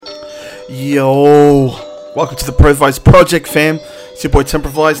Yo, welcome to the Improvise Project, fam. It's your boy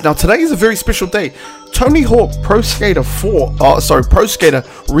Improvise. Now today is a very special day. Tony Hawk Pro Skater Pro Skater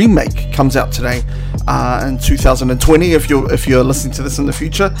remake comes out today in 2020. If you're listening to this in the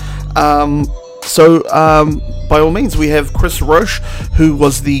future, by all means, we have Chris Rausch, who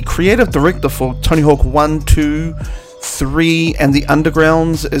was the creative director for Tony Hawk 1, 2, 3 and the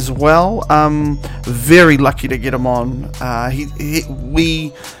Undergrounds as well. Very lucky to get him on.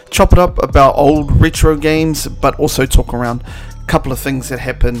 We chop it up about old retro games, but also talk around a couple of things that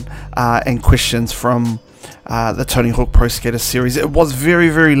happen and questions from the Tony Hawk Pro Skater series. It was very,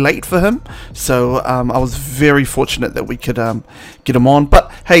 very late for him, so I was very fortunate that we could get him on.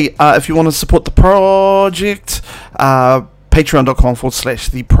 But hey, if you want to support the project,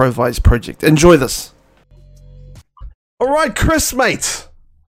 patreon.com/the Improvise Project. Enjoy this. All right, Chris, mate.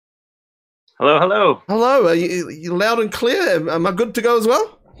 Hello, hello. Hello. Are you loud and clear? Am I good to go as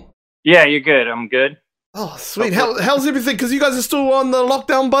well? Yeah, you're good. I'm good. Oh, sweet. How's everything? Because you guys are still on the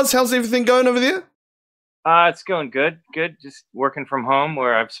lockdown buzz. How's everything going over there? It's going good. Good. Just working from home,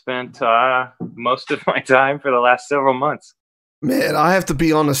 where I've spent most of my time for the last several months. Man, I have to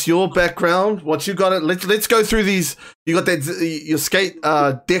be honest. Your background, what you got? Let's go through these. You got that your skate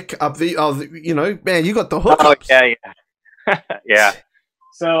deck up there. Man, you got the hookups. Oh yeah. Yeah.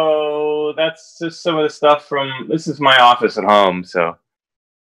 So that's just some of the stuff from. This is my office at home. So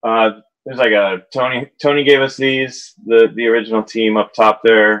there's like a Tony gave us these, the original team up top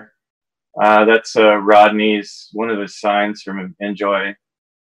there. That's Rodney's, one of his signs from Enjoy.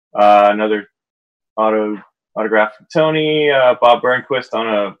 Another autograph from Tony. Bob Burnquist on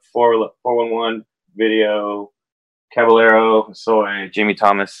a 411 video. Caballero, Soy, Jamie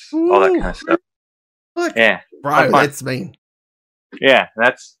Thomas, all that kind of stuff. Look, yeah, bro, that's mean. Yeah,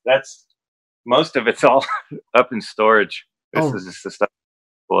 that's most of it's all up in storage. This is just the stuff.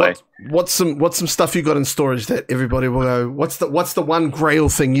 Boy, what's some stuff you got in storage that everybody will go? What's the one grail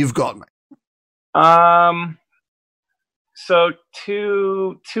thing you've got, mate? So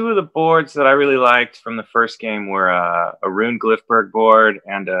two of the boards that I really liked from the first game were a Rune Glifberg board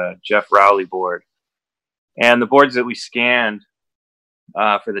and a Jeff Rowley board. And the boards that we scanned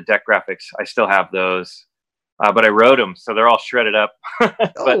for the deck graphics, I still have those. But I wrote them, so they're all shredded up.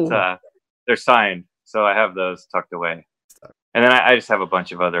 But they're signed, so I have those tucked away. And then I just have a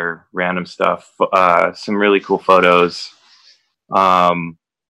bunch of other random stuff, some really cool photos. I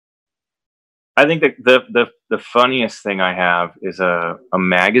think the funniest thing I have is a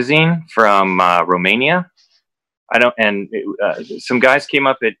magazine from Romania. Some guys came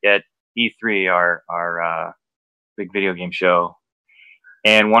up at E3, our big video game show,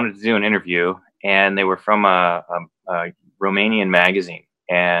 and wanted to do an interview. And they were from a Romanian magazine.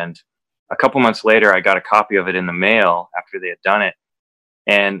 And a couple months later, I got a copy of it in the mail after they had done it.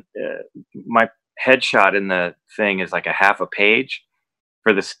 And my headshot in the thing is like a half a page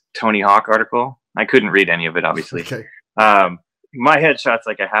for this Tony Hawk article. I couldn't read any of it, obviously. Okay. My headshot's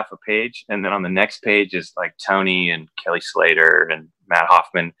like a half a page. And then on the next page is like Tony and Kelly Slater and Matt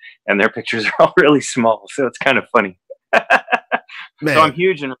Hoffman. And their pictures are all really small. So it's kind of funny. Man. So I'm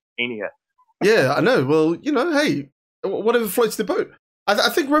huge in Romania. Yeah, I know. Well, hey, whatever floats the boat. I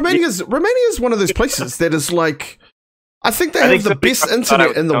think Romania is one of those places that is like, I think they have the best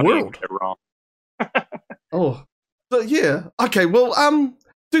internet in the world. Oh, but yeah. Okay. Well,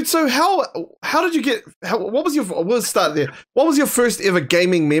 dude. So how did you get? What was your? We'll start there. What was your first ever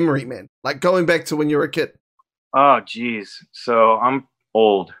gaming memory, man? Like going back to when you were a kid. Oh, geez. So I'm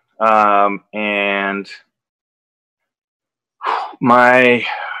old, and I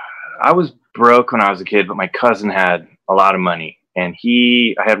was broke when I was a kid, but my cousin had a lot of money, and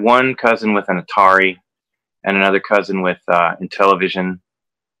I had one cousin with an Atari and another cousin with Intellivision,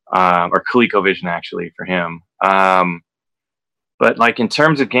 or ColecoVision actually for him. But like in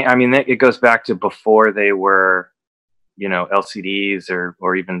terms of game, I mean, it goes back to before they were, LCDs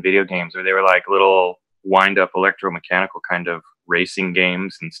or even video games, where they were like little wind up electromechanical kind of racing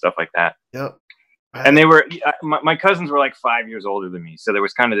games and stuff like that. Yep. And they were, my cousins were like 5 years older than me. So there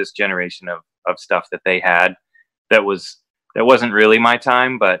was kind of this generation of stuff that they had that wasn't really my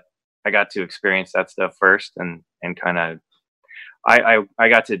time, but I got to experience that stuff first and kind of, I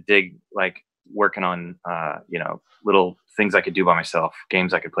got to dig like working on, little things I could do by myself,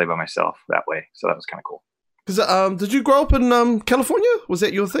 games I could play by myself that way. So that was kind of cool. Because did you grow up in California? Was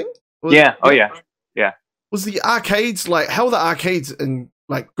that your thing? Yeah. Oh yeah. Yeah. Was the arcades how were the arcades in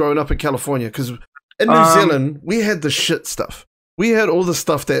like growing up in California? Because in New Zealand, we had the shit stuff. We had all the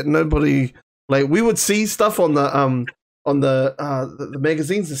stuff that nobody like. We would see stuff on the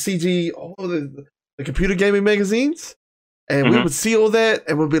magazines, the CG, the computer gaming magazines, and we would see all that,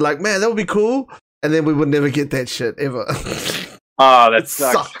 and we'd be like, man, that would be cool, and then we would never get that shit ever. Oh, that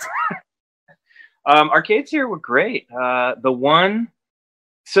sucked. Arcades here were great. For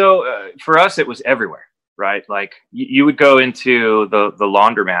us, it was everywhere, right? Like you would go into the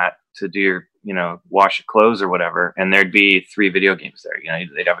laundromat to do your, wash your clothes or whatever, and there'd be 3 video games there.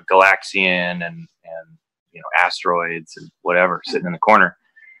 They'd have a Galaxian and Asteroids and whatever sitting in the corner.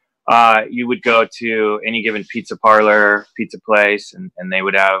 You would go to any given pizza parlor, pizza place, and they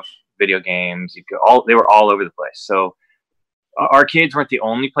would have video games. They were all over the place. So arcades weren't the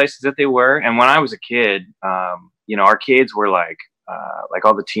only places that they were. And when I was a kid, arcades were like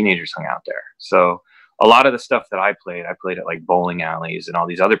all the teenagers hung out there. So a lot of the stuff that I played at like bowling alleys and all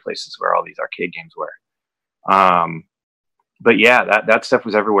these other places where all these arcade games were. But yeah, that stuff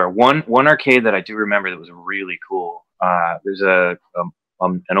was everywhere. One arcade that I do remember that was really cool. There's an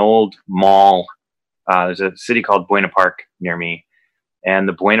old mall. There's a city called Buena Park near me, and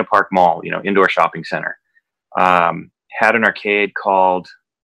the Buena Park Mall, indoor shopping center, had an arcade called,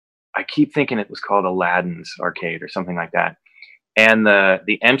 I keep thinking it was called Aladdin's Arcade or something like that. And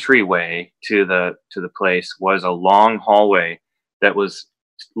the entryway to the place was a long hallway that was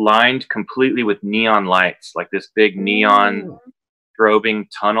lined completely with neon lights, like this big neon strobing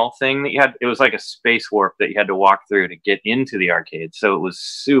tunnel thing that you had. It was like a space warp that you had to walk through to get into the arcade. So it was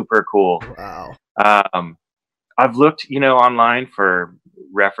super cool. Wow. I've looked, online for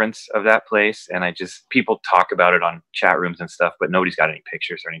reference of that place, and people talk about it on chat rooms and stuff, but nobody's got any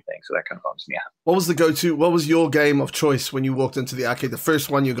pictures or anything, so that kind of bums me out. What was the go-to? What was your game of choice when you walked into the arcade? The first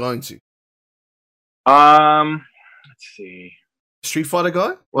one you're going to? Let's see. Street Fighter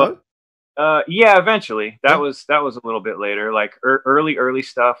guy? Well, yeah, eventually. That was a little bit later. Like early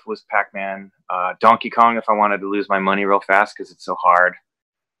stuff was Pac-Man, Donkey Kong if I wanted to lose my money real fast because it's so hard.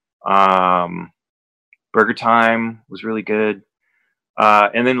 Burger Time was really good.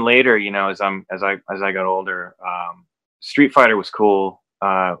 And then later, as I got older, Street Fighter was cool,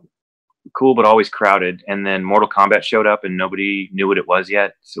 but always crowded. And then Mortal Kombat showed up, and nobody knew what it was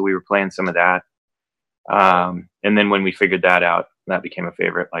yet, so we were playing some of that. And then when we figured that out, that became a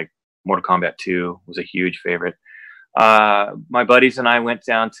favorite. Like Mortal Kombat 2 was a huge favorite. My buddies and I went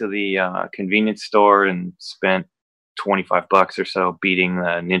down to the convenience store and spent $25 or so beating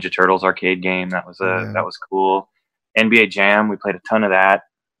the Ninja Turtles arcade game. That was cool. NBA Jam, we played a ton of that.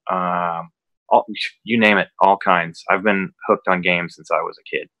 You name it, all kinds. I've been hooked on games since I was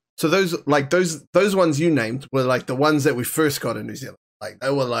a kid. So those ones you named were like the ones that we first got in New Zealand. Like they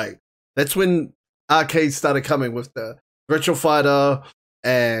were like, that's when arcades started coming with the Virtual Fighter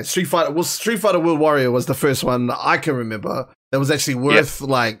and Street Fighter. Well, Street Fighter World Warrior was the first one I can remember that was actually worth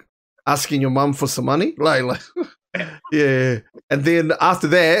like asking your mum for some money. Like yeah. And then after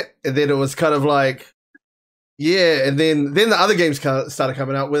that, and then it was kind of like, yeah, and then the other games started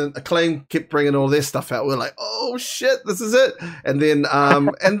coming out when Acclaim kept bringing all their stuff out. We're like, oh shit, this is it. And then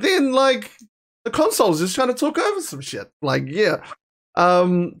like the consoles just trying to talk over some shit. Like, yeah.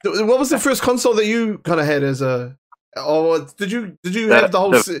 What was the first console that you kind of had as a? Or did you have the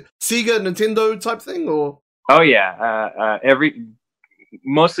whole Sega Nintendo type thing or? Oh yeah,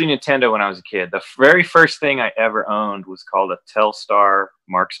 mostly Nintendo when I was a kid. The very first thing I ever owned was called a Telstar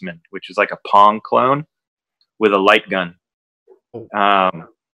Marksman, which is like a Pong clone with a light gun. It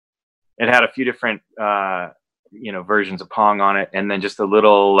had a few different versions of Pong on it, and then just a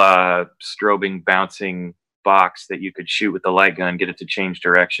little strobing bouncing box that you could shoot with the light gun, get it to change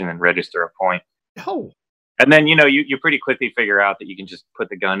direction and register a point. Oh. And then you pretty quickly figure out that you can just put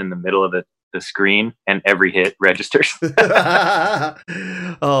the gun in the middle of the screen and every hit registers.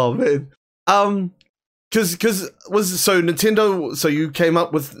 Oh man. Nintendo, so you came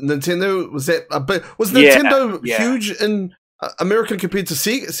up with Nintendo, was that was Nintendo huge in America compared to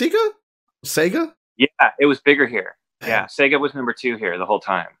Sega? Yeah, it was bigger here. Yeah, Sega was number 2 here the whole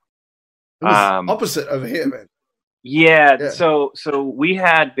time. It was opposite over here, man. Yeah, so we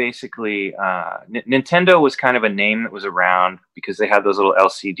had basically Nintendo was kind of a name that was around because they had those little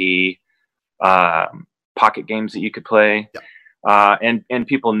LCD pocket games that you could play. Yeah. And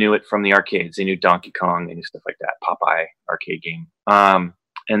people knew it from the arcades. They knew Donkey Kong, they knew stuff like that, Popeye arcade game. And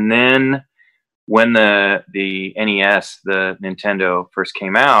then when the NES, the Nintendo, first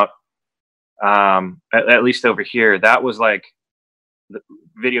came out, at least over here, that was like the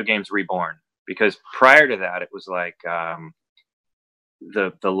video games reborn. Because prior to that, it was like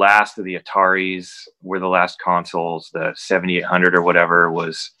the last of the Ataris were the last consoles. The 7800 or whatever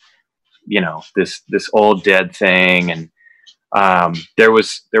was, this old dead thing. And there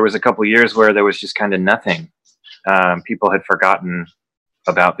was a couple years where there was just kind of nothing. People had forgotten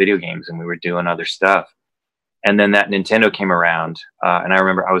about video games, and we were doing other stuff. And then that Nintendo came around, and I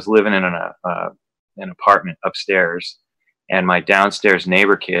remember I was living in an apartment upstairs, and my downstairs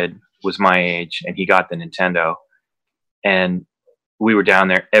neighbor kid was my age, and he got the Nintendo, and we were down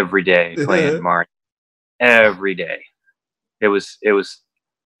there every day playing Mario. Every day. It was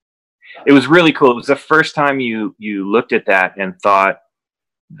really cool. It was the first time you looked at that and thought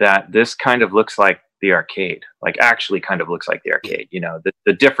that this kind of looks like the arcade, like actually kind of looks like the arcade. You know,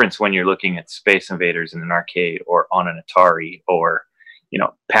 the difference when you're looking at Space Invaders in an arcade or on an Atari or, you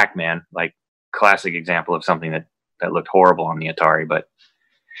know, Pac-Man, like classic example of something that looked horrible on the Atari, but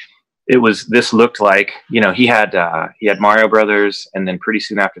this looked like, you know, he had Mario Brothers, and then pretty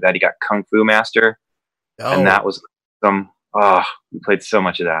soon after that he got Kung Fu Master. Oh. And that was we played so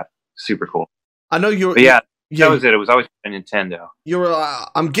much of that. Super cool. I know you're. But yeah, that was it. It was always a Nintendo.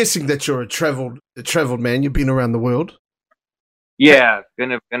 I'm guessing that you're a traveled man. You've been around the world. Yeah,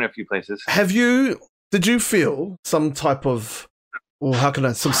 been a few places. Did you feel some type of, or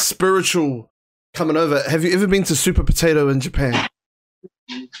some spiritual coming over? Have you ever been to Super Potato in Japan?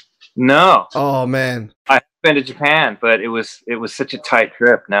 No. Oh man, I've been to Japan, but it was such a tight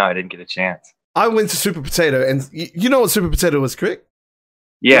trip. No, I didn't get a chance. I went to Super Potato, and you know what Super Potato was, correct?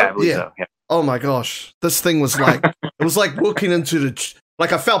 Yeah, I believe so. Yeah. Oh my gosh, this thing was like it was like walking into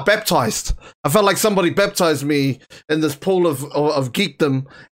I felt baptized. I felt like somebody baptized me in this pool of geekdom,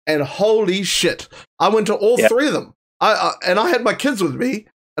 and holy shit, I went to all three of them. I had my kids with me,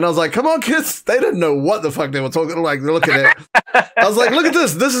 and I was like, "Come on, kids!" They didn't know what the fuck they were talking. Like, they're looking at it. I was like, "Look at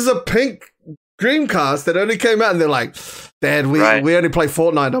this! This is a pink Dreamcast that only came out," and they're like, "Dad, we only play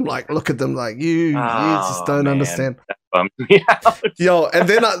Fortnite." I'm like, "Look at them! Like you just don't understand." Yo, and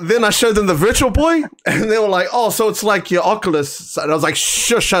then I showed them the Virtual Boy, and they were like, "Oh, so it's like your Oculus?" And I was like,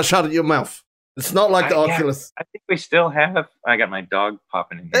 "Shut your mouth! It's not like the Oculus." I think we still have. I got my dog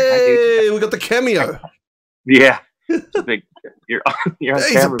popping in here. Hey, we got the cameo. Yeah, it's a big. You're on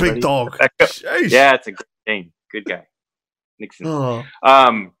he's camera, a big buddy. dog. Yeah, it's a good thing. Good guy, Nixon. Oh.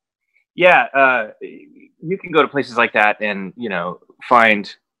 You can go to places like that and, you know,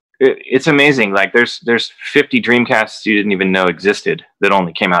 find it's amazing. Like there's 50 Dreamcasts you didn't even know existed that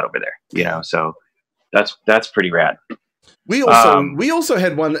only came out over there, you know, so that's pretty rad. We also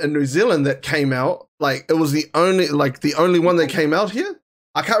had one in New Zealand that came out, like it was the only one that came out here.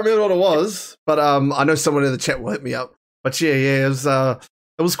 I can't remember what it was, but I know someone in the chat will hit me up. But it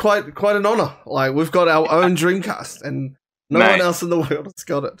was quite an honor. Like, we've got our own Dreamcast, and no one else in the world has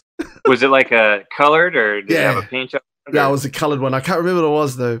got it. Was it like a colored, or did it have a paint job? Yeah, it was a colored one. I can't remember what it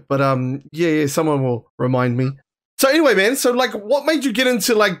was though. But someone will remind me. So anyway, man. So like, what made you get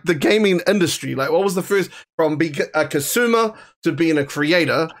into like the gaming industry? Like, what was the first from being a consumer to being a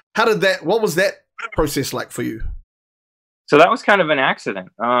creator? What was that process like for you? So that was kind of an accident.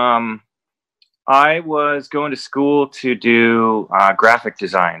 I was going to school to do graphic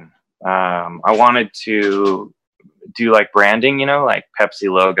design. I wanted to do like branding, you know, like Pepsi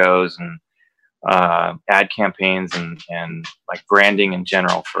logos and ad campaigns and like branding in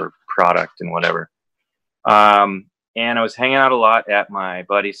general for product and whatever. And I was hanging out a lot at my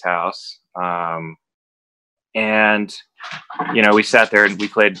buddy's house. And, you know, we sat there and we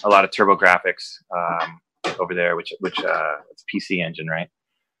played a lot of TurboGrafx over there, which it's PC Engine, right?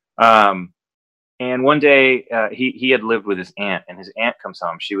 And one day he had lived with his aunt, and his aunt comes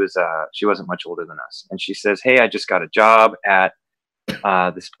home. She wasn't much older than us, and she says, "Hey, I just got a job at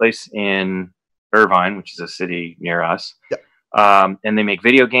this place in Irvine, which is a city near us. Yep. And they make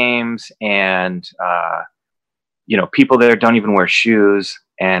video games, and you know, people there don't even wear shoes,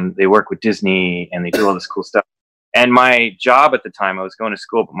 and they work with Disney, and they do all this cool stuff." And my job at the time, I was going to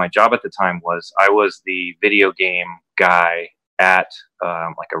school, but my job at the time was I was the video game guy at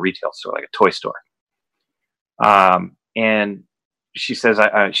like a retail store, like a toy store. And she says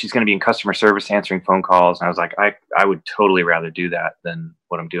she's going to be in customer service answering phone calls. And I was like, I would totally rather do that than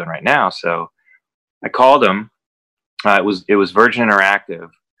what I'm doing right now. So I called them. It was Virgin Interactive.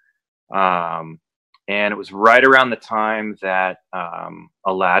 And it was right around the time that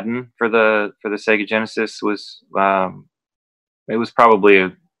Aladdin for the Sega Genesis was, it was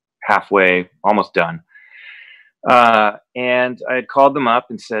probably halfway, almost done. And I had called them up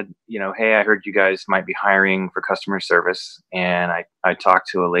and said, you know, "Hey, I heard you guys might be hiring for customer service." And I talked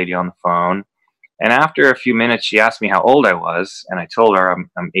to a lady on the phone. And after a few minutes, she asked me how old I was. And I told her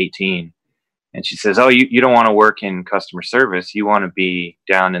I'm 18. And she says, "Oh, you don't want to work in customer service. You want to be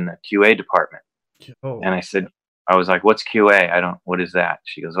down in the QA department." Oh. And I was like, "What's QA? What is that?"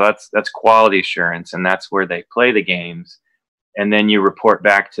 She goes, "Well, that's quality assurance. And that's where they play the games. And then you report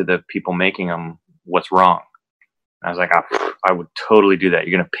back to the people making them what's wrong." I was like, I would totally do that.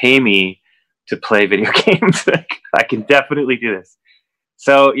 You're going to pay me to play video games. I can definitely do this.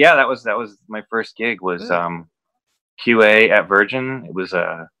 So yeah, that was my first gig was QA at Virgin.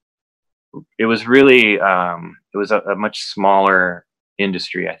 It was really it was a much smaller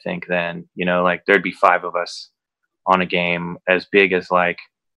industry, I think, than, you know, like there'd be 5 of us on a game as big as like,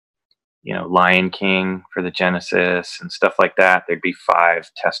 you know, Lion King for the Genesis and stuff like that. There'd be 5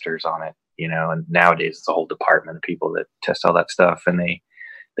 testers on it, you know, and nowadays it's a whole department of people that test all that stuff, and they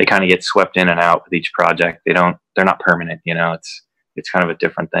kind of get swept in and out with each project. They're not permanent, you know. It's kind of a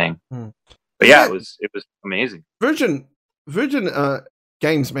different thing. But yeah, it was amazing. Virgin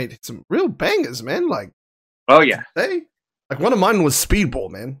Games made some real bangers, man. Like, oh yeah, like one of mine was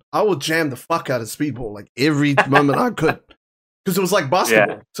Speedball, man. I would jam the fuck out of Speedball like every moment I could, because it was like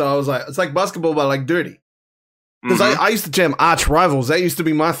basketball. Yeah. So I was like, it's like basketball but like dirty. Because I used to jam Arch Rivals. That used to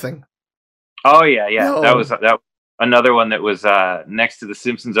be my thing. Oh yeah. Yo. That was another one that was next to the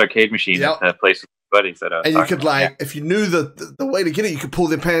Simpsons arcade machine at the place with buddies that I was. And you could like, if you knew the way to get it, you could pull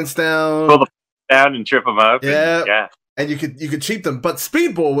their pants down, and trip them up. Yeah. And you could cheat them. But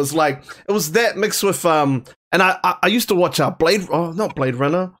Speedball was like, it was that mixed with and I used to watch not Blade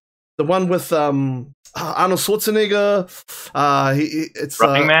Runner, the one with Arnold Schwarzenegger. It's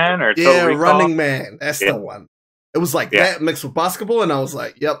Running Man or Total Recall? Running Man. That's the one. It was like that mixed with basketball, and I was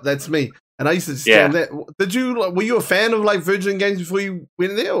like, yep, that's me. And I used to stand that. Were you a fan of like Virgin Games before you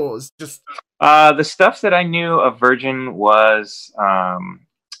went there, or was it just the stuff that I knew of Virgin was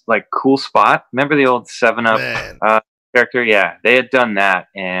like Cool Spot. Remember the old 7-Up character? Yeah, they had done that,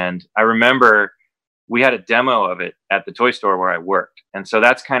 and I remember we had a demo of it at the toy store where I worked, and so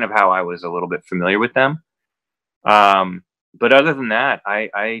that's kind of how I was a little bit familiar with them. But other than that,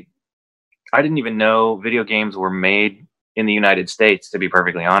 I didn't even know video games were made in the United States, to be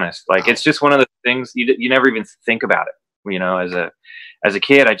perfectly honest. Like, it's just one of the things you never even think about it. You know, as a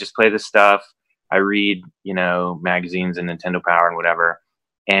kid, I just play this stuff. I read, you know, magazines and Nintendo Power and whatever.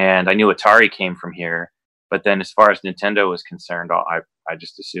 And I knew Atari came from here. But then as far as Nintendo was concerned, I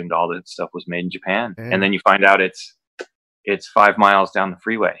just assumed all that stuff was made in Japan. And then you find out it's 5 miles down the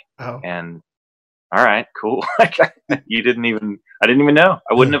freeway. And all right, cool. Like, I didn't even know.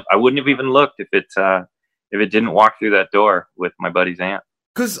 I wouldn't have even looked if it didn't walk through that door with my buddy's aunt.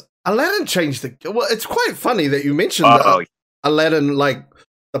 Because Aladdin changed well, it's quite funny that you mentioned Aladdin, like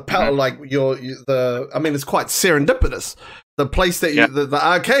the power, like I mean, it's quite serendipitous. The place that the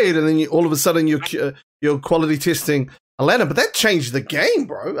arcade, and then all of a sudden you're quality testing Aladdin, but that changed the game,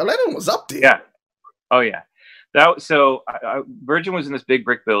 bro. Aladdin was up there. Yeah. Oh yeah. Virgin was in this big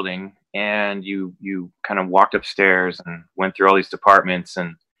brick building, and you kind of walked upstairs and went through all these departments,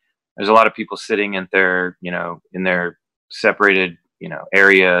 and there's a lot of people sitting in their separated, you know,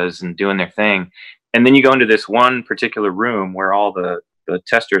 areas and doing their thing. And then you go into this one particular room where all the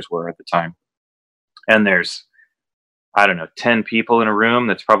testers were at the time. And there's, I don't know, 10 people in a room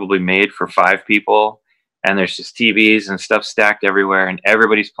that's probably made for 5 people. And there's just TVs and stuff stacked everywhere, and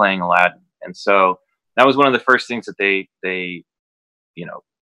everybody's playing Aladdin. And so that was one of the first things that they you know,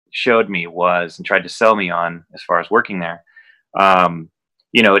 showed me and tried to sell me on as far as working there.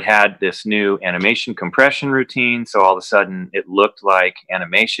 You know, it had this new animation compression routine. So all of a sudden it looked like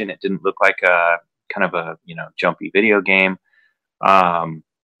animation. It didn't look like a kind of a, you know, jumpy video game.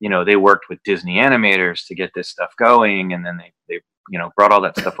 You know, they worked with Disney animators to get this stuff going. And then they you know, brought all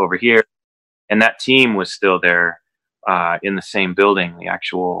that stuff over here. And that team was still there in the same building. The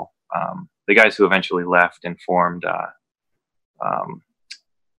actual, the guys who eventually left and formed,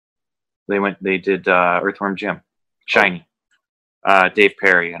 they did Earthworm Jim, Shiny. Dave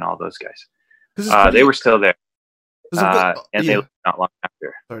Perry and all those guys. They were still there. They left not long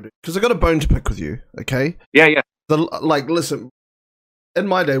after. Because I got a bone to pick with you, okay? Yeah. Listen, in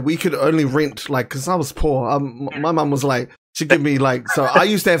my day, we could only rent, like, because I was poor. My mum was like, she'd give me, like, so I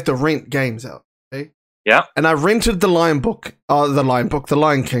used to have to rent games out, okay? Yeah. And I rented The Lion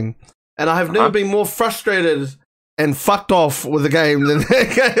King. And I have never been more frustrated and fucked off with the game than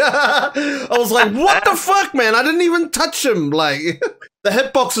I was like, what the fuck, man? I didn't even touch him. Like, the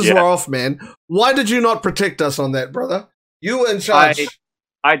hitboxes were off, man. Why did you not protect us on that, brother? You were in charge.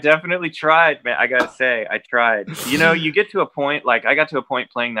 I definitely tried, man. I gotta say, I tried. You know, you get to a point, like, I got to a point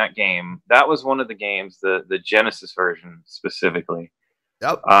playing that game. That was one of the games, the Genesis version specifically.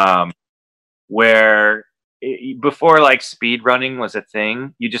 Yep. Where before, like, speed running was a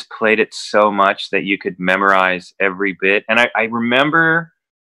thing, you just played it so much that you could memorize every bit. And I remember,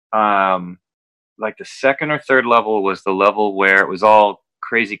 like, the second or third level was the level where it was all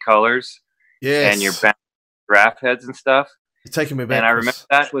crazy colors. Yes. And you're back graph heads and stuff. You're taking me back. And I remember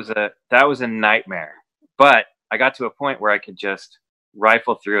that was a nightmare. But I got to a point where I could just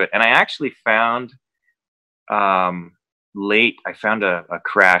rifle through it. And I actually found late, I found a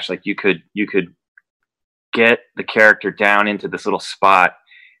crash. Like you could get the character down into this little spot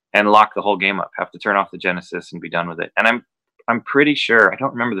and lock the whole game up. Have to turn off the Genesis and be done with it. And I'm pretty sure, I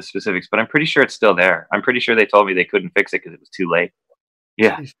don't remember the specifics, but I'm pretty sure it's still there. I'm pretty sure they told me they couldn't fix it because it was too late.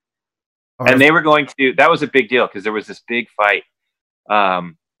 Yeah. And they were going to, that was a big deal because there was this big fight.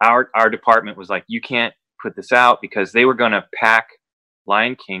 Our department was like, you can't put this out, because they were going to pack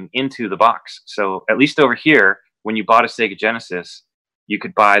Lion King into the box. So at least over here, when you bought a Sega Genesis, you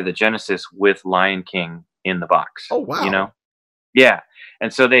could buy the Genesis with Lion King in the box. Oh, wow. You know? Yeah.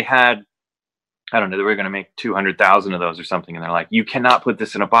 And so they had, I don't know, they were going to make 200,000 of those or something. And they're like, you cannot put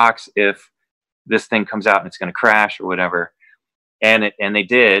this in a box if this thing comes out and it's going to crash or whatever. And they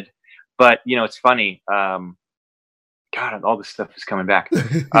did. But, you know, it's funny. God, all this stuff is coming back.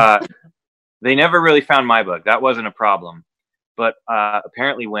 They never really found my bug. That wasn't a problem. But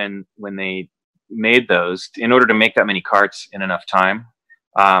apparently when they made those, in order to make that many carts in enough time,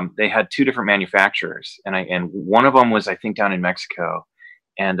 they had two different manufacturers. And one of them was, I think, down in Mexico.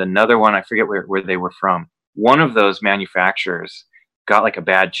 And another one, I forget where they were from. One of those manufacturers got like a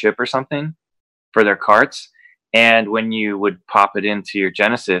bad chip or something for their carts. And when you would pop it into your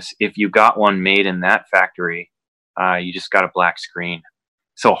Genesis, if you got one made in that factory, you just got a black screen.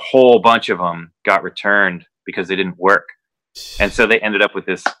 So a whole bunch of them got returned because they didn't work. And so they ended up with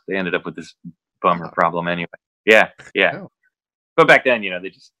this bummer problem anyway. Yeah. Yeah. But back then, you know, they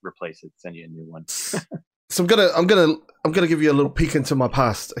just replace it, send you a new one. So I'm gonna give you a little peek into my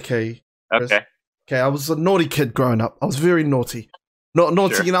past, okay? Okay. Okay, I was a naughty kid growing up. I was very naughty. Not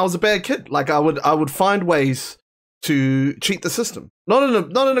naughty, Sure. you know, I was a bad kid. Like I would find ways to cheat the system. Not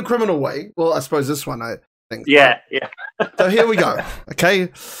in a criminal way. Well, I suppose this one I think. Yeah, yeah. So here we go. Okay.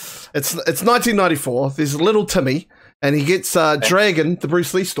 It's 1994. There's little Timmy, and he gets Dragon, the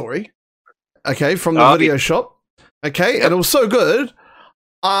Bruce Lee story. Okay, from the video shop. Okay, and it was so good.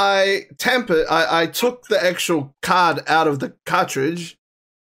 I took the actual card out of the cartridge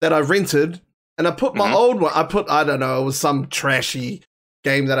that I rented, and I put my old one. I don't know, it was some trashy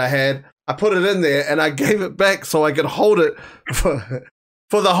game that I had. I put it in there, and I gave it back so I could hold it for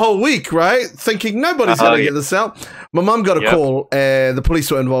the whole week, right? Thinking nobody's going to get this out. My mum got a call, and the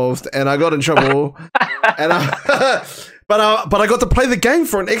police were involved, and I got in trouble. and But I got to play the game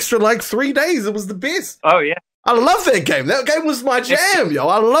for an extra, like, 3 days. It was the best. Oh, yeah. I love that game. That game was my jam, yo.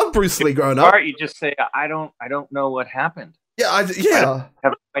 I love Bruce Lee growing up. You just say, I don't know what happened. Yeah, I have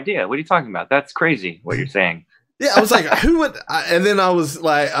no idea. What are you talking about? That's crazy, what you're saying. Yeah, I was like, who would... and then I was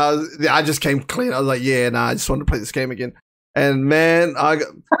like, I just came clean. I was like, yeah, I just wanted to play this game again. And, man,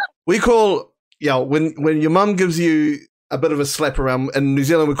 we call... when your mum gives you a bit of a slap around, in New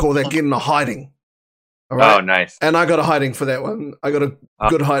Zealand, we call that getting a hiding. All right? Oh, nice. And I got a hiding for that one. I got a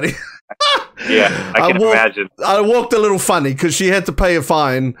good hiding. Yeah, I can imagine. I walked a little funny because she had to pay a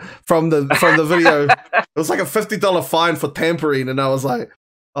fine from the video. It was like a $50 fine for tampering, and I was like,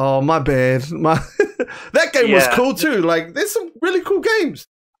 "Oh, my bad." That game was cool too. Like, there's some really cool games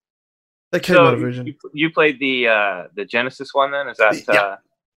that came out of version. You played the Genesis one, then? Is that?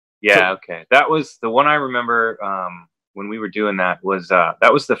 Yeah. Okay. That was the one I remember. When we were doing that was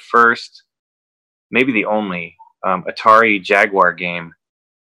the first, maybe the only Atari Jaguar game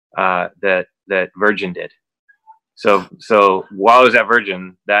that Virgin did. So while I was at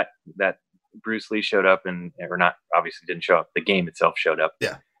Virgin, that Bruce Lee showed up, or not, obviously didn't show up. The game itself showed up.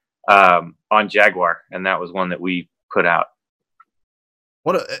 Yeah. On Jaguar, and that was one that we put out.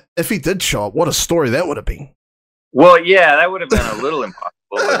 If he did show up, what a story that would have been. Well, yeah, that would have been a little impossible,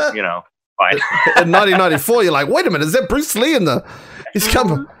 but, you know, fine. In 1994, you're like, wait a minute, is that Bruce Lee he's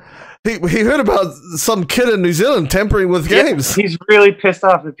coming? He heard about some kid in New Zealand tampering with games. He's really pissed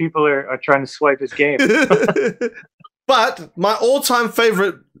off that people are trying to swipe his game. But my all-time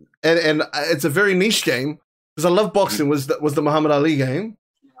favorite, and it's a very niche game, because I love boxing, was the Muhammad Ali game.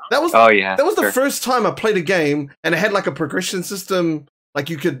 That was the first time I played a game, and it had like a progression system. Like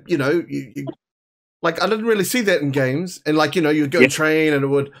you could, you like I didn't really see that in games, and like you'd go train, and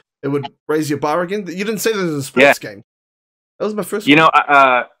it would raise your bar again. You didn't say that in a sports game. That was my first.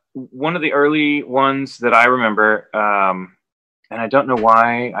 One of the early ones that I remember, and I don't know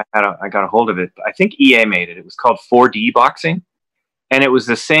why I got a hold of it. I think EA made it. It was called 4D boxing, and it was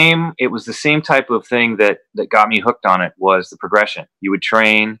the same. It was the same type of thing that got me hooked on it. Was the progression? You would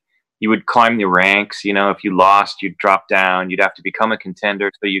train, you would climb the ranks. If you lost, you'd drop down. You'd have to become a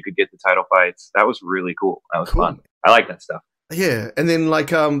contender so you could get the title fights. That was really cool. That was fun. I like that stuff. Yeah, and then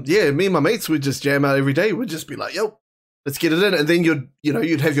me and my mates would just jam out every day. We'd just be like, yo, let's get it in, and then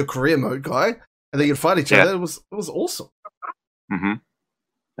you'd have your career mode guy, and then you'd fight each other. It was awesome. Mm-hmm.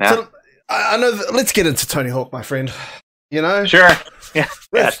 Yeah. So I know. Let's get into Tony Hawk, my friend. You know, Sure. Yeah.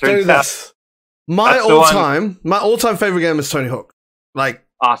 let's do this. My all-time favorite game is Tony Hawk. Like,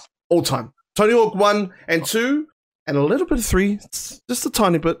 awesome. All time. Tony Hawk 1 and 2, and a little bit of 3. It's just a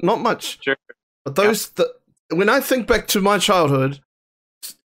tiny bit, not much. Sure. But when I think back to my childhood,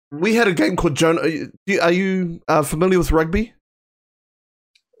 we had a game called Jonah. Are you familiar with rugby?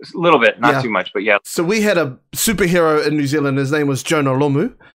 A little bit, not too much, but yeah. So we had a superhero in New Zealand. His name was Jonah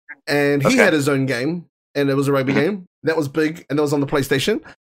Lomu, and he had his own game, and it was a rugby game. That was big, and that was on the PlayStation.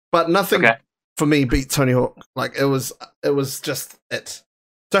 But nothing for me beat Tony Hawk. Like it was just it.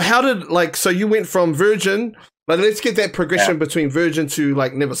 So how did so you went from Virgin? Like let's get that progression between Virgin to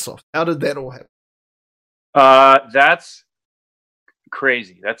like Neversoft. How did that all happen? That's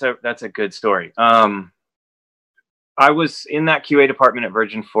crazy. That's a good story. I was in that QA department at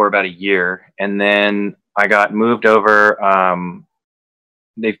Virgin for about a year, and then I got moved over.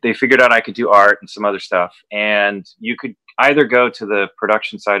 They figured out I could do art and some other stuff, and you could either go to the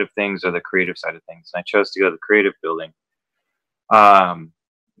production side of things or the creative side of things. And I chose to go to the creative building.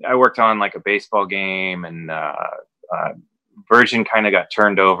 I worked on like a baseball game, and Virgin kind of got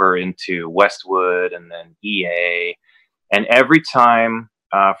turned over into Westwood and then EA. And every time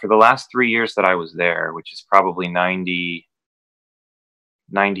for the last 3 years that I was there, which is probably 90,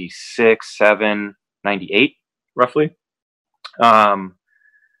 96, 7, 98, roughly,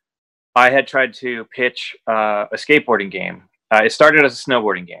 I had tried to pitch a skateboarding game. It started as a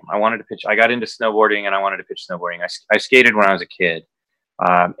snowboarding game. I got into snowboarding and I wanted to pitch snowboarding. I skated when I was a kid.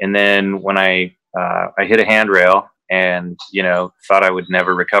 And then when I hit a handrail and, thought I would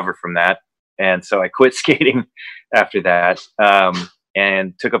never recover from that. And so I quit skating after that,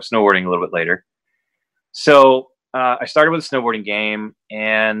 and took up snowboarding a little bit later. So I started with a snowboarding game,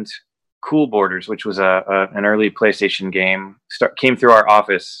 and Cool Borders, which was an early PlayStation game, came through our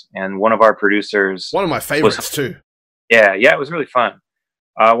office, and one of our producers... One of my favorites, too. Yeah, it was really fun.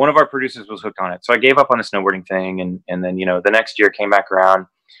 One of our producers was hooked on it. So I gave up on the snowboarding thing, and then, the next year came back around,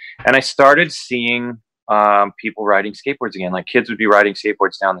 and I started seeing people riding skateboards again. Like, kids would be riding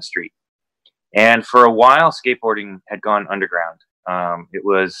skateboards down the street. And for a while, skateboarding had gone underground. It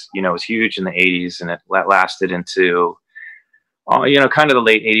was huge in the 80s, and it lasted into... kind of the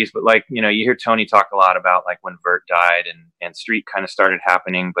late 80s, but you hear Tony talk a lot about like when Vert died and street kind of started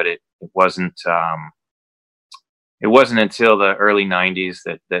happening, but it wasn't until the early 90s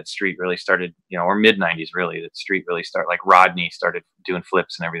that street really started, or mid 90s really, that street really started, like Rodney started doing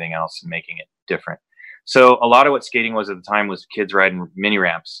flips and everything else and making it different. So a lot of what skating was at the time was kids riding mini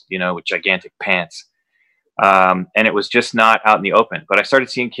ramps, with gigantic pants. And it was just not out in the open, but I started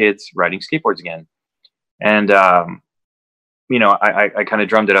seeing kids riding skateboards again. And, I kind of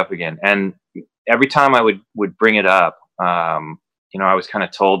drummed it up again. And every time I would bring it up, I was kind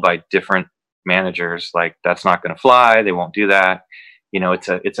of told by different managers, like, that's not going to fly. They won't do that.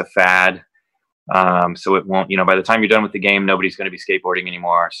 It's a fad. So it won't, by the time you're done with the game, nobody's going to be skateboarding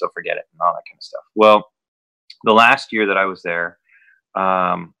anymore. So forget it and all that kind of stuff. Well, the last year that I was there,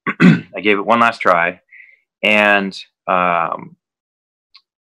 I gave it one last try, and I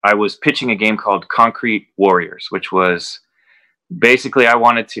was pitching a game called Concrete Warriors, which was basically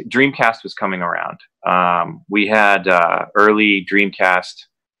Dreamcast was coming around. We had early Dreamcast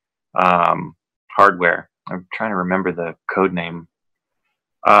hardware. I'm trying to remember the code name.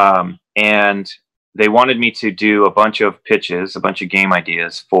 And they wanted me to do a bunch of pitches, a bunch of game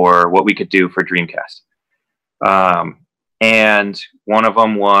ideas for what we could do for Dreamcast. And one of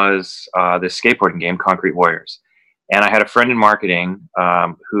them was this skateboarding game, Concrete Warriors. And I had a friend in marketing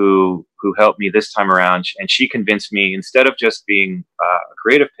who helped me this time around, and she convinced me, instead of just being a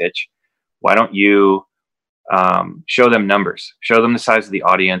creative pitch, why don't you show them numbers, show them the size of the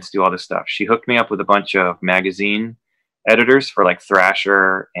audience, do all this stuff. She hooked me up with a bunch of magazine editors for like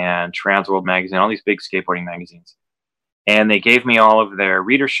Thrasher and Transworld magazine, all these big skateboarding magazines. And they gave me all of their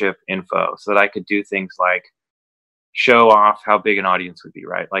readership info so that I could do things like show off how big an audience would be,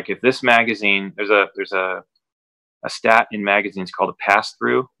 right? Like if this magazine, there's a stat in magazines called a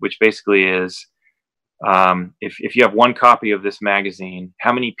pass-through, which basically is if you have one copy of this magazine,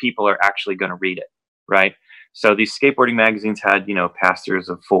 how many people are actually going to read it, right? So these skateboarding magazines had, pass-throughs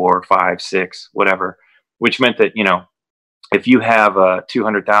of 4, 5, 6, whatever, which meant that, if you have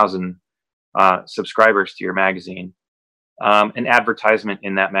 200,000 subscribers to your magazine, an advertisement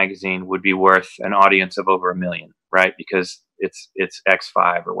in that magazine would be worth an audience of over 1 million, right? Because it's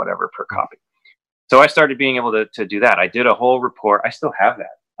X5 or whatever per copy. So I started being able to do that. I did a whole report. I still have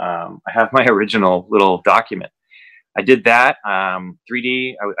that. I have my original little document. I did that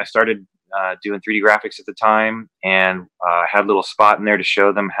 3D. I started doing 3D graphics at the time, and had a little spot in there to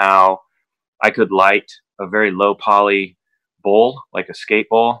show them how I could light a very low poly bowl, like a skate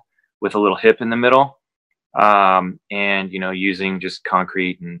bowl, with a little hip in the middle, and using just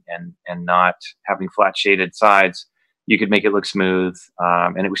concrete and not having flat shaded sides, you could make it look smooth,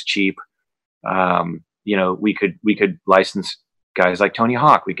 and it was cheap. We could license guys like Tony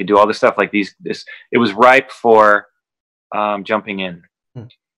Hawk. We could do all this stuff like it was ripe for jumping in.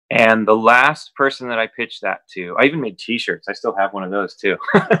 And the last person that I pitched that to, I even made t-shirts. I still have one of those too.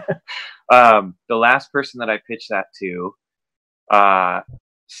 The last person that I pitched that to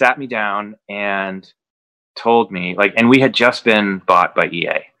sat me down and told me, and we had just been bought by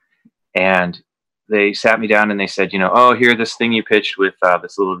EA, and they sat me down and they said, oh, here, this thing you pitched with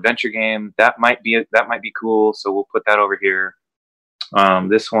this little adventure game, that might be cool. So we'll put that over here.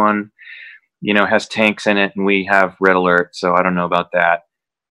 This one, has tanks in it, and we have red alert. So I don't know about that.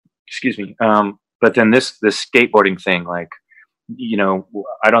 Excuse me. But then this skateboarding thing, I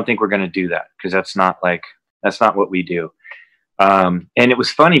don't think we're going to do that, because that's not what we do. And it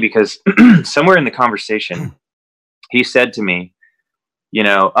was funny because somewhere in the conversation, he said to me,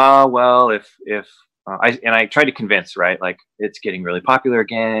 well, if I tried to convince, right? Like, it's getting really popular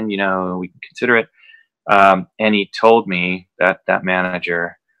again, we can consider it. And he told me, that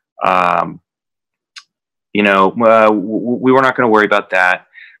manager, we were not going to worry about that.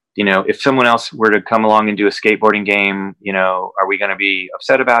 If someone else were to come along and do a skateboarding game, are we going to be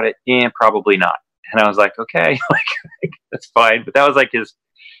upset about it? Probably not. And I was like, okay, that's fine. But that was his,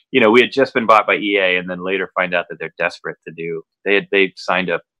 we had just been bought by EA, and then later find out that they're desperate to do. They signed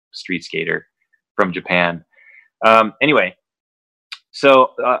up Street Skater from Japan. Anyway,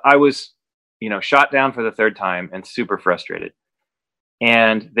 so I was, shot down for the third time and super frustrated.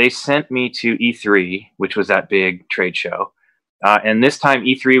 And they sent me to E3, which was that big trade show. And this time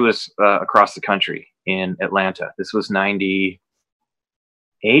E3 was across the country in Atlanta. This was 98,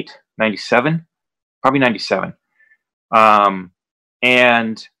 97, probably 97.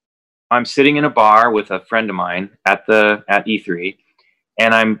 And I'm sitting in a bar with a friend of mine at E3,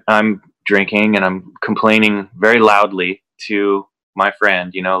 and I'm drinking and I'm complaining very loudly to my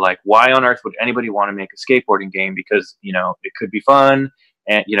friend, why on earth would anybody want to make a skateboarding game? Because, it could be fun,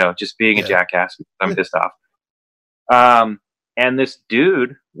 and, just being a jackass. I'm pissed off. And this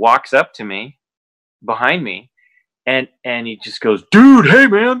dude walks up to me behind me, and he just goes, dude, hey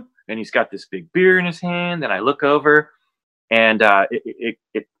man. And he's got this big beer in his hand. And I look over, and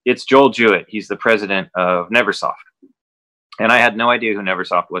it's Joel Jewett. He's the president of Neversoft. And I had no idea who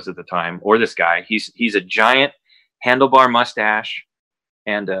Neversoft was at the time, or this guy. He's a giant handlebar mustache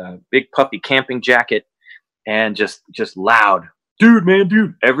and a big puffy camping jacket, and just loud. Dude, man,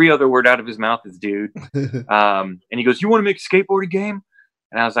 dude. Every other word out of his mouth is dude. And he goes, you want to make a skateboarding game?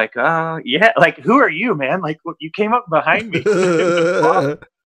 And I was like, yeah. Who are you, man? You came up behind me.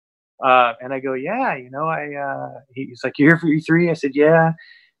 And I go, yeah, he's like, you're here for E3? I said, yeah.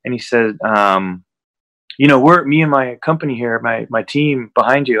 And he said, me and my company here, my team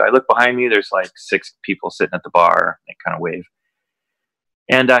behind you. I look behind me, there's 6 people sitting at the bar. They kind of wave.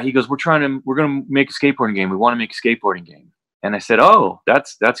 And he goes, we're going to make a skateboarding game. We want to make a skateboarding game. And I said, oh,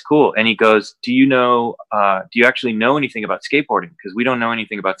 that's cool. And he goes, do you actually know anything about skateboarding? Because we don't know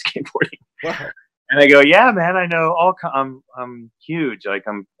anything about skateboarding. Wow. And I go, yeah, man, I know I'm huge.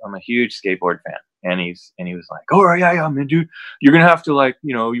 I'm a huge skateboard fan. And he was like, oh yeah, man, dude, you're going to have to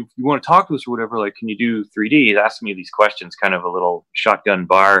you want to talk to us or whatever. Can you do 3D? He's asking me these questions, kind of a little shotgun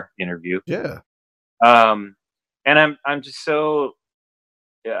bar interview. Yeah. And I'm just so,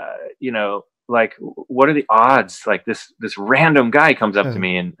 what are the odds? This random guy comes up to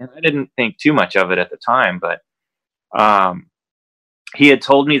me, and I didn't think too much of it at the time, but he had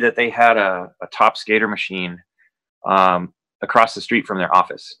told me that they had a top skater machine across the street from their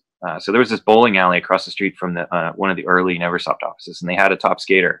office. So there was this bowling alley across the street from one of the early Neversoft offices, and they had a top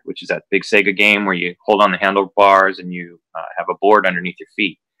skater, which is that big Sega game where you hold on the handlebars and you have a board underneath your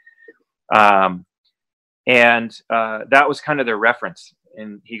feet. And that was kind of their reference.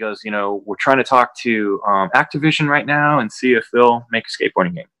 And he goes, we're trying to talk to Activision right now and see if they'll make a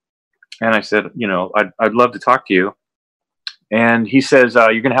skateboarding game. And I said, I'd love to talk to you. And he says,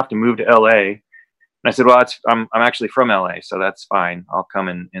 you're going to have to move to LA. And I said, well, I'm actually from LA, so that's fine. I'll come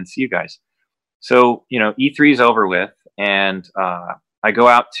and see you guys. So, E3 is over with, and I go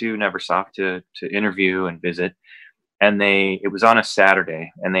out to Neversoft to interview and visit. And it was on a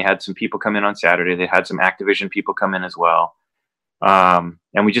Saturday, and they had some people come in on Saturday. They had some Activision people come in as well. And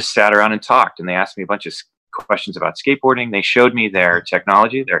we just sat around and talked, and they asked me a bunch of questions about skateboarding. They showed me their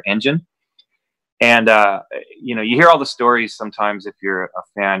technology, their engine. And you hear all the stories sometimes if you're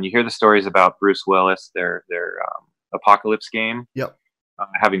a fan. You hear the stories about Bruce Willis, their Apocalypse game, Yep.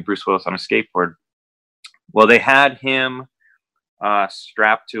 having Bruce Willis on a skateboard. Well, they had him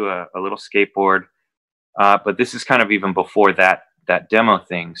strapped to a little skateboard, but this is kind of even before that demo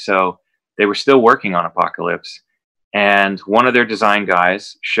thing. So they were still working on Apocalypse, and one of their design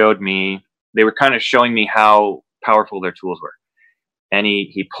guys showed me. They were kind of showing me how powerful their tools were, and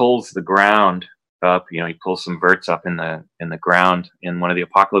he pulls the ground up. He pulls some verts up in the ground in one of the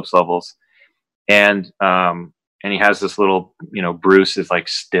Apocalypse levels, and he has this little, Bruce is like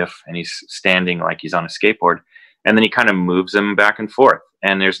stiff and he's standing like he's on a skateboard, and then he kind of moves him back and forth,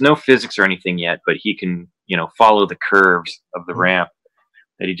 and there's no physics or anything yet, but he can follow the curves of the ramp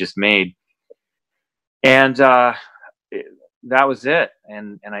that he just made. And that was it.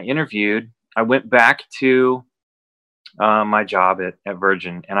 And I interviewed. I went back to my job at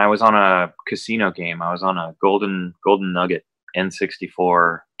Virgin, and I was on a casino game. I was on a Golden Nugget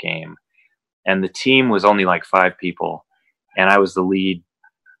N64 game, and the team was only like 5 people, and I was the lead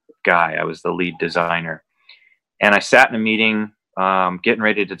guy. I was the lead designer, and I sat in a meeting, getting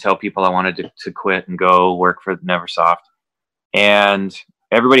ready to tell people I wanted to quit and go work for Neversoft, and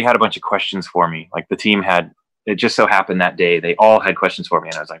everybody had a bunch of questions for me. Like the team had. It just so happened that day they all had questions for me,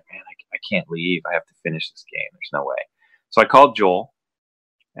 and I was like, man, I can't leave. I have to finish this game. There's no way. So I called Joel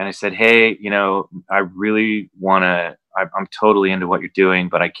and I said, hey, I really want to, I'm totally into what you're doing,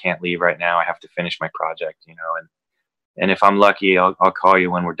 but I can't leave right now. I have to finish my project, and if I'm lucky, I'll call you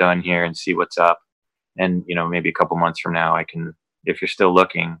when we're done here and see what's up. And, maybe a couple months from now, I can, if you're still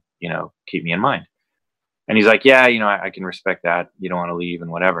looking, keep me in mind. And he's like, yeah, I can respect that. You don't want to leave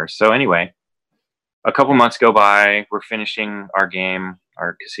and whatever. So anyway, a couple months go by, we're finishing our game,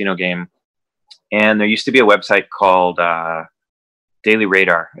 our casino game. And there used to be a website called Daily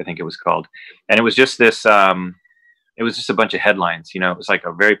Radar, I think it was called. And it was just this, it was just a bunch of headlines. It was like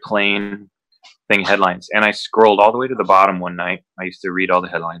a very plain thing, headlines. And I scrolled all the way to the bottom one night. I used to read all the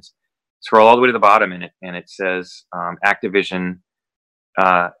headlines. Scroll all the way to the bottom, and it says Activision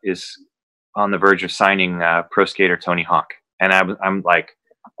is on the verge of signing pro skater Tony Hawk. And I'm like,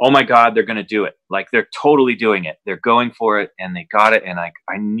 oh my God, they're going to do it. Like they're totally doing it. They're going for it, and they got it. And I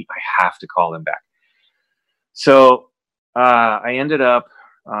have to call them back. So I ended up,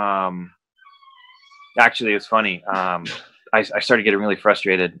 actually, it's funny. I started getting really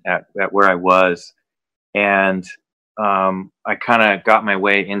frustrated at where I was, and I kind of got my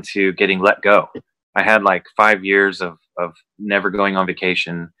way into getting let go. I had like 5 years of never going on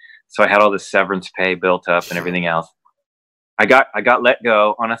vacation. So I had all this severance pay built up and everything else. I got let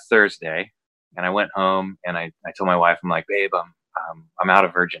go on a Thursday, and I went home and I told my wife, I'm like, babe, I'm out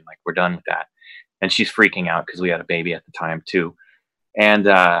of Virgin. Like we're done with that. And she's freaking out because we had a baby at the time too. And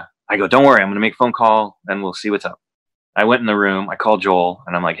I go, don't worry, I'm going to make a phone call and we'll see what's up. I went in the room, I called Joel,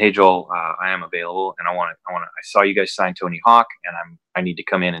 and I'm like, hey Joel, I am available, and I saw you guys sign Tony Hawk, and I need to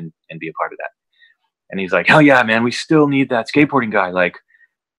come in and be a part of that. And he's like, hell yeah, man, we still need that skateboarding guy. Like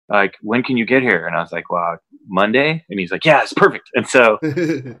when can you get here? And I was like, wow, Monday? And he's like, yeah, it's perfect. And so,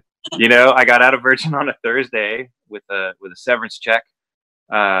 I got out of Virgin on a Thursday with a severance check.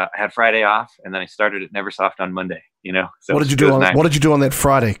 I had Friday off, and then I started at Neversoft on Monday. So what did you do what did you do on that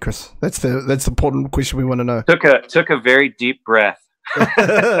Friday, Chris? That's the important question we want to know. Took a very deep breath.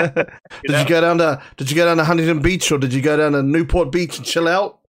 Did you go down to Huntington Beach, or did you go down to Newport Beach and chill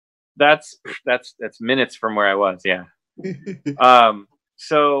out? That's minutes from where I was. Yeah.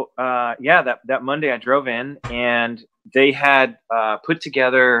 So that Monday I drove in, and they had put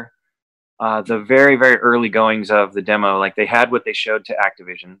together the very, very early goings of the demo. Like they had what they showed to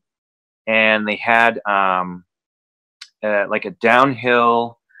Activision, and they had like a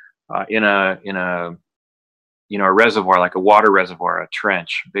downhill in a reservoir, like a water reservoir, a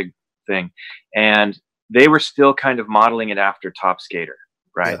trench, big thing, and they were still kind of modeling it after Top Skater.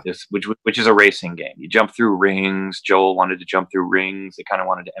 Right. Yeah. Which is a racing game. You jump through rings. Joel wanted to jump through rings. They kind of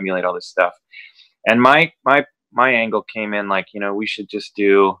wanted to emulate all this stuff. And my angle came in like, we should just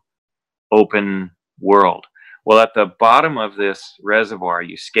do open world. Well, at the bottom of this reservoir,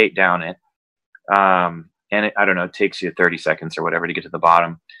 you skate down it. And I don't know, it takes you 30 seconds or whatever to get to the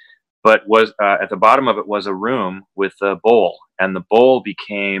bottom. But at the bottom of it was a room with a bowl, and the bowl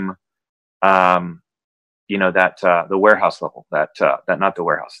became, the warehouse level, that not the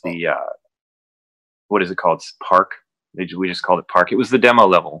warehouse, what is it called? Park. We just called it Park. It was the demo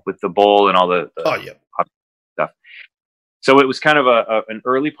level with the bowl and all the stuff. So it was kind of an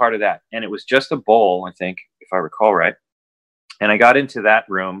early part of that, and it was just a bowl, I think, if I recall right. And I got into that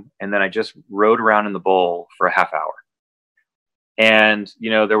room, and then I just rode around in the bowl for a half hour. And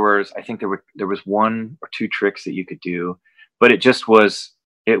I think there was one or two tricks that you could do, but it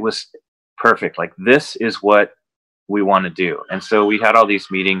was perfect. Like, this is what we want to do. And so we had all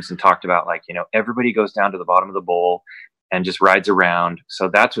these meetings and talked about, like, everybody goes down to the bottom of the bowl and just rides around. So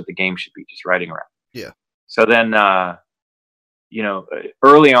that's what the game should be, just riding around. Yeah. So then,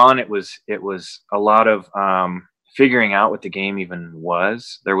 early on, it was a lot of figuring out what the game even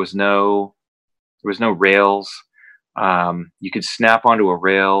was. There was no rails. You could snap onto a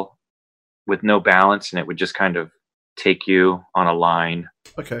rail with no balance, and it would just kind of take you on a line.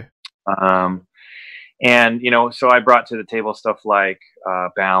 Okay. And so I brought to the table stuff like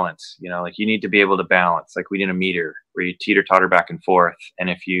balance. Like, you need to be able to balance. Like, we did a meter where you teeter totter back and forth, and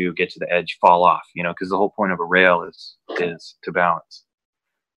if you get to the edge, fall off. Because the whole point of a rail is to balance.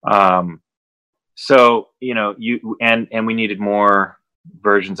 So and we needed more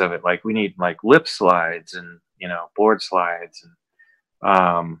versions of it. Like, we need like lip slides and board slides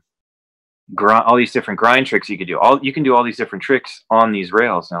and all these different grind tricks you could do. You can do all these different tricks on these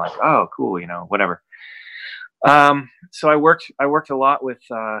rails, and I'm like, oh, cool, whatever. So I worked a lot with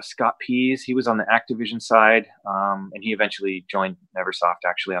Scott Pease. He was on the Activision side, and he eventually joined Neversoft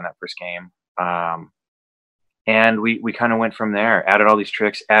actually on that first game. And we kind of went from there. Added all these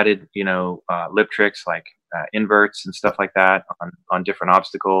tricks. Added lip tricks like inverts and stuff like that on different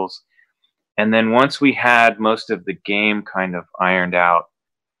obstacles. And then once we had most of the game kind of ironed out,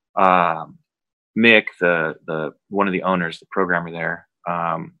 Mick, the one of the owners, the programmer there,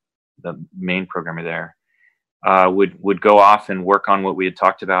 the main programmer there, would go off and work on what we had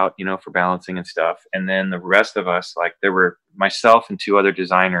talked about, for balancing and stuff. And then the rest of us, like, there were myself and two other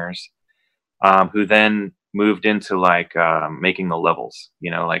designers, who then moved into like making the levels,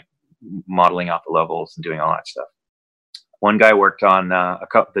 like modeling out the levels and doing all that stuff. One guy worked on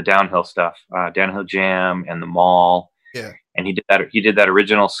the downhill stuff, Downhill Jam and the Mall. Yeah. And he did that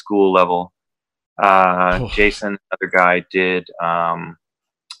original school level. Jason, another guy, did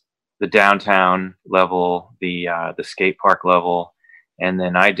the downtown level, the skate park level, and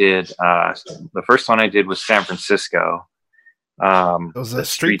then I did the first one I did was San Francisco. It was the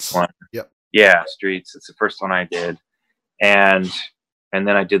streets one. Yep. Yeah, streets. It's the first one I did, and then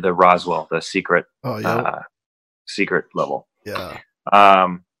I did the Roswell, the secret. Oh yeah. Secret level. Yeah.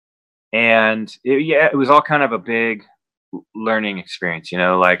 And it was all kind of a big learning experience.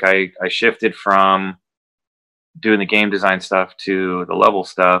 Like, I shifted from doing the game design stuff to the level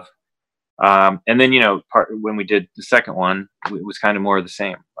stuff. And then, when we did the second one, it was kind of more of the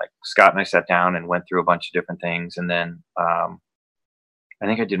same. Like, Scott and I sat down and went through a bunch of different things. And then, I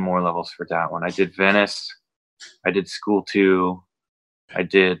think I did more levels for that one. I did Venice. I did School 2. I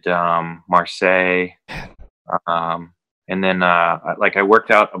did, Marseille. And then, I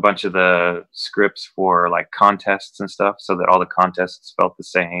worked out a bunch of the scripts for like contests and stuff, so that all the contests felt the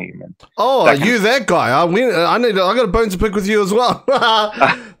same. And that guy? I got a bone to pick with you as well.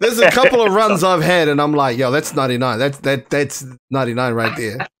 There's a couple of runs I've had, and I'm like, yo, that's 99. That's 99 right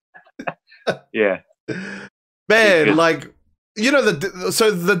there. Yeah, man. Like,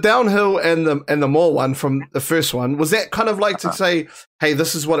 so the downhill and the Mall one from the first one, was that kind of like to say, hey,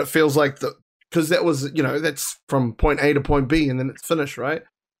 this is what it feels like because that was, that's from point A to point B and then it's finished, right?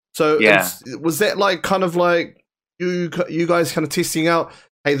 So yeah. Was that like kind of like you guys kind of testing out,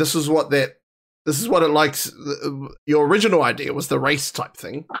 hey, this is what it likes. Your original idea was the race type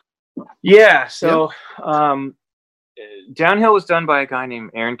thing. Yeah. So downhill was done by a guy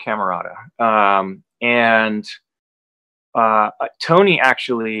named Aaron Camerata. And Tony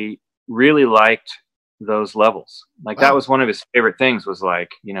actually really liked those levels. Like, that was one of his favorite things, was like,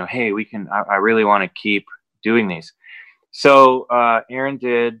 hey, I really want to keep doing these. So Aaron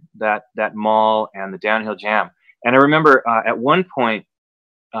did that Mall and the Downhill Jam. And I remember at one point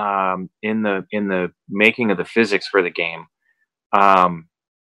in the making of the physics for the game,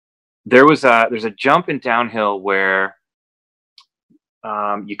 there's a jump in downhill where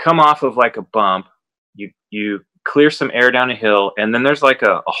you come off of like a bump, you clear some air down a hill, and then there's like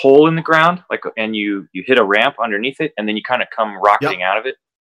a hole in the ground, and you hit a ramp underneath it, and then you kind of come rocketing out of it.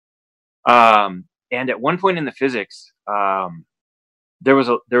 And at one point in the physics, there was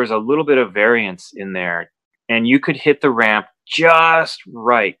a little bit of variance in there, and you could hit the ramp just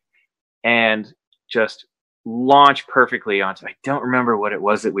right and just launch perfectly onto. I don't remember what it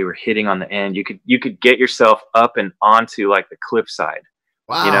was that we were hitting on the end. You could get yourself up and onto like the cliffside.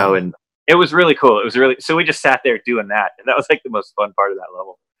 Wow. And it was really cool. It was really, so we just sat there doing that, and that was like the most fun part of that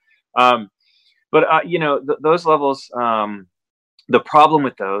level. Those levels, the problem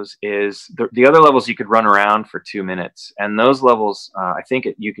with those is the other levels you could run around for 2 minutes, and those levels, I think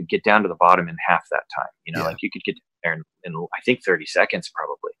you could get down to the bottom in half that time. Like, you could get there in I think 30 seconds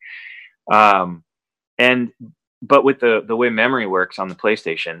probably. But with the way memory works on the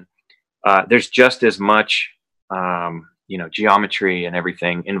PlayStation, there's just as much, geometry and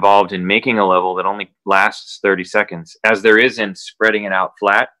everything involved in making a level that only lasts 30 seconds as there is in spreading it out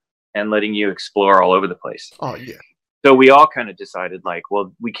flat and letting you explore all over the place. Oh yeah. So we all kind of decided, like,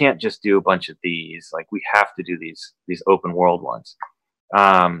 well, we can't just do a bunch of these. Like, we have to do these open world ones.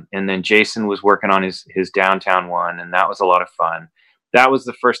 And then Jason was working on his downtown one, and that was a lot of fun. That was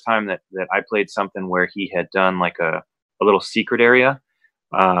the first time that I played something where he had done like a little secret area.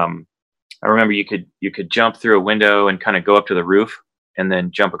 I remember you could jump through a window and kind of go up to the roof and then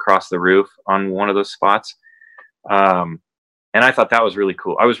jump across the roof on one of those spots. And I thought that was really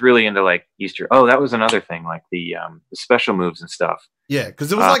cool. I was really into like Easter. Oh, that was another thing, like the special moves and stuff. Yeah,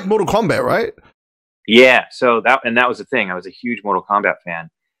 because it was like Mortal Kombat, right? Yeah. So that was the thing. I was a huge Mortal Kombat fan,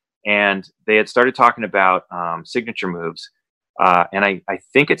 and they had started talking about signature moves. And I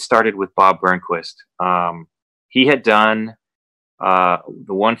think it started with Bob Burnquist. He had done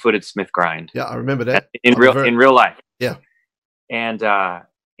the one-footed Smith grind. Yeah, I remember that in real life. Yeah.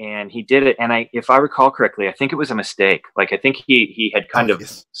 And he did it, and if I recall correctly, I think it was a mistake. Like, I think he had kind of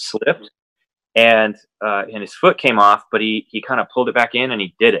slipped, and his foot came off, but he kind of pulled it back in, and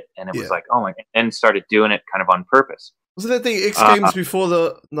he did it, and it was like, oh my! And started doing it kind of on purpose. Wasn't that the X Games before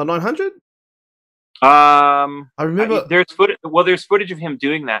the 900? I remember there's footage. Well, there's footage of him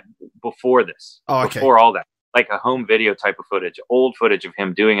doing that before this. Oh, okay. Before all that, like a home video type of footage, old footage of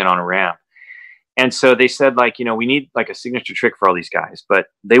him doing it on a ramp. And so they said, like, we need like a signature trick for all these guys, but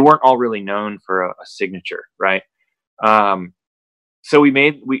they weren't all really known for a signature, right? So we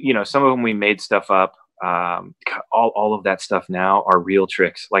some of them we made stuff up. All of that stuff now are real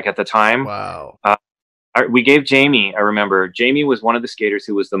tricks. Like at the time, wow. We gave Jamie. I remember Jamie was one of the skaters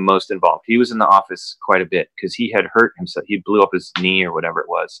who was the most involved. He was in the office quite a bit because he had hurt himself. He blew up his knee or whatever it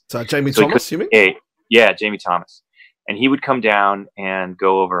was. So Jamie Thomas, you mean? Yeah, Jamie Thomas. And he would come down and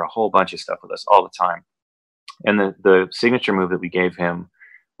go over a whole bunch of stuff with us all the time. And the signature move that we gave him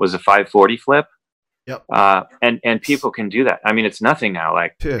was a 540 flip. Yep. And people can do that. I mean, it's nothing now.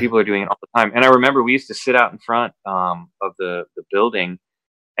 Like, people are doing it all the time. And I remember we used to sit out in front of the building,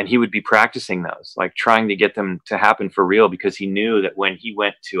 and he would be practicing those, like trying to get them to happen for real, because he knew that when he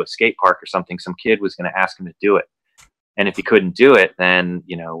went to a skate park or something, some kid was going to ask him to do it. And if he couldn't do it, then,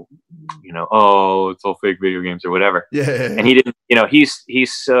 oh, it's all fake video games or whatever. Yeah. And he didn't,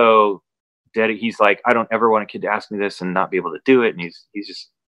 he's so dedicated. He's like, I don't ever want a kid to ask me this and not be able to do it. And he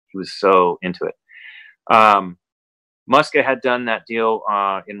was so into it. Muska had done that deal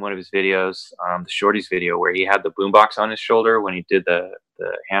in one of his videos, the Shorty's video, where he had the boombox on his shoulder when he did the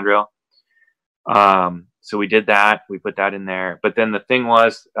handrail. So we did that. We put that in there. But then the thing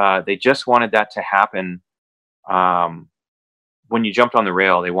was, they just wanted that to happen. When you jumped on the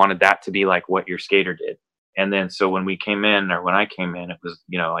rail, they wanted that to be like what your skater did. And then, so when we came in, or when I came in, it was,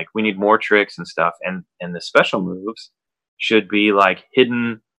 like, we need more tricks and stuff. And the special moves should be like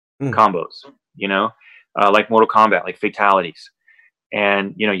hidden combos, like Mortal Kombat, like fatalities.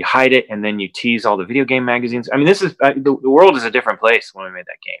 And, you hide it, and then you tease all the video game magazines. I mean, this is, the world is a different place when we made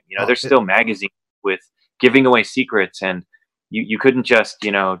that game. There's still magazines with giving away secrets, and you couldn't just,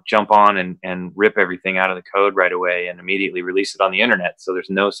 jump on and rip everything out of the code right away and immediately release it on the internet. So there's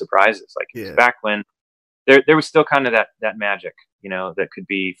no surprises. Like, it was back when there was still kind of that magic, that could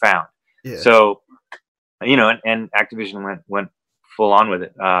be found. Yeah. So, and Activision went full on with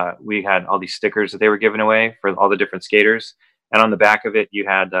it. We had all these stickers that they were giving away for all the different skaters. And on the back of it, you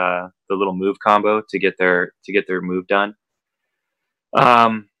had the little move combo to get their move done.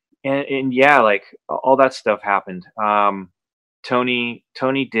 And yeah, like, all that stuff happened. Tony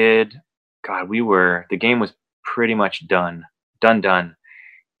did, God, the game was pretty much done.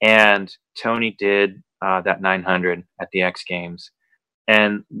 And Tony did that 900 at the X Games,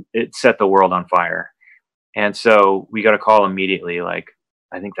 and it set the world on fire. And so we got a call immediately, like,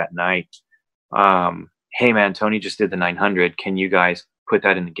 I think that night, hey man, Tony just did the 900. Can you guys put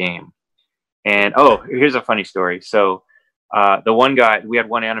that in the game? And here's a funny story. So the one guy, we had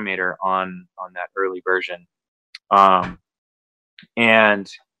one animator on that early version. And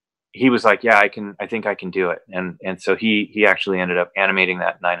he was like, yeah, I think I can do it. And so he actually ended up animating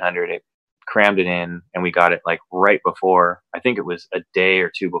that 900. It crammed it in, and we got it like right before, I think it was a day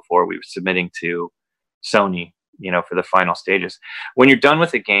or two before we were submitting to Sony, for the final stages. When you're done with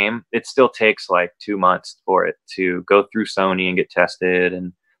the game, it still takes like 2 months for it to go through Sony and get tested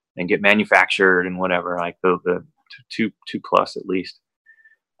and get manufactured and whatever, like the two plus at least.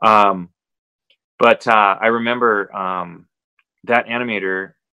 But I remember that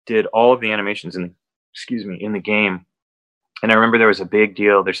animator did all of the animations excuse me, in the game. And I remember there was a big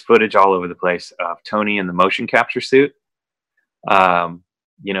deal. There's footage all over the place of Tony in the motion capture suit,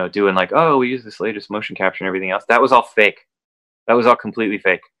 doing like, oh, we use this latest motion capture and everything else. That was all fake. That was all completely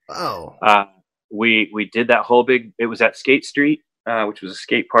fake. Oh. We did that whole big. It was at Skate Street, which was a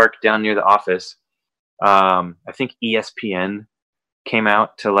skate park down near the office. I think ESPN came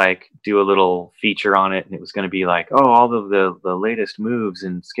out to like do a little feature on it, and it was going to be like, oh, all of the latest moves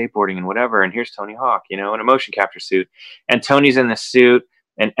in skateboarding and whatever, and here's Tony Hawk, in a motion capture suit, and Tony's in this suit,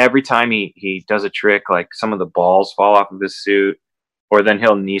 and every time he does a trick, like some of the balls fall off of his suit, or then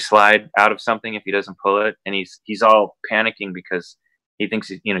he'll knee slide out of something if he doesn't pull it, and he's all panicking because he thinks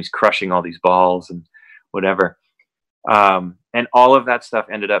he's crushing all these balls and whatever, and all of that stuff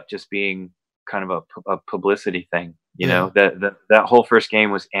ended up just being kind of a publicity thing. That whole first game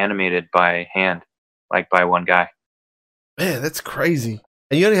was animated by hand, like by one guy. Man, that's crazy.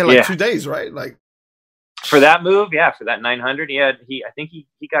 And you only had like 2 days, right? Like for that move, for that 900, I think he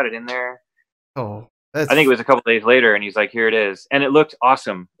got it in there. Oh, I think it was a couple days later, and he's like, "Here it is," and it looked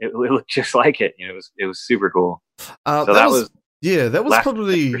awesome. It looked just like it. It was super cool. So that was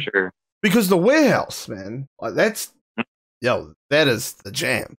probably for sure, because the warehouse, man, like that is the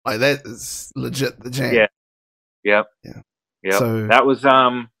jam. Like that is legit the jam. Yeah. Yep. Yeah. Yep. So that was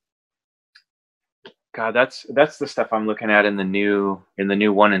God, that's the stuff I'm looking at in the new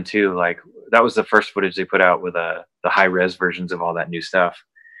 1 and 2. Like that was the first footage they put out with the high res versions of all that new stuff.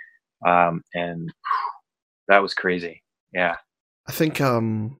 And that was crazy. Yeah. I think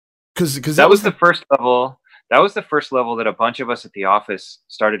because that was the first level. That was the first level that a bunch of us at the office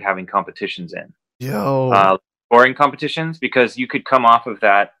started having competitions in. Scoring competitions, because you could come off of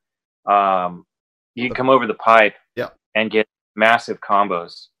that. You can come over the pipe, and get massive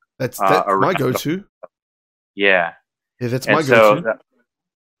combos. That's my go-to. Yeah, that's my go-to.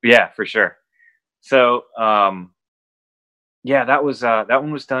 For sure. So, that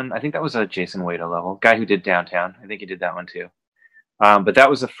one was done. I think that was a Jason Wada level, guy who did Downtown. I think he did that one too. But that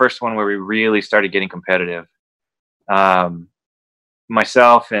was the first one where we really started getting competitive.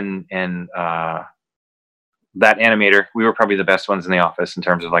 Myself and that animator, we were probably the best ones in the office in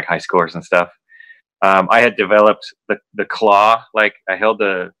terms of like high scores and stuff. I had developed the claw, like I held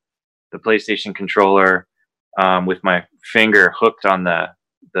the PlayStation controller with my finger hooked on the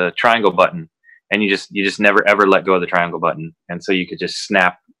triangle button, and you just never ever let go of the triangle button, and so you could just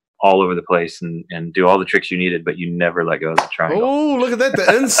snap all over the place and do all the tricks you needed, but you never let go of the triangle. Oh, look at that!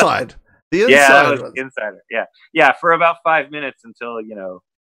 The inside, the inside. Yeah, that was the insider. Yeah, for about 5 minutes until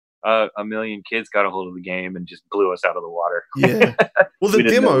a million kids got a hold of the game and just blew us out of the water. Yeah. Well, the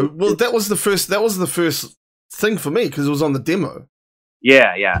demo. Well, that was the first thing for me because it was on the demo.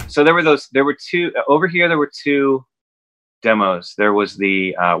 Yeah. So there were two over here. There were two demos. There was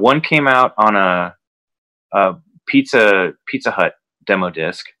the one came out on a Pizza Hut demo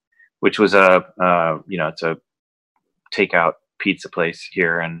disc, which was it's a takeout pizza place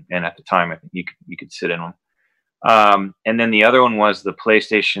here, and at the time I think you could sit in one. And then the other one was the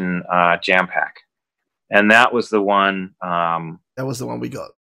PlayStation Jam Pack, and that was the one. That was the one we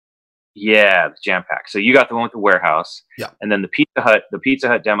got. Yeah, the Jam Pack. So you got the one with the warehouse. Yeah. And then the Pizza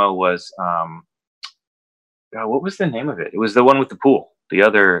Hut demo was what was the name of it? It was the one with the pool. The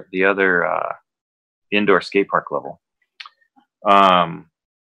other indoor skate park level. And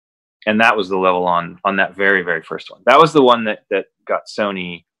that was the level on that very, very first one. That was the one that got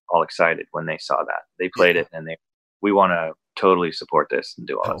Sony all excited when they saw that. They played it and we want to totally support this and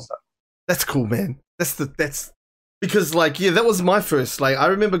do all that stuff. That's cool, man. That's because that was my first. Like I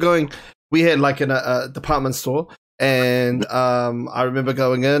remember we had like in a department store, and I remember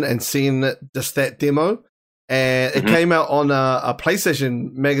going in and seeing just that demo, and it came out on a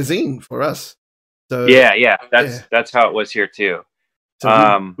PlayStation magazine for us. So that's how it was here too.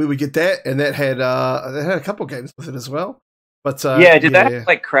 So we would get that, and that had a couple games with it as well. But did that have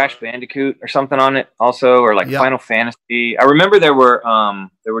like Crash Bandicoot or something on it also, or like Final Fantasy? I remember there were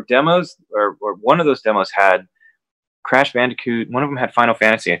demos, or one of those demos had Crash Bandicoot. One of them had Final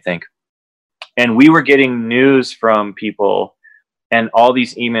Fantasy, I think. And we were getting news from people and all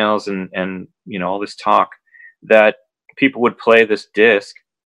these emails and all this talk that people would play this disc,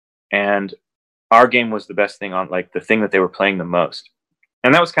 and our game was the best thing on, like the thing that they were playing the most.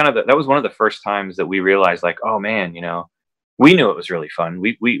 And that was that was one of the first times that we realized, like, oh man, we knew it was really fun.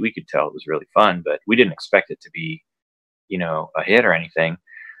 We could tell it was really fun, but we didn't expect it to be, a hit or anything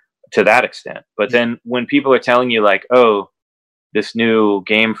to that extent. But then when people are telling you like, oh, this new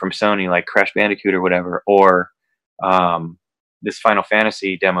game from Sony, like Crash Bandicoot or whatever, or this Final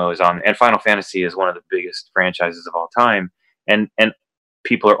Fantasy demo is on, and Final Fantasy is one of the biggest franchises of all time. And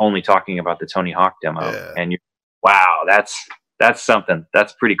people are only talking about the Tony Hawk demo, and wow, that's something.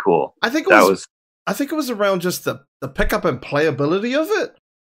 That's pretty cool. I think it was around just the pickup and playability of it.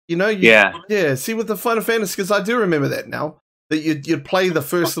 You know, see, with the Final Fantasy, because I do remember that now, that you'd play the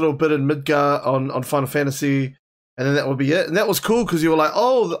first little bit in Midgar on Final Fantasy, and then that would be it. And that was cool because you were like,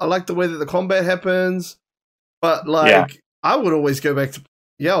 oh, I like the way that the combat happens. But, like, I would always go back to,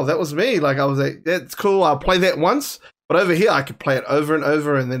 that was me. Like, I was like, that's cool, I'll play that once. But over here, I could play it over and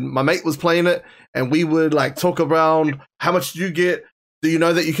over. And then my mate was playing it, and we would, like, talk around, how much did you get? Do you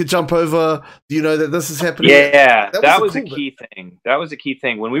know that you could jump over? Do you know that this is happening? Yeah, that was a key thing. That was a key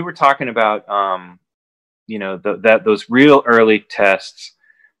thing. When we were talking about, those real early tests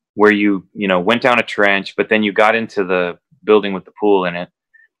where you went down a trench, but then you got into the building with the pool in it,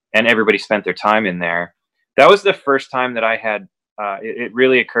 and everybody spent their time in there. That was the first time that I had, it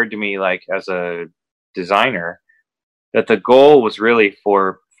really occurred to me, like, as a designer, that the goal was really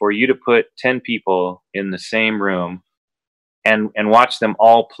for you to put 10 people in the same room and watch them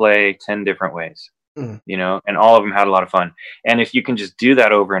all play 10 different ways, and all of them had a lot of fun. And if you can just do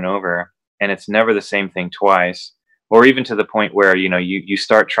that over and over, and it's never the same thing twice, or even to the point where, you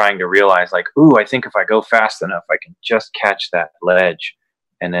start trying to realize, like, ooh, I think if I go fast enough, I can just catch that ledge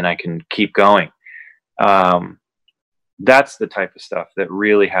and then I can keep going. That's the type of stuff that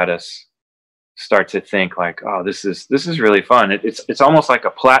really had us start to think, like, oh, this is really fun. It's almost like a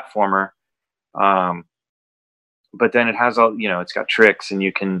platformer. But then it has all, it's got tricks, and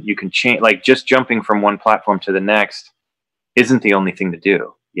you can change, like, just jumping from one platform to the next isn't the only thing to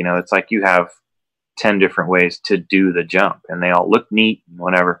do. It's like you have 10 different ways to do the jump, and they all look neat and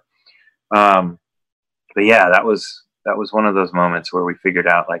whatever. But yeah, that was one of those moments where we figured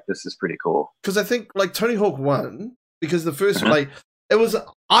out, like, this is pretty cool. Because I think, like, Tony Hawk 1, because the first one, like, it was,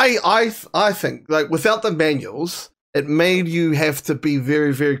 I think, like, without the manuals, it made you have to be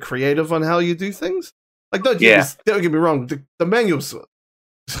very, very creative on how you do things. Like, don't get me wrong, the manuals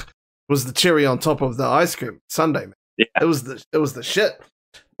was the cherry on top of the ice cream sundae, man. Yeah. It was the shit.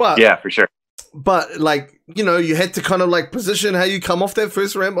 But yeah, for sure. But, like, you had to kind of, like, position how you come off that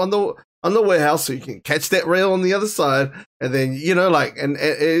first ramp on the warehouse so you can catch that rail on the other side, and then like, and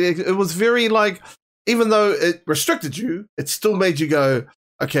it was very, like, even though it restricted you, it still made you go,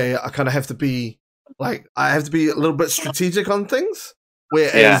 okay, I kind of have to be, like, I have to be a little bit strategic on things.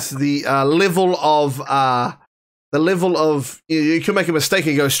 Whereas the level of you can make a mistake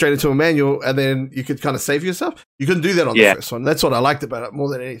and go straight into a manual, and then you could kind of save yourself. You couldn't do that on the first one. That's what I liked about it more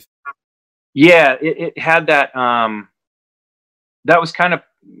than anything. Yeah, it had that. That was kind of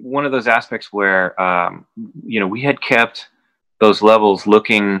one of those aspects where we had kept those levels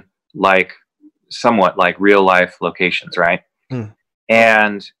looking like somewhat like real life locations, right?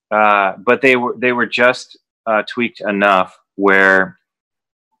 And but they were just tweaked enough where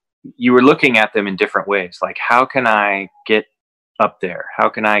you were looking at them in different ways. Like, how can I get up there? How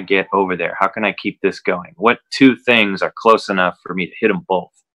can I get over there? How can I keep this going? What two things are close enough for me to hit them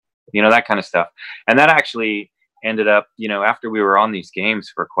both? That kind of stuff. And that actually ended up, after we were on these games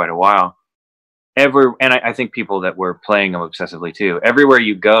for quite a while, and I think people that were playing them obsessively too, everywhere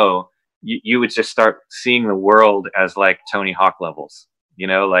you go, you would just start seeing the world as like Tony Hawk levels.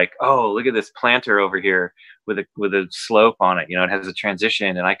 Like, oh, look at this planter over here with a slope on it. It has a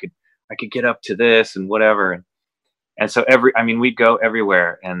transition, and I could get up to this and whatever. And so we'd go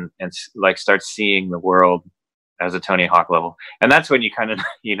everywhere and like start seeing the world as a Tony Hawk level. And that's when you kind of,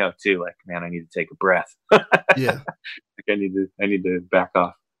 too, like, man, I need to take a breath. Yeah. Like, I need to back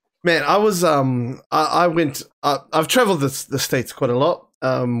off. Man, I was, I went, I've traveled the States quite a lot,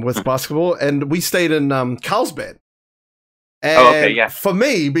 with basketball, and we stayed in, Carlsbad. And for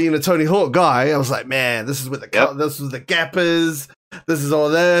me, being a Tony Hawk guy, I was like, man, this is where this is the gap is. This is all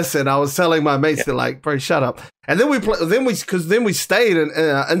this, and I was telling my mates, they're like, bro, shut up. And then we stayed in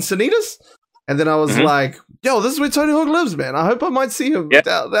Encinitas, and then I was like, yo, this is where Tony Hawk lives, man. I hope I might see him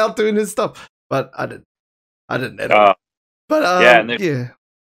out doing his stuff, but I didn't at all. But the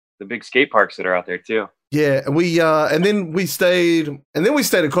big skate parks that are out there too. Yeah, and we stayed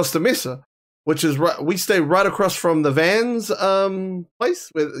in Costa Mesa, which is we stayed right across from the Vans place,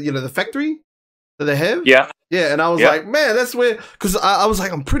 where the factory that they have. Yeah. And I was like, man, that's where, because I was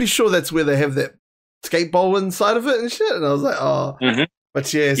like, I'm pretty sure that's where they have that skate bowl inside of it and shit. And I was like, oh,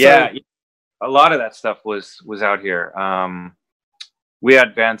 but a lot of that stuff was out here. We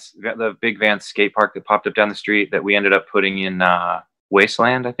had the big Vans skate park that popped up down the street that we ended up putting in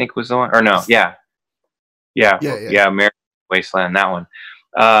Wasteland, I think was the one, or no, American Wasteland, that one.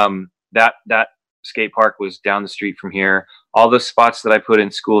 That skate park was down the street from here. All the spots that I put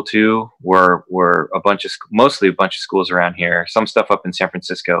in school too were mostly a bunch of schools around here. Some stuff up in San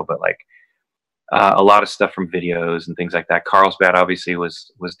Francisco, but like a lot of stuff from videos and things like that. Carlsbad obviously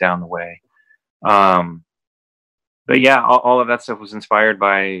was down the way. But yeah, all of that stuff was inspired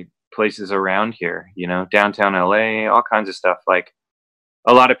by places around here, you know, downtown LA, all kinds of stuff. Like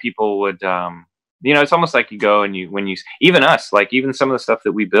a lot of people would, you know, it's almost like you go and even us, like even some of the stuff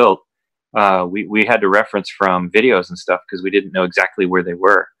that we built, we had to reference from videos and stuff because we didn't know exactly where they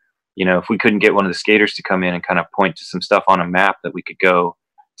were. You know, if we couldn't get one of the skaters to come in and kind of point to some stuff on a map that we could go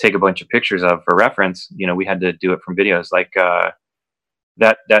take a bunch of pictures of for reference, you know, we had to do it from videos. Like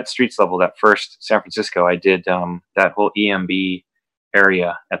that streets level, that first San Francisco, I did that whole EMB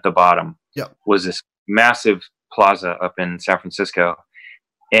area at the bottom. Yep. Was this massive plaza up in San Francisco.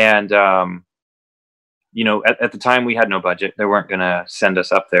 And you know, at the time we had no budget. They weren't going to send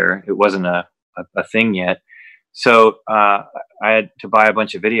us up there. It wasn't a thing yet. So I had to buy a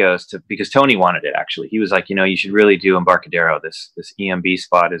bunch of videos because Tony wanted it, actually. He was like, you know, you should really do Embarcadero. This EMB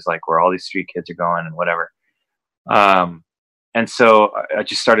spot is like where all these street kids are going and whatever. And so I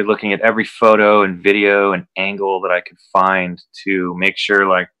just started looking at every photo and video and angle that I could find to make sure,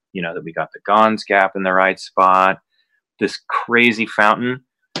 like, you know, that we got the Gons Gap in the right spot, this crazy fountain.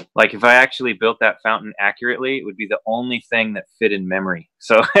 Like if I actually built that fountain accurately, it would be the only thing that fit in memory.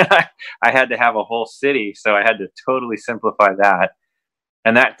 So I had to have a whole city. So I had to totally simplify that.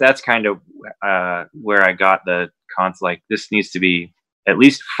 And that's kind of where I got the concept. Like this needs to be at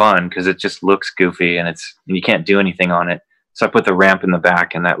least fun because it just looks goofy and you can't do anything on it. So I put the ramp in the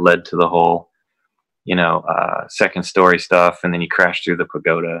back and that led to the whole, you know, second story stuff. And then you crash through the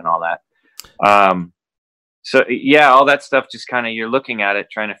pagoda and all that. So yeah, all that stuff just kind of, you're looking at it,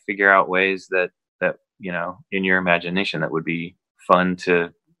 trying to figure out ways that, you know, in your imagination that would be fun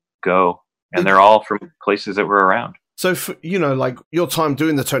to go. And they're all from places that were around. So, for, you know, like your time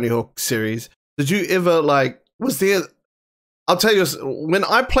doing the Tony Hawk series, did you ever I'll tell you, when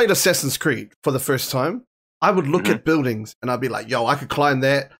I played Assassin's Creed for the first time, I would look at buildings and I'd be like, yo, I could climb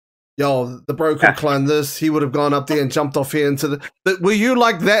that. Yo, the bro could climb this. He would have gone up there and jumped off here into were you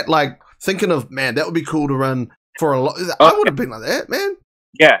like that? Like, thinking of, man, that would be cool to run for a lot. I would have been like that, man.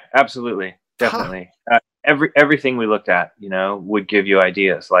 Yeah, absolutely. Definitely. Everything we looked at, you know, would give you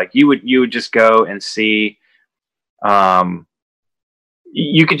ideas. Like you would just go and see,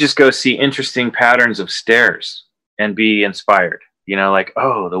 you could just go see interesting patterns of stairs and be inspired, you know, like,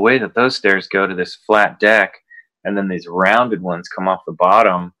 oh, the way that those stairs go to this flat deck and then these rounded ones come off the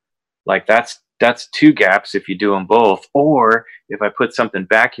bottom. Like that's two gaps if you do them both. Or if I put something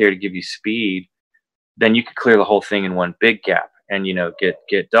back here to give you speed, then you could clear the whole thing in one big gap and, you know,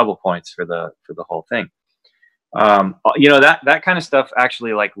 get double points for the whole thing. You know, that kind of stuff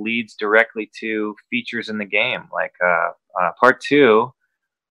actually like leads directly to features in the game. Like part 2,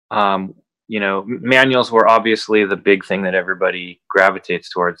 you know, manuals were obviously the big thing that everybody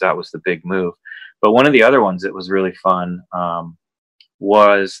gravitates towards. That was the big move. But one of the other ones that was really fun,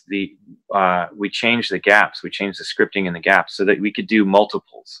 was we changed the gaps. We changed the scripting in the gaps so that we could do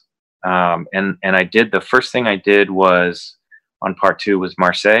multiples. And the first thing I did was on part 2 was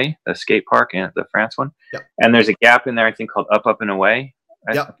Marseille, the skate park, and the France one. Yep. And there's a gap in there, I think, called Up, Up and Away.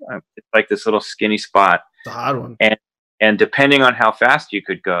 Yep. It's like this little skinny spot. It's a hard one. And depending on how fast you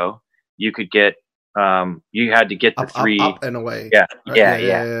could go, you could get, you had to get the three. Up and away. Yeah. Right?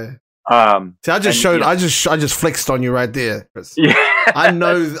 Yeah. See, I just flexed on you right there. Yeah. I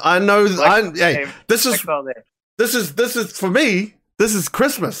know. Hey, this is for me. This is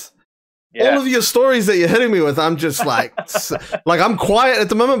Christmas. Yeah. All of your stories that you're hitting me with, I'm just like, I'm quiet at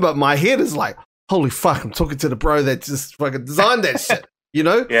the moment, but my head is like, holy fuck! I'm talking to the bro that just fucking designed that shit. You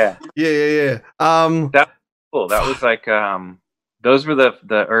know? Yeah. That's cool. That was like, those were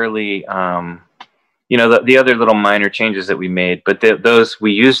the early, you know, the other little minor changes that we made, but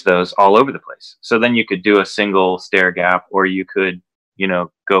we used those all over the place. So then you could do a single stair gap, or you could, you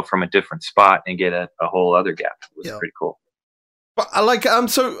know, go from a different spot and get a whole other gap. It was pretty cool. But I like,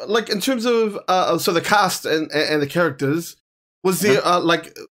 so like in terms of, so the cast and the characters, was there,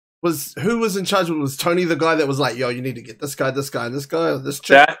 who was in charge? Was Tony the guy that was like, yo, you need to get this guy, and this guy, or this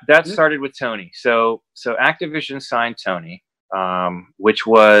chick? That started with Tony. So Activision signed Tony, which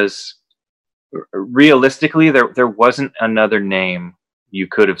was, realistically, there wasn't another name you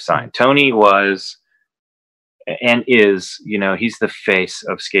could have signed. Tony was and is, you know, he's the face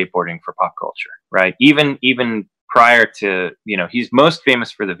of skateboarding for pop culture, right? Even prior to, you know, he's most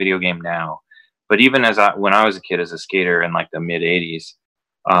famous for the video game now, but even when I was a kid as a skater in like the mid 80s,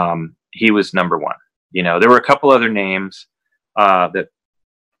 he was number one. You know, there were a couple other names that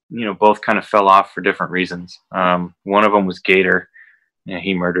both kind of fell off for different reasons. One of them was Gator.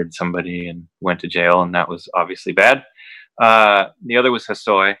 He murdered somebody and went to jail, and that was obviously bad. The other was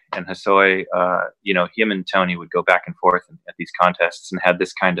Hosoi, and Hosoi, him and Tony would go back and forth at these contests and had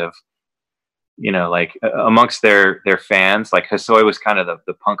this kind of, like amongst their fans, like Hosoi was kind of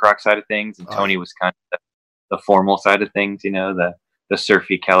the punk rock side of things, and Tony was kind of the formal side of things, the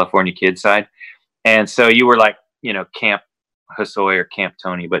surfy California kid side. And so you were like, Camp Hosoi or Camp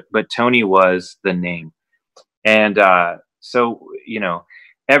Tony, but Tony was the name. And so,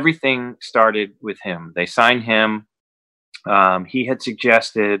 everything started with him. They signed him. He had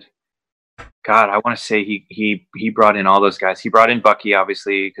suggested, God, I want to say he brought in all those guys. He brought in Bucky,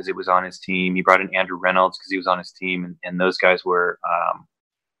 obviously, because it was on his team. He brought in Andrew Reynolds because he was on his team. And those guys were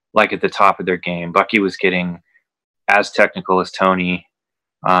like at the top of their game. Bucky was getting as technical as Tony.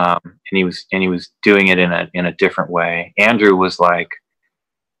 And he was doing it in a different way. Andrew was like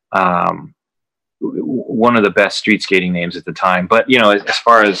one of the best street skating names at the time. But as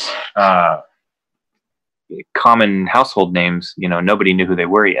far as common household names, nobody knew who they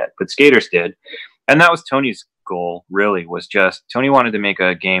were yet, but skaters did. And that was Tony's goal, really, was just Tony wanted to make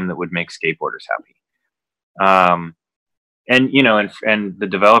a game that would make skateboarders happy. And the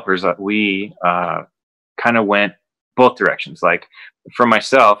developers, we kind of went both directions. Like for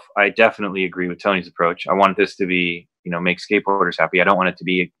myself, I definitely agree with Tony's approach. I want this to be, make skateboarders happy. I don't want it to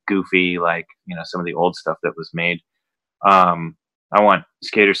be goofy like, some of the old stuff that was made. I want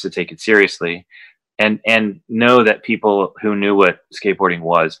skaters to take it seriously and know that people who knew what skateboarding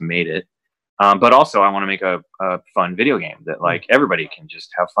was made it. But also I want to make a fun video game that like everybody can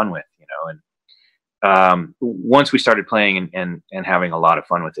just have fun with, and once we started playing and having a lot of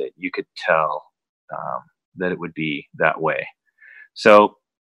fun with it, you could tell that it would be that way. So,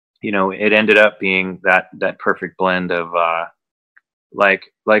 it ended up being that perfect blend of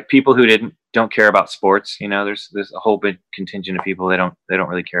like people who don't care about sports. There's a whole big contingent of people they don't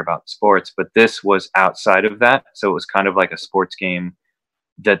really care about sports, but this was outside of that. So it was kind of like a sports game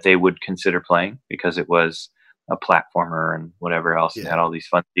that they would consider playing because it was a platformer and whatever else. Yeah. And had all these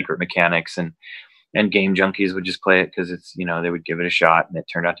fun secret mechanics, and game junkies would just play it because it's, they would give it a shot, and it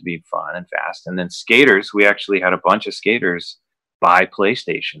turned out to be fun and fast. And then skaters, we actually had a bunch of skaters buy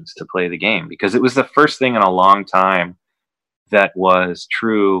PlayStations to play the game because it was the first thing in a long time that was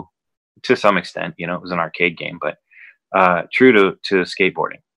true to some extent. It was an arcade game, but true to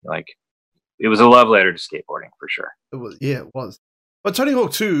skateboarding. Like it was a love letter to skateboarding for sure. It was. But Tony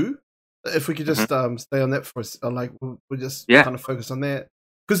Hawk 2, if we could just stay on that for us, like we'll just kind of focus on that.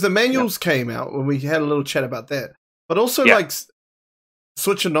 Because the manuals came out when we had a little chat about that. But also like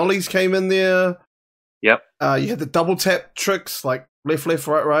switch and nollies came in there. Yep. You had the double tap tricks like left,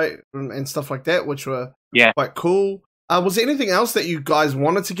 right, and stuff like that, which were quite cool. Was there anything else that you guys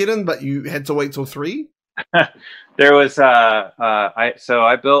wanted to get in, but you had to wait till 3? There was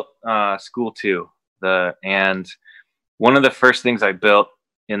I built School 2, and one of the first things I built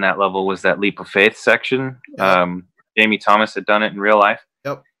in that level was that Leap of Faith section. Jamie Thomas had done it in real life.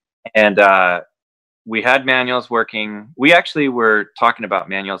 Yep. And we had manuals working. We actually were talking about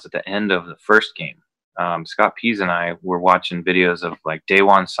manuals at the end of the first game. Scott Pease and I were watching videos of like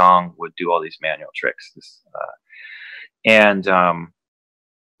Daewon Song would do all these manual tricks. And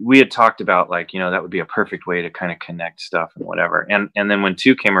we had talked about like, that would be a perfect way to kind of connect stuff and whatever. And then when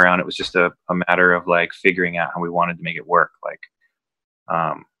 2 came around, it was just a matter of like figuring out how we wanted to make it work. Like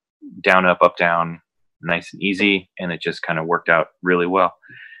down, up, down, nice and easy. And it just kind of worked out really well.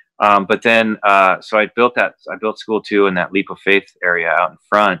 But then, so I built School 2 in that Leap of Faith area out in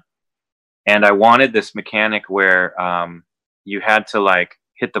front. And I wanted this mechanic where you had to like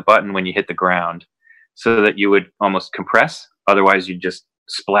hit the button when you hit the ground so that you would almost compress. Otherwise you'd just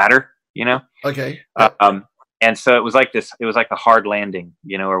splatter, Okay. And so it was like a hard landing,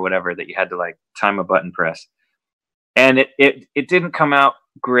 or whatever, that you had to like time a button press. And it didn't come out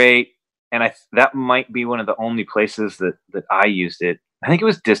great. And that might be one of the only places that I used it. I think it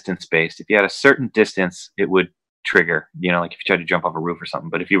was distance based. If you had a certain distance, it would trigger, like if you tried to jump off a roof or something.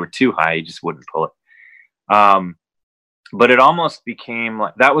 But if you were too high, you just wouldn't pull it. But it almost became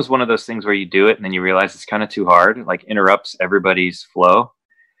like, that was one of those things where you do it and then you realize it's kind of too hard, like interrupts everybody's flow.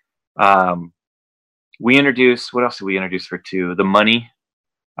 We introduced, what else did we introduce for 2? The money,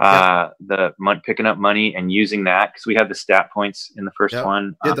 picking up money and using that, because we had the stat points in the first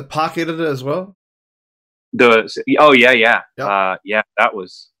one. Yeah, the park editor as well. That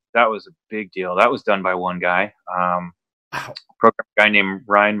was a big deal. That was done by one guy, program guy named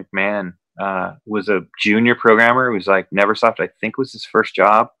Ryan McMahon. Was a junior programmer. It was like Neversoft, I think, was his first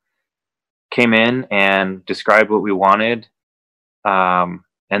job. Came in and described what we wanted, and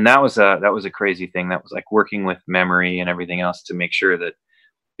And that was a crazy thing. That was like working with memory and everything else to make sure that,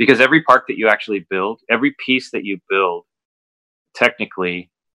 because every part that you actually build, every piece that you build technically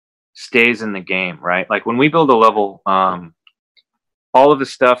stays in the game, right? Like when we build a level, all of the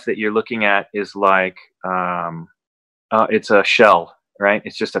stuff that you're looking at is like, it's a shell, right?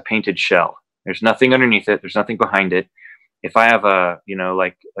 It's just a painted shell. There's nothing underneath it. There's nothing behind it. If I have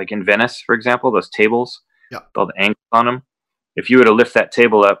like in Venice, for example, those tables, Yeah. all the angles on them. If you were to lift that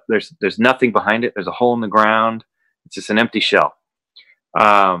table up, there's nothing behind it. There's a hole in the ground. It's just an empty shell.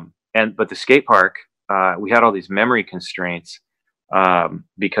 But the skate park, we had all these memory constraints,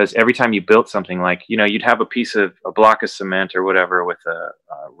 because every time you built something, like, you'd have a block of cement or whatever with a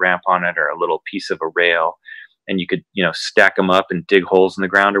ramp on it, or a little piece of a rail, and you could, stack them up and dig holes in the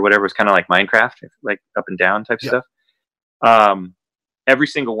ground or whatever. It's kind of like Minecraft, like up and down type stuff. Every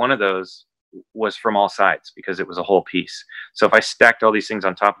single one of those was from all sides because it was a whole piece. So if I stacked all these things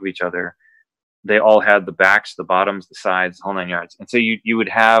on top of each other, they all had the backs, the bottoms, the sides, the whole 9 yards. And so you would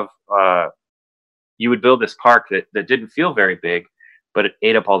have, you would build this park that didn't feel very big, but it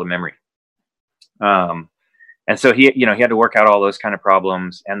ate up all the memory. And so he had to work out all those kind of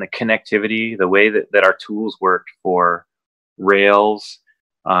problems, and the connectivity, the way that our tools worked for rails.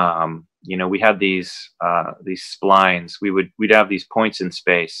 We had these splines. We'd have these points in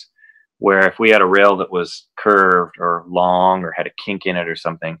space where if we had a rail that was curved or long or had a kink in it or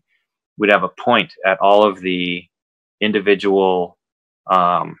something, we'd have a point at all of the individual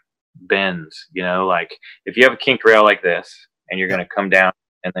bends. Like if you have a kinked rail like this and you're going to come down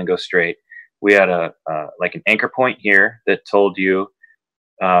and then go straight, we had like an anchor point here that told you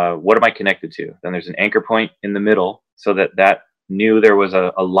what am I connected to. Then there's an anchor point in the middle so that knew there was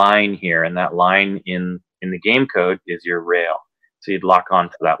a line here, and that line in the game code is your rail. So you'd lock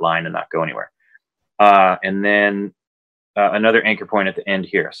onto that line and not go anywhere. And then another anchor point at the end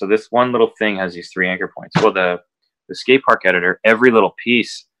here. So this one little thing has these 3 anchor points. Well, the skate park editor, every little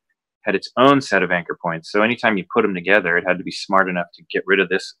piece had its own set of anchor points. So anytime you put them together, it had to be smart enough to get rid of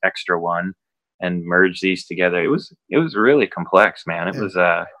this extra one and merge these together. It was really complex, man. It was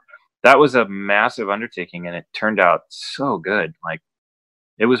that was a massive undertaking, and it turned out so good. Like,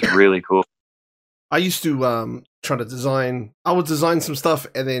 it was really cool. I used to try to design. I would design some stuff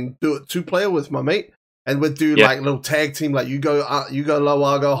and then do it 2-player with my mate, and we'd do like little tag team. Like you go low,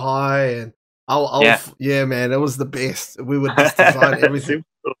 I'll go high, and I'll man, it was the best. We would just design everything.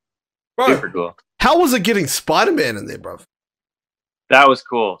 Super cool. How was it getting Spider-Man in there, bro? That was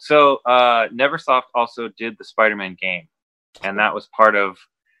cool. So Neversoft also did the Spider-Man game, and that was part of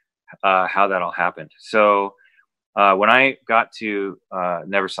how that all happened. So when I got to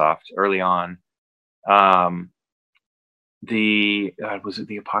Neversoft early on, was it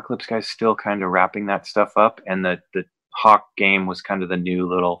the Apocalypse guys still kind of wrapping that stuff up, and the Hawk game was kind of the new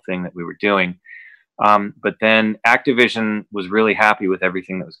little thing that we were doing. But then Activision was really happy with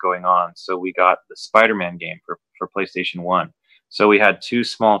everything that was going on, so we got the Spider-Man game for PlayStation 1. So we had 2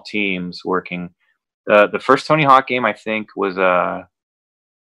 small teams working. The first Tony Hawk game, I think, was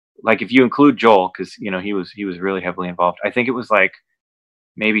like, if you include Joel, because he was really heavily involved, I think it was like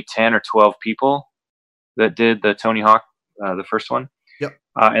maybe 10 or 12 people that did the Tony Hawk, the first one. Yep.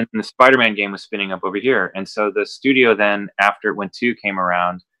 And the Spider-Man game was spinning up over here. And so the studio then, when 2 came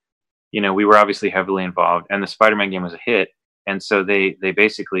around, we were obviously heavily involved, and the Spider-Man game was a hit. And so they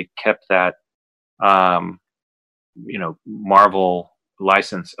basically kept that, Marvel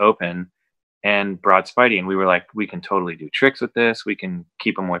license open and brought Spidey. And we were like, we can totally do tricks with this. We can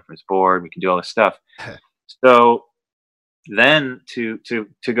keep him away from his board. We can do all this stuff. So then to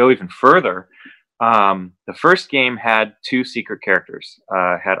go even further, the first game had 2 secret characters,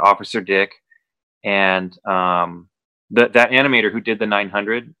 had Officer Dick and that animator who did the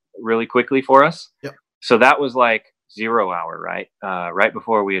 900 really quickly for us. Yep. So that was like 0 hour, right? Right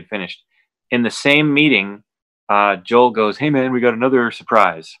before we had finished. In the same meeting, Joel goes, "Hey man, we got another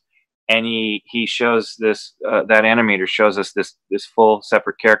surprise." And he shows this, that animator shows us this full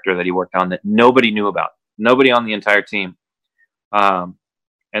separate character that he worked on that nobody knew about. Nobody on the entire team. And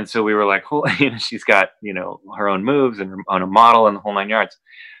so we were like, she's got, her own moves and on a model and the whole 9 yards.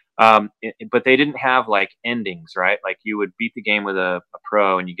 But they didn't have like endings, right? Like you would beat the game with a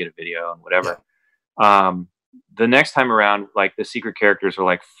pro and you get a video and whatever. Yeah. The next time around, like the secret characters were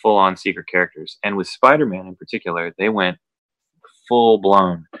like full on secret characters. And with Spider-Man in particular, they went full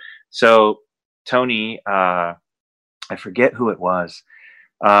blown. So Tony, I forget who it was.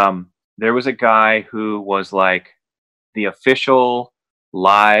 There was a guy who was like the official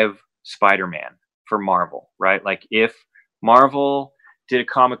live Spider-Man for Marvel, right? Like if Marvel did a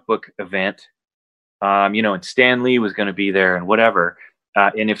comic book event, and Stan Lee was going to be there and whatever,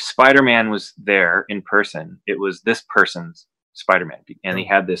 and if Spider-Man was there in person, it was this person's Spider-Man, and he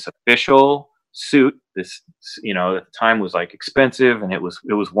had this official suit. This, you know, at the time was like expensive, and it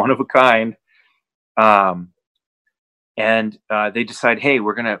was one of a kind. And they decide, hey,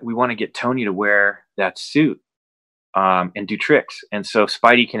 we want to get Tony to wear that suit and do tricks, and so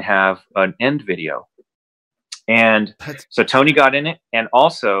Spidey can have an end video. And so Tony got in it, and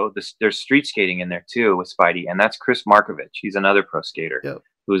also there's street skating in there too with Spidey, and that's Chris Markovich. He's another pro skater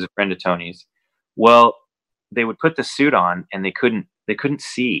who was a friend of Tony's. Well, they would put the suit on, and they couldn't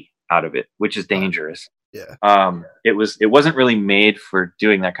see out of it, which is dangerous. It wasn't really made for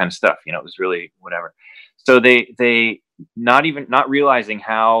doing that kind of stuff. You know, it was really whatever. So they not realizing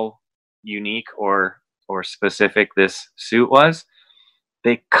how unique or specific this suit was,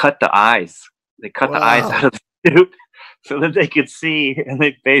 they cut the eyes. They cut the eyes out of the suit so that they could see, and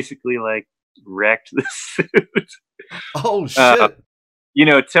they basically like wrecked the suit. Oh shit! You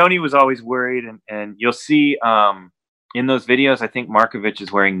know, Tony was always worried, and you'll see in those videos, I think Markovich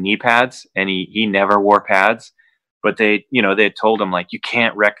is wearing knee pads, and he never wore pads. But they had told him, like, you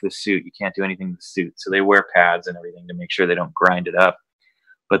can't wreck the suit, you can't do anything to the suit, so they wear pads and everything to make sure they don't grind it up.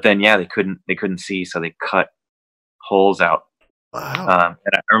 But then, they couldn't see, so they cut holes out. Wow.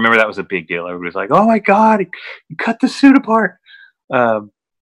 And I remember that was a big deal. Everybody was like, "Oh my god, you cut the suit apart!" But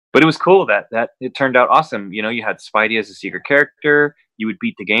it was cool that it turned out awesome. You know, you had Spidey as a secret character. You would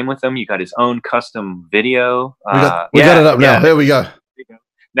beat the game with him. You got his own custom video. We got it up now. Here we go.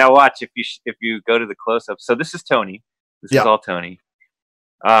 Now watch, if you go to the close-up. So this is Tony. This is all Tony.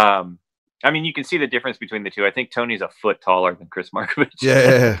 I mean, you can see the difference between the two. I think Tony's a foot taller than Chris Markovich.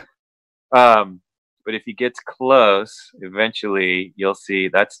 Yeah. But if he gets close, eventually you'll see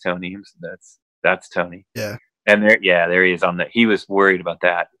that's Tony. That's Tony. Yeah. And there he is on the. He was worried about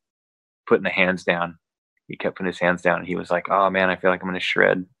that, putting the hands down. He kept putting his hands down, and he was like, "Oh man, I feel like I'm going to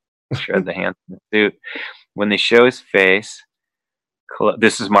shred the hands in the suit." When they show his face.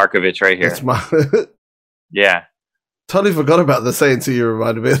 This is Markovich right here. Yeah. Totally forgot about the saying until you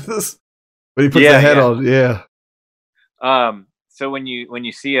reminded me of this. When he puts the head on, So when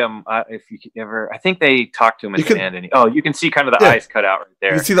you see him, if you ever, I think they talk to him at the end, and you can see kind of the eyes cut out right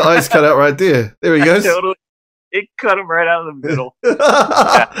there. You can see the eyes cut out right there. There he goes. Totally. It cut him right out of the middle. So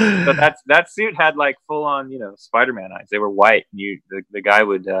that suit had like full on, Spider-Man eyes. They were white. The guy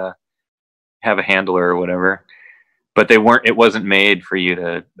would have a handler or whatever. But they weren't. It wasn't made for you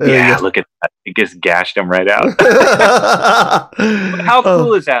to. Look at that. It just gashed them right out. How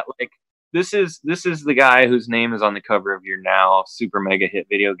cool is that? Like this is the guy whose name is on the cover of your now super mega hit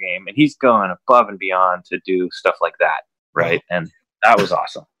video game, and he's going above and beyond to do stuff like that, right? And that was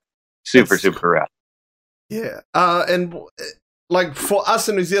awesome. Super rad. Yeah. And like for us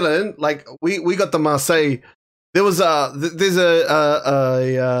in New Zealand, like we got the Marseille. There was there's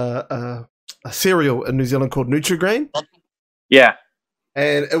a cereal in New Zealand called Nutri-Grain. Yeah.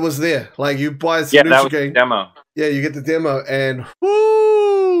 And it was there. Like you buy some Nutri-Grain. That was the demo. Yeah, you get the demo, and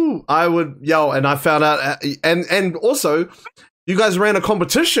whoo! I would yell, and I found out, and also, you guys ran a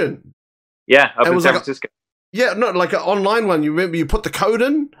competition. Yeah, up in San Francisco. Like an online one. You remember you put the code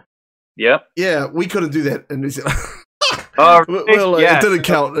in? Yep. Yeah, we couldn't do that in New Zealand. It didn't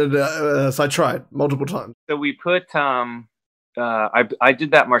count, so I tried multiple times. So we put, I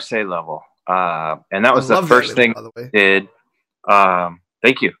did that Marseille level. And that was the first thing I did.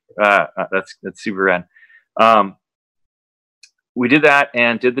 Thank you. That's super rad. We did that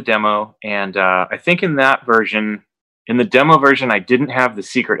and did the demo. And I think in the demo version, I didn't have the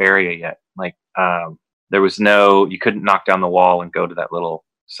secret area yet. Like there was you couldn't knock down the wall and go to that little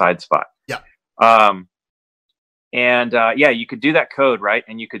side spot. Yeah. You could do that code, right?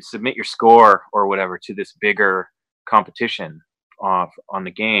 And you could submit your score or whatever to this bigger competition on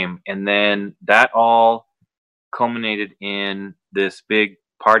the game, and then that all culminated in this big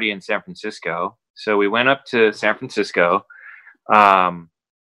party in San Francisco. So we went up to San Francisco, had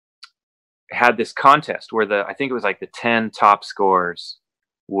this contest where I think it was like the 10 top scores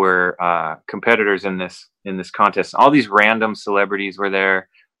were competitors in this contest. All these random celebrities were there,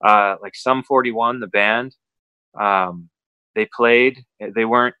 like Sum 41, the band. They played. They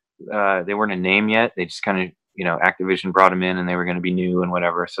weren't a name yet. They just kind of Activision brought them in, and they were going to be new and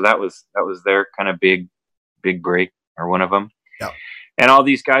whatever. So that was their kind of big break, or one of them. Yeah. And all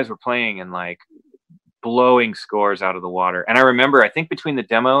these guys were playing and like blowing scores out of the water. And I remember, I think between the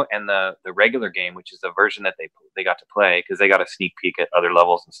demo and the regular game, which is the version that they got to play, because they got a sneak peek at other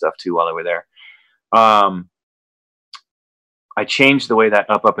levels and stuff too while they were there. I changed the way that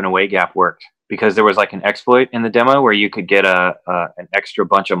up and away gap worked, because there was like an exploit in the demo where you could get an extra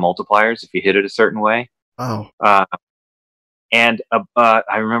bunch of multipliers if you hit it a certain way. Oh. And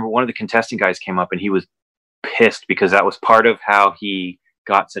I remember one of the contesting guys came up and he was pissed because that was part of how he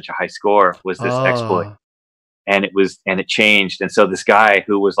got such a high score was this exploit. And it changed. And so this guy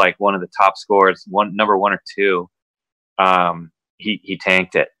who was like one of the top scorers, number 1 or 2, he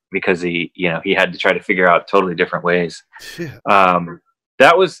tanked it because he had to try to figure out totally different ways.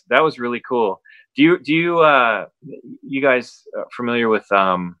 That was really cool. Do you guys familiar with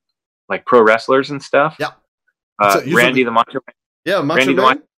like pro wrestlers and stuff? Yeah. Randy the Macho Man. Yeah, Macho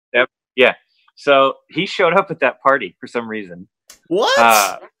Man. Yeah. So he showed up at that party for some reason.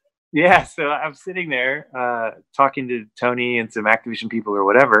 What? Yeah. So I'm sitting there talking to Tony and some Activision people or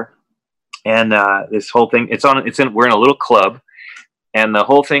whatever, and this whole thing we're in a little club, and the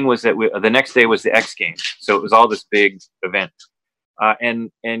whole thing was that the next day was the X Games, so it was all this big event. And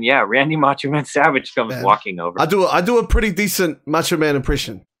yeah, Randy Macho Man Savage comes walking over. I do a pretty decent Macho Man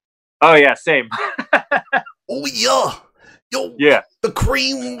impression. Oh yeah, same. Oh yeah, yo, yeah. The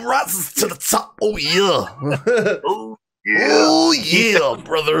cream rises to the top. Oh yeah. Yeah. Oh yeah,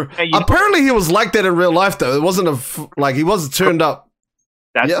 brother. Apparently he was like that in real life though. It wasn't he wasn't turned up.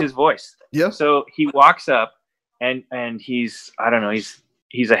 That's his voice. Yeah. So he walks up and he's, I don't know,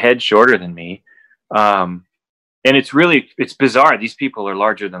 he's a head shorter than me. And it's bizarre. These people are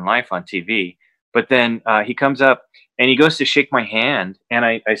larger than life on TV. But then he comes up and he goes to shake my hand, and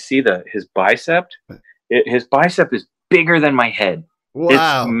I see his bicep. His bicep is bigger than my head.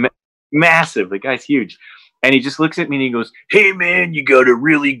 Wow. It's massive. The guy's huge. And he just looks at me and he goes, "Hey man, you got a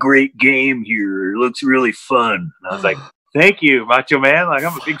really great game here. It looks really fun." And I was like, "Thank you, Macho Man. Like,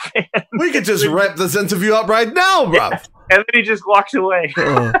 I'm a big fan." We could just wrap this interview up right now, bro. Yeah. And then he just walks away.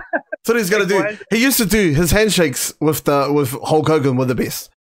 That's what he's gonna do. He used to do his handshakes with Hulk Hogan were the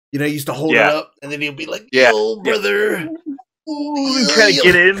best. You know, he used to hold it up and then he'll be like, "Yo, brother." Ooh, kind of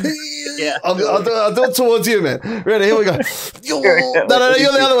get in. Yeah. I'll do it towards you, man. Ready? Here we go. Yo. No,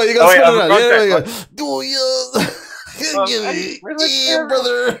 you're the other way. You got to spin it out. Yeah, there you go. Oh, yeah,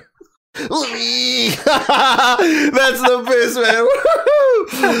 brother. Let me. That's the best,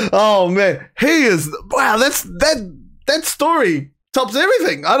 man. Oh, man. He is. Wow, that story tops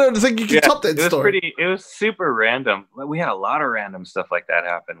everything. I don't think you can top that story. It was super random. We had a lot of random stuff like that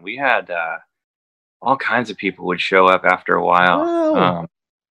happen. We had all kinds of people would show up after a while. Wow.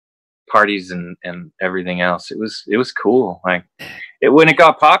 Parties and everything else. It was cool. Like when it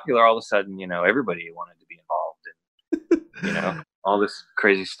got popular, all of a sudden, everybody wanted to be involved in, all this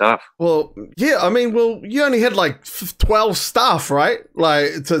crazy stuff. Well, yeah. I mean, you only had like 12 staff, right?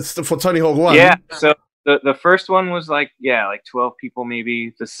 Like for Tony Hawk 1. Yeah. So the first one was like 12 people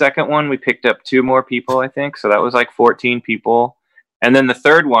maybe. The second one we picked up 2 more people, I think. So that was like 14 people. And then the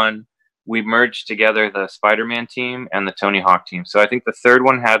third one, we merged together the Spider-Man team and the Tony Hawk team. So I think the third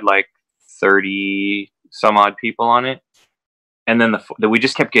one had like 30 some odd people on it. And then we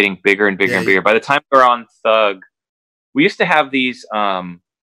just kept getting bigger and bigger and bigger. By the time we were on Thug, we used to have these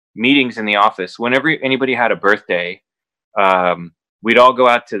meetings in the office. Whenever anybody had a birthday, we'd all go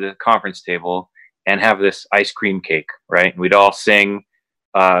out to the conference table and have this ice cream cake, right? And we'd all sing,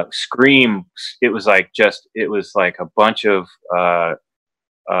 scream. It was like a bunch of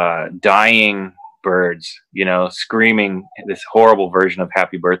dying birds, screaming this horrible version of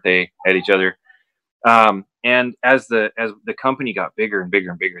happy birthday at each other. And as the company got bigger and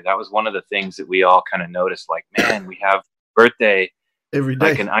bigger and bigger, that was one of the things that we all kind of noticed, like, man, we have birthday every day,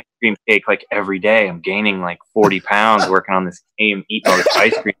 like an ice cream cake, like every day. I'm gaining like 40 pounds working on this game, eating all this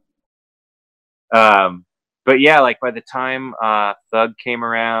ice cream. But yeah, like by the time Thug came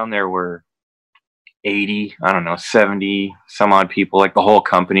around, there were 80, 70 some odd people. Like the whole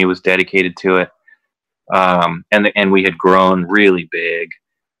company was dedicated to it. And we had grown really big.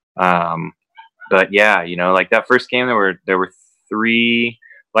 But yeah, like that first game, there were 3,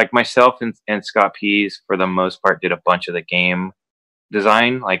 like myself and Scott Pease for the most part did a bunch of the game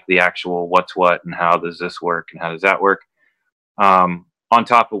design, like the actual what's what and how does this work and how does that work, on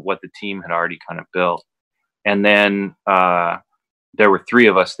top of what the team had already kind of built. And then there were 3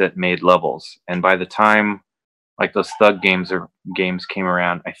 of us that made levels. And by the time like those Thug games came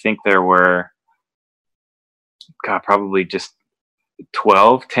around, I think there were probably just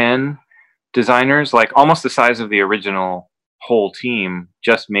 10 designers, like almost the size of the original whole team,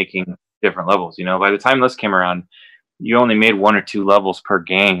 just making different levels. By the time those came around, you only made 1 or 2 levels per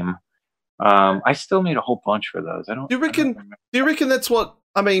game. I still made a whole bunch for those. Do you reckon that's what,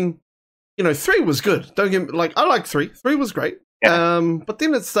 3 was good. Don't get me, like, I like 3. 3 was great. Yeah. But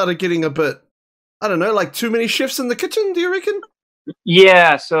then it started getting a bit, I don't know, like too many chefs in the kitchen, do you reckon?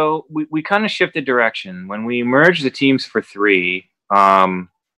 Yeah, so we kind of shifted direction. When we merged the teams for 3,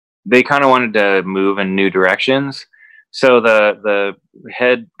 they kind of wanted to move in new directions. So the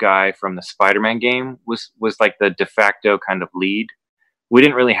head guy from the Spider-Man game was like the de facto kind of lead. We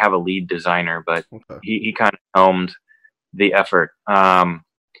didn't really have a lead designer, but Okay. he kind of helmed the effort.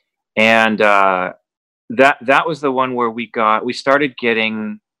 And that was the one where we started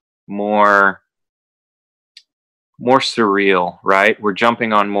getting more surreal, right? We're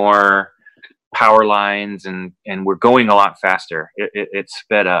jumping on more power lines and we're going a lot faster. It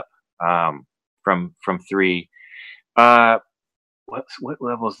sped up from 3. What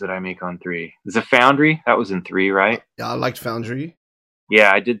levels did I make on 3? The Foundry, that was in 3, right? Yeah, I liked Foundry.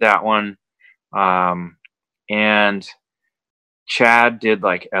 Yeah, I did that one. And Chad did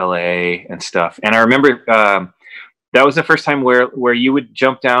like LA and stuff. And I remember that was the first time where you would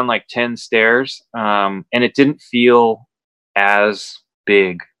jump down like 10 stairs, and it didn't feel as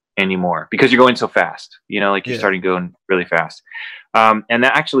big anymore because you're going so fast, like you're starting going really fast. And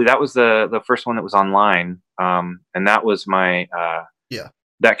that was the first one that was online. And that was my,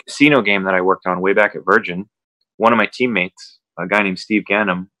 that casino game that I worked on way back at Virgin. One of my teammates, a guy named Steve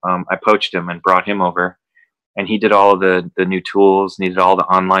Gannum, I poached him and brought him over, and he did all of the new tools, needed all the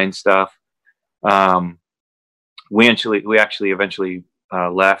online stuff. We actually eventually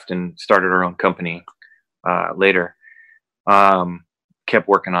left and started our own company later. Kept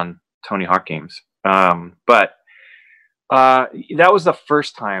working on Tony Hawk games. But that was the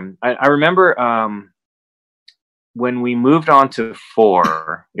first time. I remember when we moved on to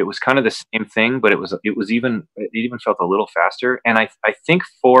 4, it was kind of the same thing, but it even felt a little faster. And I think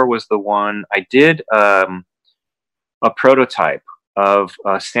 4 was the one I did a prototype of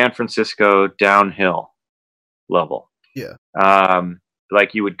San Francisco downhill level. Yeah.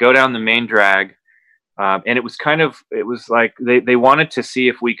 Like you would go down the main drag, and it was like they wanted to see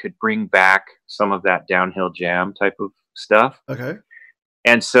if we could bring back some of that downhill jam type of stuff. Okay.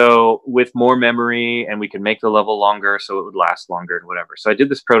 And so with more memory, and we could make the level longer so it would last longer and whatever. So I did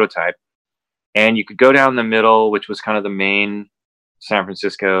this prototype, and you could go down the middle, which was kind of the main San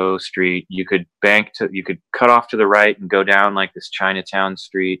Francisco street. You could cut off to the right and go down like this Chinatown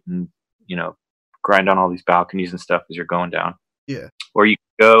street and, grind on all these balconies and stuff as you're going down. Yeah. Or you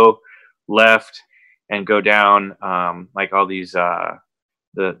could go left and go down like all these the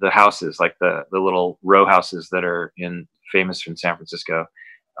houses, like the little row houses that are famous in San Francisco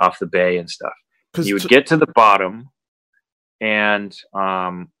off the bay and stuff. You would get to the bottom and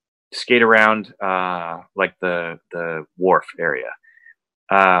skate around like the wharf area,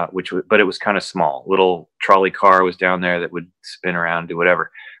 but it was kind of small. Little trolley car was down there that would spin around, do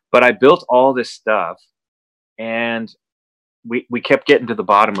whatever. But I built all this stuff, and we kept getting to the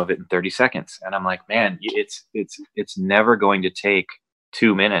bottom of it in 30 seconds. And I'm like, man, it's never going to take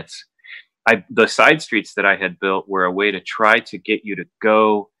 2 minutes. The side streets that I had built were a way to try to get you to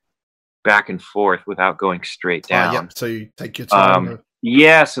go back and forth without going straight down. Yeah, so you take your time.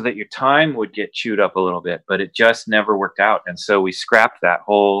 So that your time would get chewed up a little bit, but it just never worked out. And so we scrapped that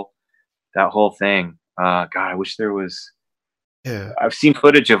whole thing. God, I wish there was. Yeah, I've seen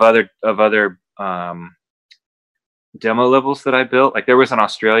footage of other demo levels that I built. Like there was an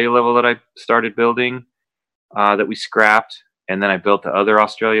Australia level that I started building that we scrapped, and then I built the other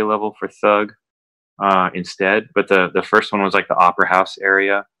Australia level for Thug instead. But the first one was like the Opera House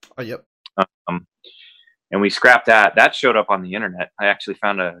area. Oh, yep. And we scrapped that. That showed up on the internet. I actually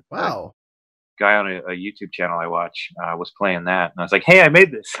found a guy on a YouTube channel I watch was playing that, and I was like, "Hey, I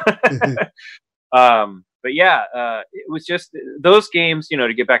made this." But yeah, it was just those games.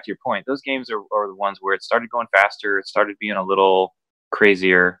 To get back to your point, those games are the ones where it started going faster. It started being a little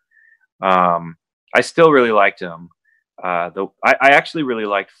crazier. I still really liked them. I actually really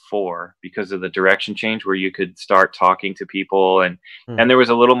liked 4 because of the direction change where you could start talking to people and there was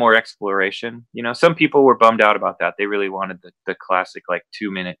a little more exploration. Some people were bummed out about that. They really wanted the classic like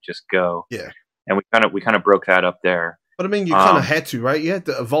 2-minute just go. Yeah. And we kind of broke that up there. But I mean, you kind of had to, right? You had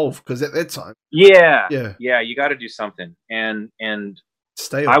to evolve because at that time. Yeah. You got to do something. And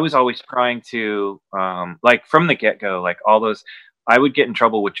stay. I was always trying to like from the get go, like all those. I would get in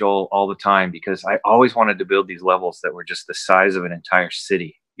trouble with Joel all the time because I always wanted to build these levels that were just the size of an entire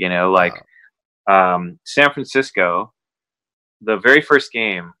city. San Francisco. The very first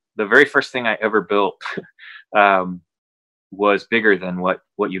game, the very first thing I ever built. Was bigger than what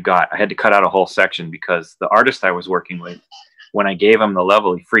you got. I had to cut out a whole section because the artist I was working with, when I gave him the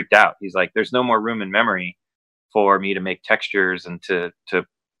level, he freaked out. He's like, there's no more room in memory for me to make textures and to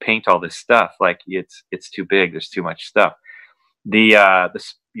paint all this stuff. Like it's too big. There's too much stuff. You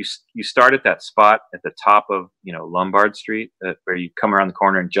start at that spot at the top of Lombard Street where you come around the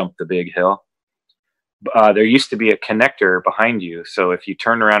corner and jump the big hill. There used to be a connector behind you, so if you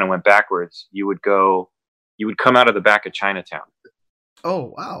turned around and went backwards, you would go you would come out of the back of Chinatown.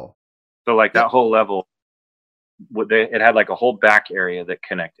 Oh, wow. So like that whole level, it had like a whole back area that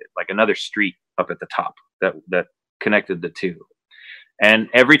connected, like another street up at the top that connected the two. And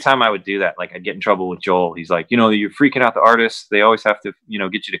every time I would do that, like I'd get in trouble with Joel. He's like, you're freaking out the artists. They always have to,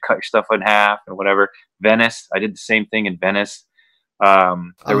 get you to cut your stuff in half and whatever. Venice, I did the same thing in Venice. I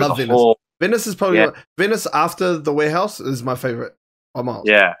love Venice. Venice is probably Venice after the warehouse is my favorite. By miles.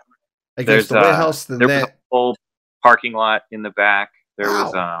 Yeah. There's the warehouse. There was a whole parking lot in the back. There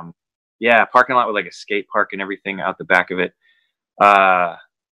was parking lot with like a skate park and everything out the back of it.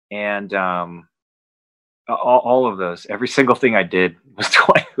 All of those, every single thing I did was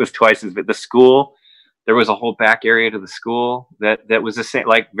twice as big. The school, there was a whole back area to the school that was the same,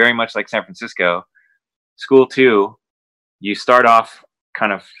 like very much like San Francisco. School 2, you start off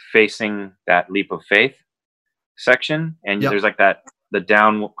kind of facing that leap of faith section, and there's like the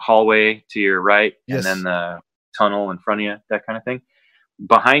down hallway to your right, and then the tunnel in front of you, that kind of thing.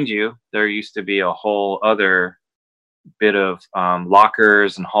 Behind you, there used to be a whole other bit of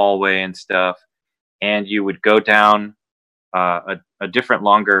lockers and hallway and stuff. And you would go down a different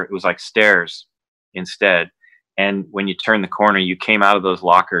longer, it was like stairs instead. And when you turn the corner, you came out of those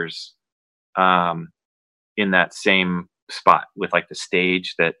lockers in that same spot with like the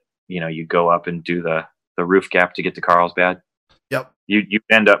stage that, you go up and do the roof gap to get to Carlsbad. Yep. You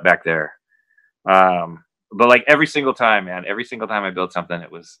end up back there. But like every single time I built something,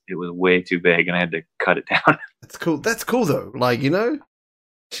 it was way too big and I had to cut it down. That's cool. That's cool though. Like,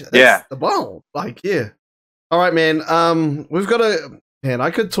 that's wow. Like, yeah. All right, man. We've got man,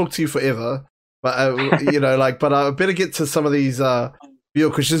 I could talk to you forever, but but I better get to some of these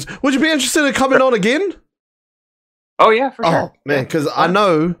viewer questions. Would you be interested in coming on again? Oh yeah, for sure. Oh man, because I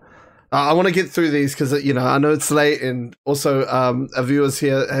know I want to get through these because I know it's late and also our viewers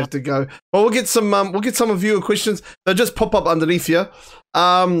here have to go. Well, we'll get some viewer questions. They'll just pop up underneath here.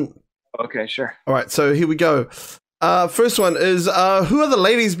 Okay, sure. All right, so here we go. First one is who are the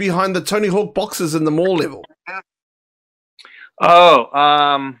ladies behind the Tony Hawk boxes in the mall level?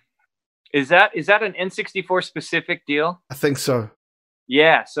 Oh, is that an N64 specific deal? I think so.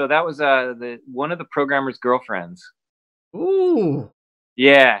 Yeah, so that was one of the programmer's girlfriends. Ooh.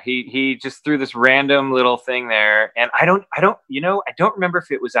 Yeah, he just threw this random little thing there, and I don't remember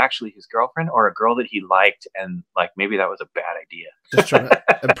if it was actually his girlfriend or a girl that he liked, and like maybe that was a bad idea. Just trying to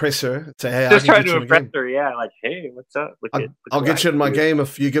impress her. Say, hey, just trying to impress her. Yeah, like, hey, what's up? I'll get you in my game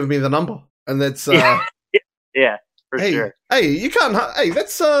if you give me the number, and that's yeah, for sure. Hey, you can't. Hey,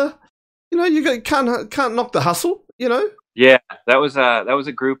 that's you can't knock the hustle. Yeah, that was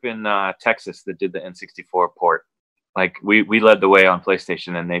a group in Texas that did the N64 port. Like we led the way on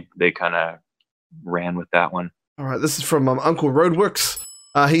PlayStation, and they kind of ran with that one. All right, this is from Uncle Roadworks.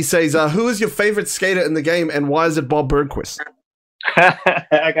 He says, "Who is your favorite skater in the game, and why is it Bob Burnquist?"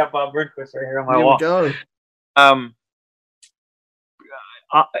 I got Bob Burnquist right here on my wall. Here we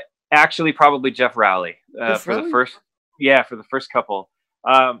go. Actually, probably Jeff Rowley. For the first couple.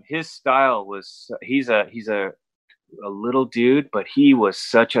 His style was he's a little dude, but he was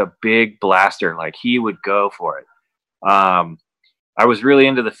such a big blaster. Like he would go for it. I was really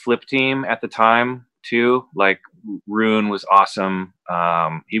into the flip team at the time too. Like Rune was awesome.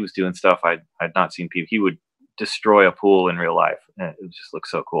 He was doing stuff I'd not seen people. He would destroy a pool in real life. It just looked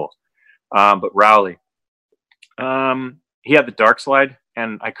so cool. But Rowley, he had the dark slide,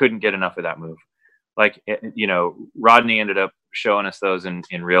 and I couldn't get enough of that move. Like, Rodney ended up showing us those in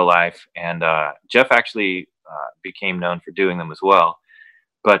real life, and Jeff actually became known for doing them as well.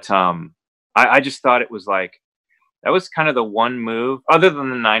 But I just thought it was like, that was kind of the one move, other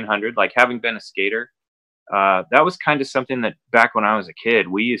than the 900, like having been a skater, that was kind of something that back when I was a kid,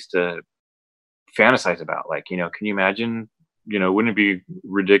 we used to fantasize about. Like, can you imagine, wouldn't it be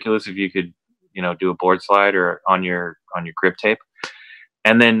ridiculous if you could, do a board slide or on your grip tape?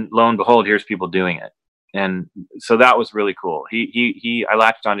 And then lo and behold, here's people doing it. And so that was really cool. I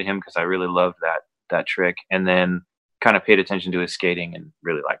latched onto him because I really loved that trick, and then kind of paid attention to his skating and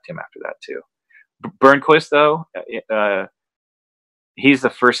really liked him after that too. Burnquist, though, he's the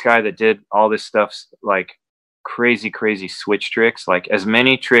first guy that did all this stuff, like crazy switch tricks, like as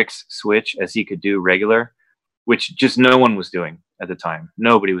many tricks switch as he could do regular, which just no one was doing at the time.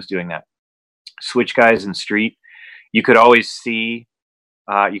 Nobody was doing that. Switch guys in street, you could always see,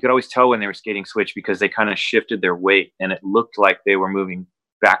 you could always tell when they were skating switch because they kind of shifted their weight and it looked like they were moving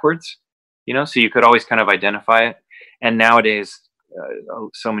backwards, so you could always kind of identify it. And nowadays,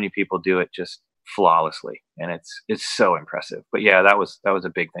 so many people do it just flawlessly, and it's so impressive. But yeah, that was a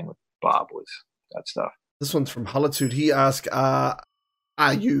big thing with Bob, was that stuff. This one's from Halitude. He asked,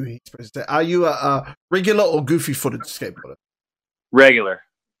 are you? He's supposed to say, are you a regular or goofy footed skateboarder? Regular,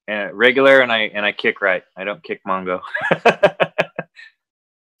 regular, and I kick right. I don't kick Mongo.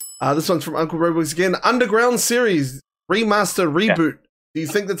 This one's from Uncle Robux again. Underground series remaster reboot. Yeah. Do you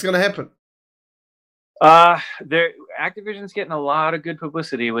think that's going to happen? Activision's getting a lot of good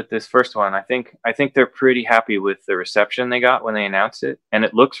publicity with this first one. I think they're pretty happy with the reception they got when they announced it, and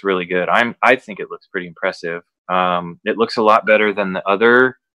it looks really good. I think it looks pretty impressive. It looks a lot better than the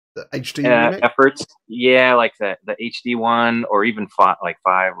other HD efforts. Yeah, like the HD one, or even 5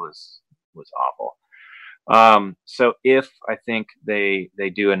 was awful. So if I think they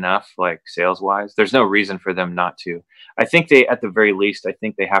do enough, like sales wise, there's no reason for them not to. I think they, at the very least, I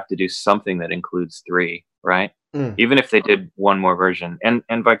think they have to do something that includes 3, right? Even if they did one more version, and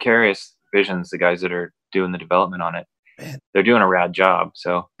Vicarious Visions, the guys that are doing the development on it, man, they're doing a rad job.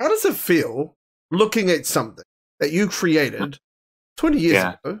 So how does it feel looking at something that you created 20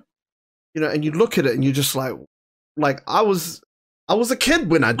 years ago, and you look at it and you're just like I was a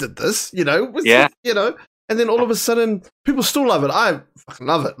kid when I did this, and then all of a sudden people still love it. I fucking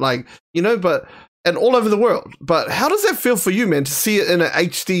love it, but and all over the world. But how does that feel for you, man, to see it in an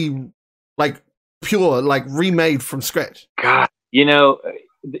HD, pure, remade from scratch? God,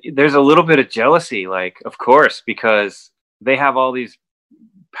 there's a little bit of jealousy, of course, because they have all these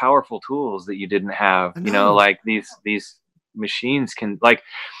powerful tools that you didn't have. These machines can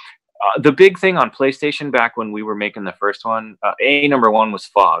the big thing on PlayStation back when we were making the first one, number one was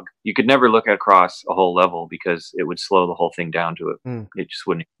fog. You could never look across a whole level because it would slow the whole thing down to it. It just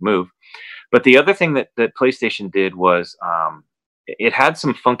wouldn't move. But the other thing that PlayStation did was it had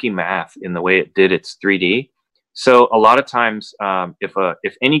some funky math in the way it did its 3D. So a lot of times,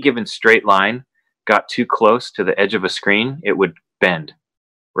 if any given straight line got too close to the edge of a screen, it would bend,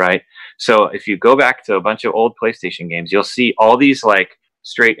 right? So if you go back to a bunch of old PlayStation games, you'll see all these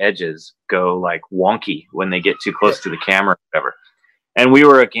straight edges go wonky when they get too close to the camera or whatever. And we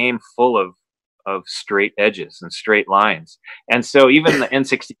were a game full of straight edges and straight lines. And so even the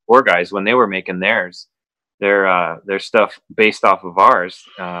N64 guys, when they were making their stuff based off of ours,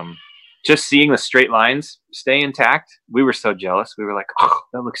 just seeing the straight lines stay intact, we were so jealous. We were like, oh,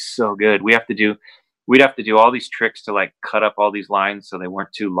 that looks so good. We'd have to do all these tricks to cut up all these lines so they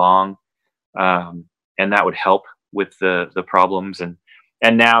weren't too long. And that would help with the problems.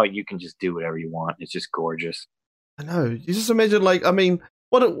 And now you can just do whatever you want. It's just gorgeous. I know. You just imagine,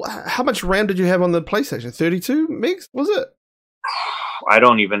 how much RAM did you have on the PlayStation? 32 megs, was it?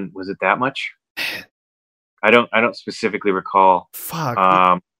 Was it that much? I don't specifically recall.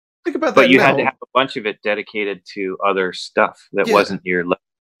 Fuck. Think about that. But you had to have a bunch of it dedicated to other stuff that wasn't your,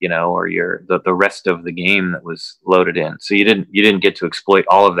 or the rest of the game that was loaded in. So you didn't get to exploit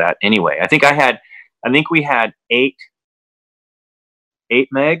all of that anyway. I think we had 8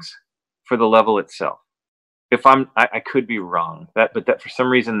 megs for the level itself. I could be wrong, but for some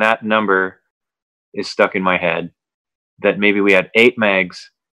reason that number is stuck in my head, that maybe we had 8 megs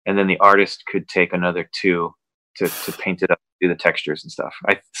and then the artist could take another 2 to paint it up, do the textures and stuff.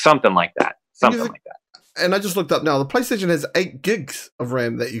 Something like that. And I just looked up now. The PlayStation has 8 gigs of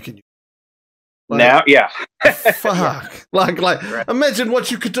RAM that you can use. Now, yeah. Fuck. Right. Imagine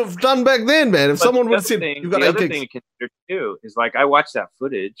what you could have done back then, man. If someone would have said, you got 8 gigs. The other thing to consider, too, is I watched that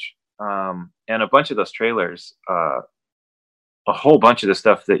footage, and a bunch of those trailers, a whole bunch of the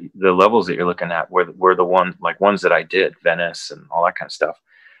stuff the levels that you're looking at were the ones that I did, Venice and all that kind of stuff.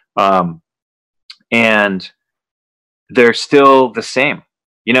 And they're still the same.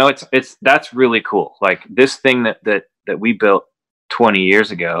 That's really cool. This thing that we built 20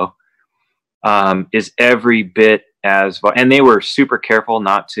 years ago, is every bit and they were super careful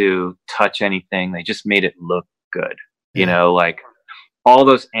not to touch anything. They just made it look good. All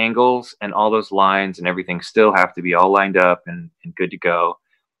those angles and all those lines and everything still have to be all lined up and good to go.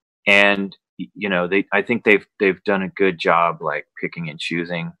 And, I think they've done a good job, picking and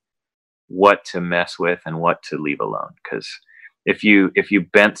choosing what to mess with and what to leave alone. Cause if you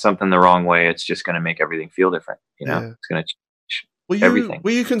bent something the wrong way, it's just going to make everything feel different. It's going to everything.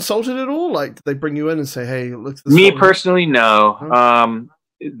 Were you consulted at all? Did they bring you in and say, "Hey, look"? Me personally, no. Oh.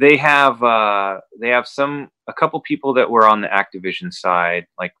 They have a couple people that were on the Activision side,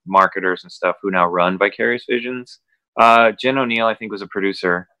 like marketers and stuff, who now run Vicarious Visions. Jen O'Neill, I think, was a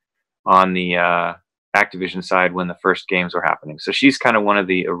producer on the Activision side when the first games were happening. So she's kind of one of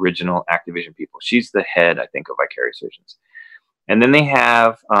the original Activision people. She's the head, I think, of Vicarious Visions. And then they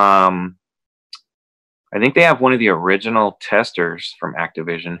have. I think they have one of the original testers from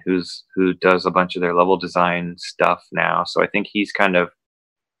Activision who does a bunch of their level design stuff now. So I think he's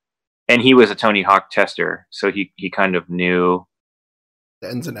and he was a Tony Hawk tester, so he kind of knew the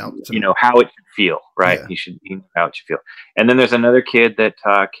ins and outs. You know how it should feel, right? Yeah. He know how it should feel. And then there's another kid that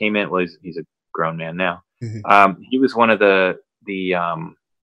came in. Well, he's a grown man now. He was one of the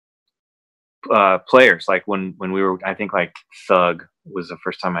players. Like when we were, I think like Thug was the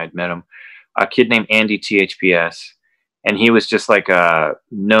first time I'd met him. A kid named Andy THPS, and he was just like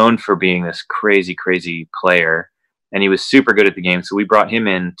known for being this crazy player, and he was super good at the game. So we brought him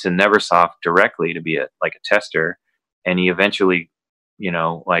in to Neversoft directly to be a tester, and he eventually, you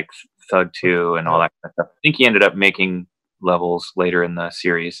know, like Thug 2 and all that kind of stuff. I think he ended up making levels later in the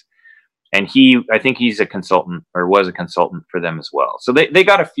series, and I think he's a consultant, or was a consultant for them as well. So they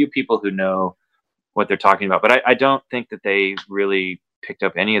got a few people who know what they're talking about, but I don't think that they really picked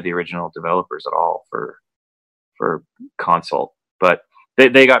up any of the original developers at all for console, but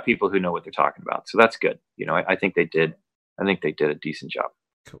they got people who know what they're talking about. So that's good. You know, I think they did a decent job.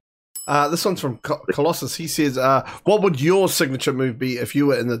 Cool. This one's from Colossus. He says, what would your signature move be if you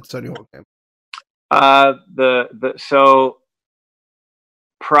were in the Tony Hawk game? So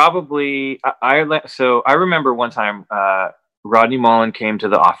probably I remember one time Rodney Mullen came to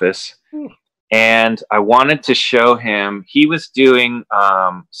the office, and I wanted to show him. He was doing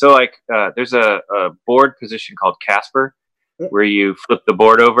there's a board position called Casper, where you flip the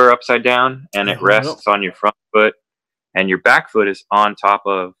board over upside down and it rests on your front foot, and your back foot is on top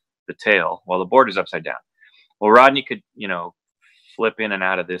of the tail while the board is upside down. Well, Rodney could, you know, flip in and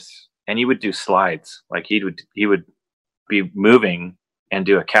out of this, and he would do slides. Like he would be moving and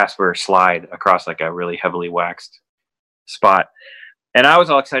do a Casper slide across like a really heavily waxed spot. And I was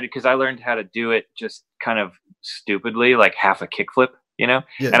all excited because I learned how to do it just kind of stupidly, like half a kickflip, you know?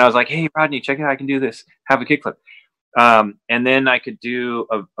 Yeah. And I was like, hey, Rodney, check it out. I can do this. Half a kickflip. And then I could do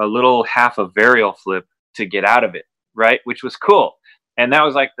a little half a varial flip to get out of it, right? Which was cool. And that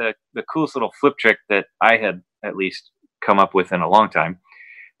was like the coolest little flip trick that I had at least come up with in a long time.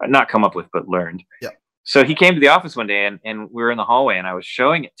 Not come up with, but learned. Yeah. So he came to the office one day, and we were in the hallway, and I was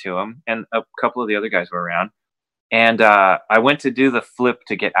showing it to him, and a couple of the other guys were around. And I went to do the flip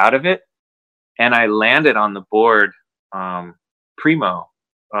to get out of it, and I landed on the board primo,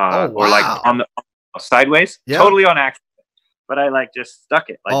 or like on the sideways, totally on accident. But I like just stuck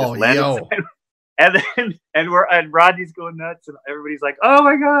it, like just landed. And Rodney's going nuts, and everybody's like, "Oh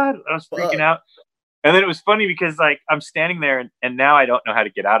my god!" I was freaking out. And then it was funny because like I'm standing there, and now I don't know how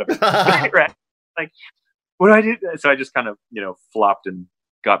to get out of it. Right? Like, what do I do? So I just kind of, you know, flopped and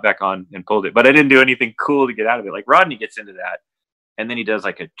got back on and pulled it, but I didn't do anything cool to get out of it. Like Rodney gets into that, and then he does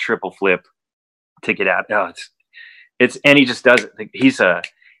like a triple flip to get out. Oh, and he just does it.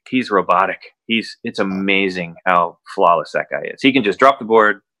 He's robotic. It's amazing how flawless that guy is. He can just drop the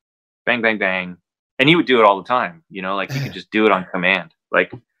board, bang, bang, bang, and he would do it all the time. You know, like he could just do it on command.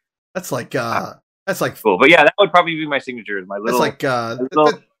 Like that's like cool. But yeah, that would probably be my signature. My little,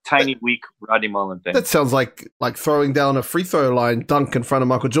 tiny, weak Rodney Mullen thing. That sounds like throwing down a free throw line dunk in front of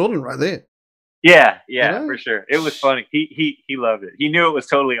Michael Jordan right there. Yeah, you know? For sure. It was funny. He loved it. He knew it was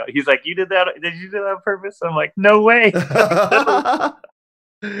totally. He's like, "You did that? Did you do that on purpose?" I'm like, "No way."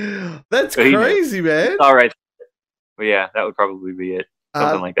 That's crazy, man. All right, but yeah, that would probably be it.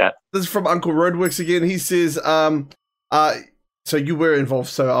 Something like that. This is from Uncle Roadworks again. He says, so you were involved,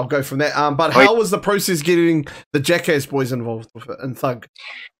 so I'll go from that. But how was the process getting the Jackass boys involved with it and Thug?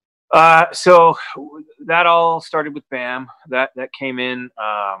 So that all started with BAM. That came in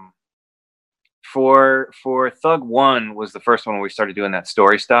for Thug 1 was the first one where we started doing that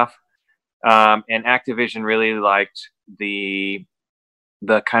story stuff. And Activision really liked the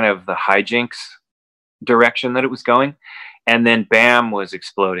kind of the hijinks direction that it was going. And then BAM was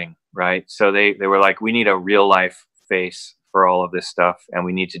exploding, right? So they were like, we need a real life face for all of this stuff, and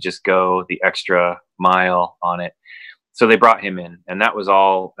we need to just go the extra mile on it. So they brought him in, and that was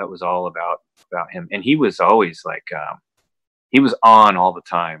all about him. And he was always like, he was on all the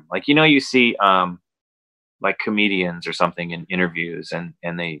time. Like, you know, you see like comedians or something in interviews, and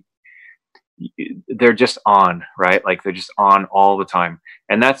they're just on, right? Like they're just on all the time.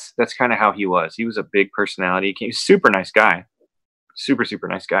 And that's kind of how he was. He was a big personality. He was a super nice guy, super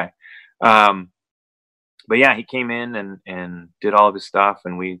nice guy. But yeah, he came in and did all of his stuff,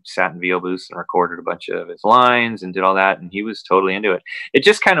 and we sat in VO booths and recorded a bunch of his lines and did all that, and he was totally into it. It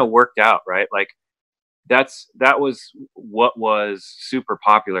just kind of worked out, right? Like that was what was super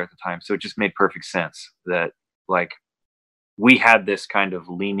popular at the time, so it just made perfect sense that like we had this kind of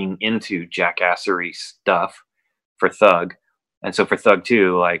leaning into jackassery stuff for Thug, and so for Thug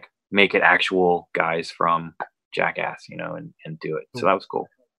 2, like make it actual guys from Jackass, you know, and do it. So that was cool.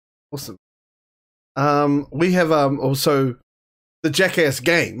 Awesome. We have also the Jackass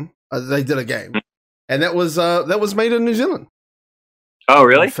game. They did a game, and that was made in New Zealand. Oh, In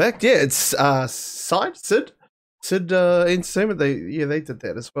really? fact, yeah, it's Sid Entertainment. They did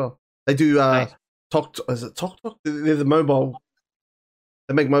that as well. They do Nice. Is it Tok Tok? They're the mobile.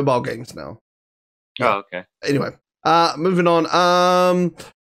 They make mobile games now. Yeah. Oh, okay. Anyway, moving on.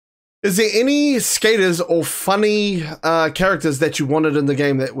 Is there any skaters or funny characters that you wanted in the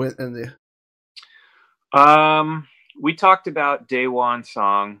game that went in there? We talked about Daewon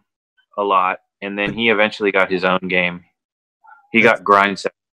Song a lot, and then he eventually got his own game. He got Grind.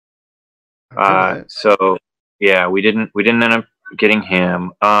 Okay. So yeah, we didn't end up getting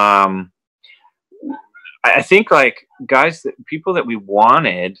him. I think like people that we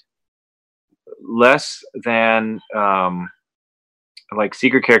wanted less than like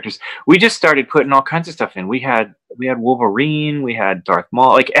secret characters. We just started putting all kinds of stuff in. We had Wolverine, we had Darth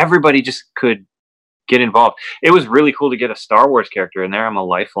Maul. Like everybody just could get involved. It was really cool to get a Star Wars character in there. I'm a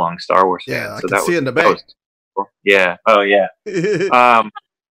lifelong Star Wars fan, Yeah, I so can see in the that back. cool. Yeah. Oh yeah. Um,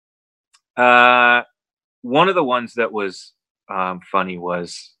 one of the ones that was funny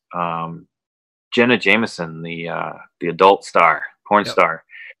was Jenna Jameson, the adult star, porn Yep. star.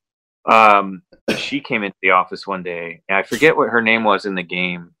 She came into the office one day, and I forget what her name was in the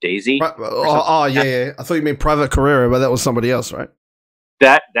game. Daisy. Yeah. I thought you meant Private Carrera, but that was somebody else, right?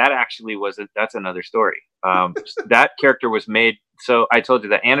 That actually that's another story. That character was made. So I told you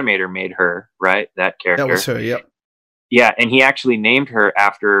the animator made her, right? That character. That was her. Yep. Yeah, and he actually named her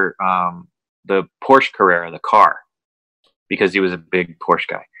after the Porsche Carrera, the car, because he was a big Porsche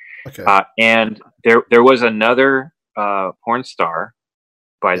guy. Okay. And there was another porn star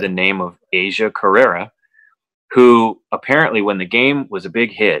by the name of Asia Carrera, who apparently, when the game was a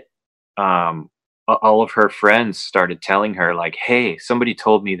big hit, all of her friends started telling her, like, "Hey, somebody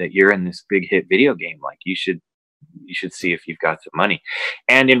told me that you're in this big hit video game. Like, you should see if you've got some money."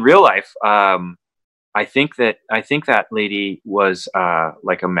 And in real life, I think that lady was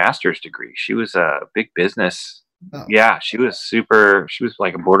like a master's degree. She was a big business. Oh. Yeah, she was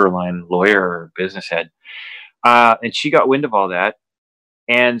like a borderline lawyer or business head. And she got wind of all that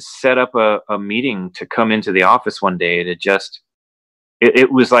and set up a meeting to come into the office one day to just,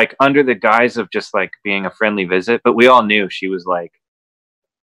 it was like under the guise of just like being a friendly visit, but we all knew she was like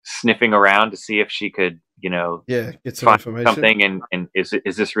sniffing around to see if she could, get some find information. something, and is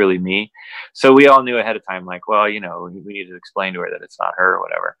this really me? So we all knew ahead of time, like, well, we need to explain to her that it's not her or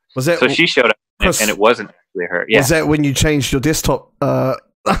whatever. So she showed up, and it wasn't actually her. Yeah. Was that when you changed your desktop?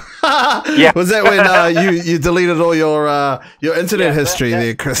 Yeah. Was that when you deleted all your internet history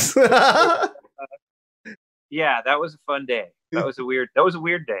there, Chris? Yeah, that was a fun day. That was a weird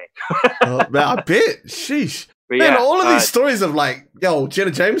day. Man, I bet. Sheesh. But man, yeah, all of these stories of like, yo,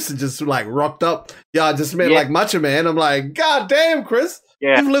 Jenna Jameson just like rocked up. Yeah, I just met like Macho Man. I'm like, God damn, Chris.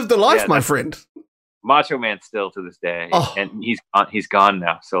 Yeah. You've lived a life, my friend. Macho Man still to this day. And he's gone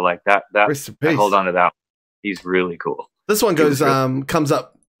now. So like that I hold on to that. He's really cool. This one goes comes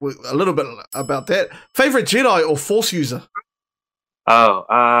up with a little bit about that. Favorite Jedi or Force user? Oh,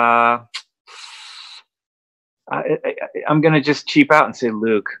 I'm gonna just cheap out and say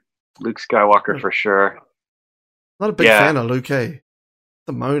Luke Skywalker for sure. Not a big fan of Luke, eh?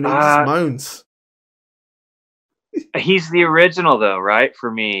 The moans. He's the original though, right? For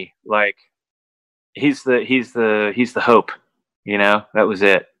me, like he's the hope. That was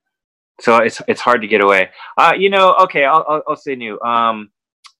it. So it's hard to get away. Okay, I'll say new. I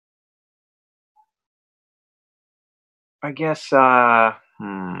guess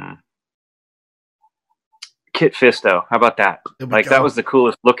Kit Fisto. How about that? Like that was the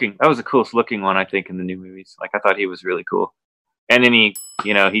coolest looking one, I think, in the new movies. Like I thought he was really cool. And then he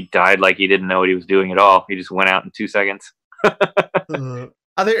died like he didn't know what he was doing at all. He just went out in 2 seconds.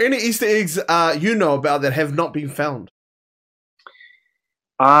 Are there any Easter eggs you know about that have not been found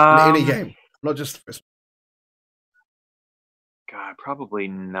in any game? Not just the first one. God, probably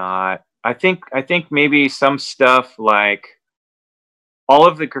not. I think maybe some stuff like all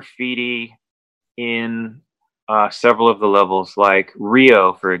of the graffiti in several of the levels, like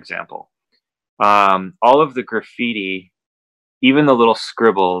Rio, for example. All of the graffiti, even the little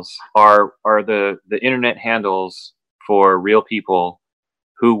scribbles, are the internet handles for real people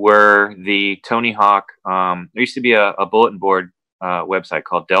who were the Tony Hawk. There used to be a bulletin board website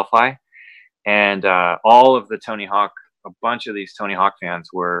called Delphi, and all of the Tony Hawk, a bunch of these Tony Hawk fans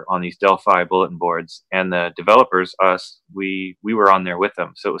were on these Delphi bulletin boards, and the developers, we were on there with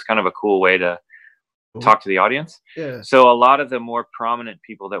them. So it was kind of a cool way to talk to the audience. Yeah. So a lot of the more prominent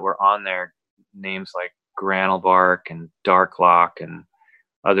people that were on there, names like Granelbark and Darklock and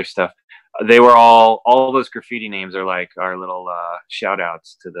other stuff, they were all those graffiti names are like our little shout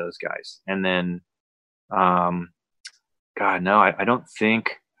outs to those guys. And then God, God, no, I don't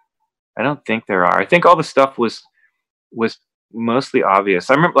think there are. I think all the stuff was mostly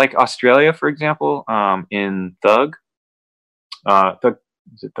obvious. I remember like Australia, for example, in Thug. Thug,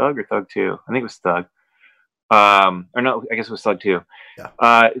 was it Thug or Thug 2? I think it was Thug. Or no, I guess it was Thug 2.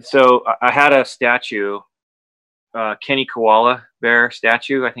 Yeah. So I had a statue, Kenny Koala Bear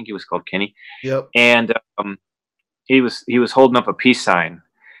statue. I think he was called Kenny. Yep. And he was holding up a peace sign,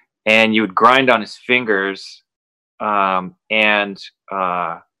 and you would grind on his fingers, and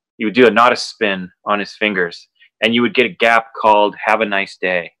you would do a not a spin on his fingers, and you would get a gap called "Have a nice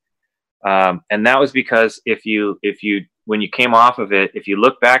day." And that was because if you when you came off of it, if you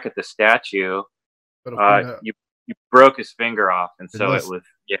look back at the statue, you broke his finger off, and so it was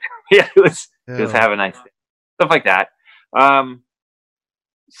it was have a nice day, stuff like that.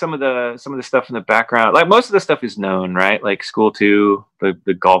 Some of the stuff in the background, like most of the stuff is known, right? Like School 2,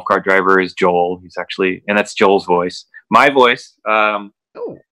 the golf cart driver is Joel. He's actually, and that's Joel's voice. My voice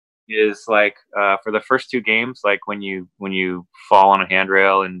is like for the first 2 games, like when you fall on a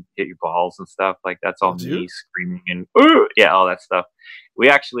handrail and hit your balls and stuff, like that's all me screaming and ooh, yeah, all that stuff. We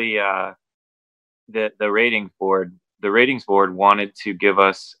actually the ratings board wanted to give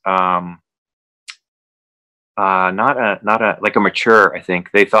us not a like a mature. I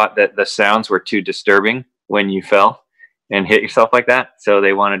think they thought that the sounds were too disturbing when you fell and hit yourself like that, so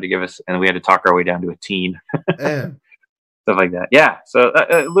they wanted to give us, and we had to talk our way down to a teen. Stuff like that. Yeah, so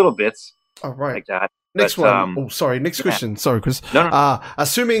little bits. All right. Like that. Next one. Next question. Sorry, Chris. No.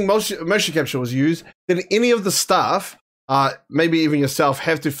 Assuming motion capture was used, did any of the staff, maybe even yourself,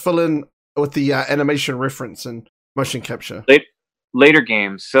 have to fill in with the animation reference and motion capture? Later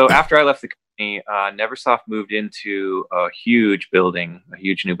games. So after I left the company, Neversoft moved into a huge new building,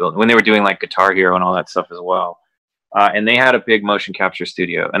 when they were doing like Guitar Hero and all that stuff as well. And they had a big motion capture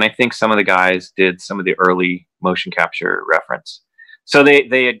studio. And I think some of the guys did some of the early motion capture reference. So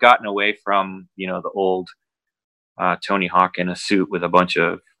they had gotten away from, the old Tony Hawk in a suit with a bunch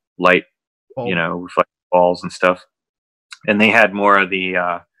of light, reflective balls and stuff. And they had more of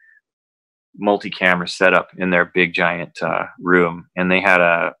the multi-camera setup in their big giant room. And they had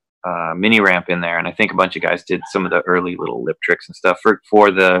a mini ramp in there. And I think a bunch of guys did some of the early little lip tricks and stuff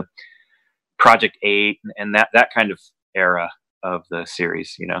for the Project 8 and that kind of era of the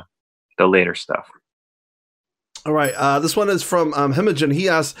series, the later stuff. All right. This one is from Himogen. He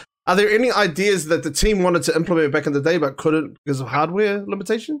asks, are there any ideas that the team wanted to implement back in the day but couldn't because of hardware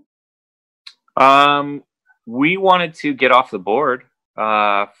limitation? We wanted to get off the board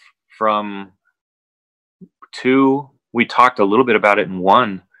from 2. We talked a little bit about it in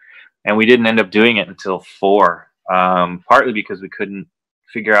 1, and we didn't end up doing it until 4, partly because we couldn't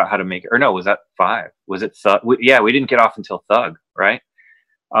figure out how to make it. Or no, was that 5? Was it Thug? We didn't get off until Thug, right?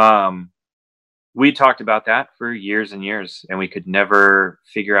 We talked about that for years and years, and we could never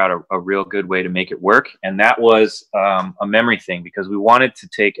figure out a real good way to make it work. And that was a memory thing, because we wanted to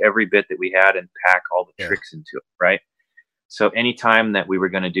take every bit that we had and pack all the tricks into it, right? So anytime that we were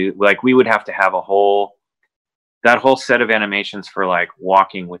going to do, like, we would have to have that whole set of animations for like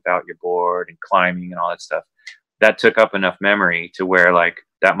walking without your board and climbing and all that stuff. That took up enough memory to where like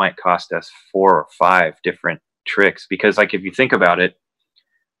that might cost us 4 or 5 different tricks. Because like, if you think about it,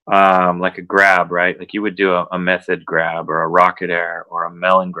 like a grab, right? Like you would do a method grab or a rocket air or a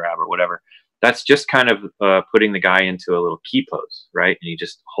melon grab or whatever. That's just kind of putting the guy into a little key pose, right? And he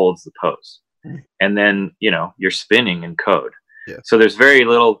just holds the pose. And then, you're spinning in code. Yeah. So there's very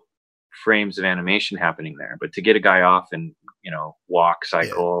little frames of animation happening there. But to get a guy off and, walk,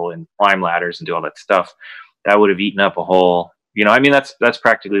 cycle, and climb ladders and do all that stuff, that would have eaten up a whole, that's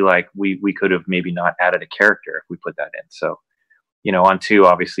practically like we could have maybe not added a character if we put that in. So, on 2,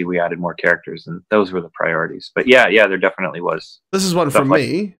 obviously we added more characters, and those were the priorities. But yeah, there definitely was. This is one from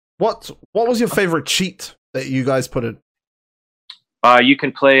me. What was your favorite cheat that you guys put in? You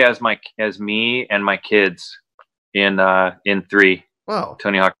can play as me and my kids in 3. Wow.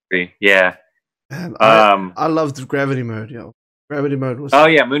 Tony Hawk 3. Yeah. Man, I loved gravity mode. Gravity mode was. Oh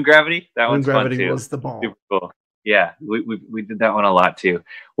yeah, Moon Gravity. That one's fun too. Moon Gravity was the bomb. Super cool. Yeah, we did that one a lot too.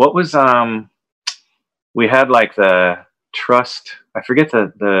 What was we had like the Trust. I forget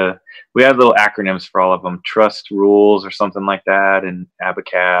we had little acronyms for all of them. Trust rules or something like that, and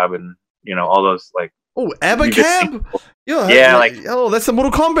Abacab, and all those like. Oh, Abacab! That's the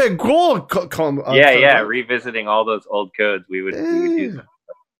Mortal Kombat goal. Revisiting all those old codes, we would use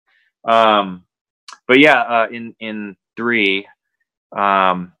them. But yeah, in 3,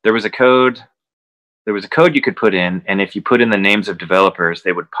 there was a code. There was a code you could put in, and if you put in the names of developers,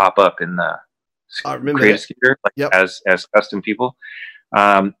 they would pop up in the creative sphere, as custom people.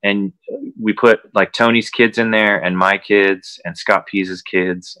 And we put like Tony's kids in there, and my kids, and Scott Pease's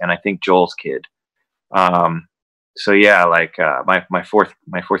kids, and I think Joel's kid. So yeah, like my fourth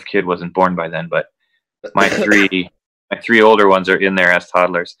kid wasn't born by then, but my three older ones are in there as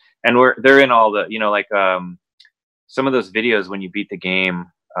toddlers, and they're in all the, like some of those videos when you beat the game,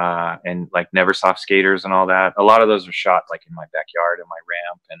 and like Neversoft skaters and all that. A lot of those are shot like in my backyard and my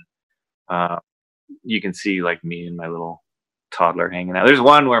ramp, and you can see like me and my little toddler hanging out. There's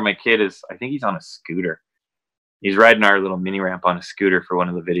one where my kid is, I think he's on a scooter. He's riding our little mini ramp on a scooter for one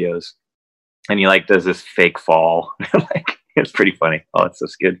of the videos, and he like does this fake fall. Like, it's pretty funny. Oh, it's so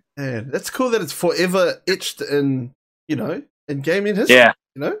good. Man, that's cool that it's forever etched in, in gaming history. Yeah.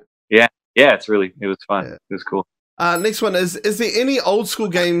 Yeah. It was fun. Yeah. It was cool. Next one is there any old school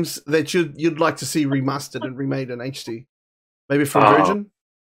games that you'd like to see remastered and remade in HD? Maybe from Virgin?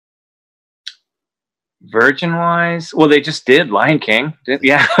 Virgin wise, well, they just did Lion King.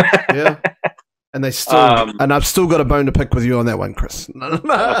 Yeah. Yeah. And they still, and I've still got a bone to pick with you on that one, Chris.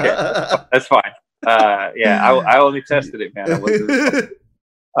 Okay, that's fine. I only tested it, man.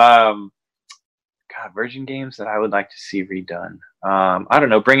 God, Virgin games that I would like to see redone. I don't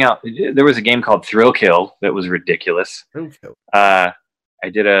know. There was a game called Thrill Kill that was ridiculous. Thrill Kill. I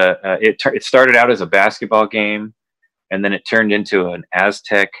did it started out as a basketball game, and then it turned into an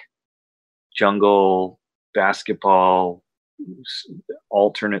Aztec jungle basketball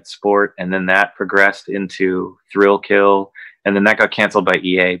alternate sport, and then that progressed into Thrill Kill, and then that got canceled by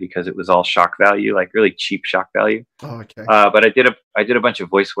EA because it was all shock value, like really cheap shock value. Oh, okay. But I did a bunch of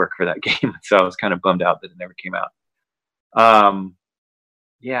voice work for that game, so I was kind of bummed out that it never came out. I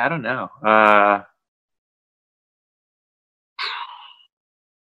don't know.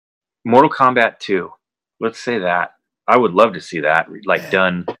 Mortal Kombat 2. Let's say that. I would love to see that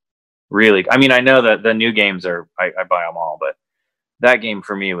done. Really, I mean, I know that the new games I buy them all, but that game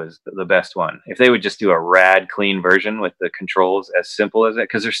for me was the best one. If they would just do a rad, clean version with the controls as simple as it,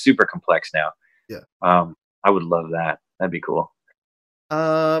 because they're super complex now. Yeah. I would love that. That'd be cool.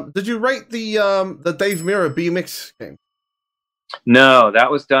 Did you rate the Dave Mirra BMX game? No,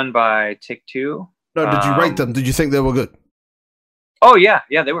 that was done by Take-Two. No, did you rate them? Did you think they were good? Oh yeah,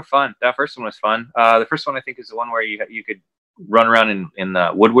 they were fun. That first one was fun. The first one I think is the one where you could run around in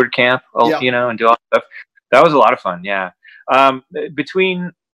the Woodward camp, and do all that stuff. That was a lot of fun. Yeah.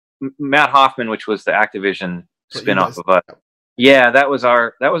 Between Matt Hoffman, which was the Activision spinoff of us. Yeah, that was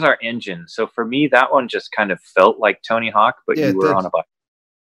our engine. So for me, that one just kind of felt like Tony Hawk, but you were on a bike.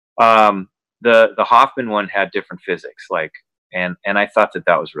 The Hoffman one had different physics, and I thought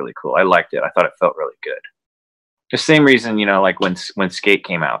that was really cool. I liked it. I thought it felt really good. The same reason, like when Skate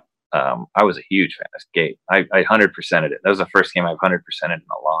came out, I was a huge fan of Skate. I 100%ed it. That was the first game I've 100%ed in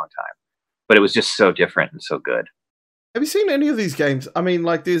a long time. But it was just so different and so good. Have you seen any of these games? I mean,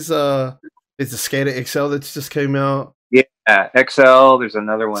 like there's the Skater XL that's just came out. Yeah, XL. There's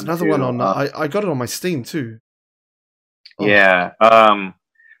another one. There's another one on. I got it on my Steam too. Oh. Yeah. I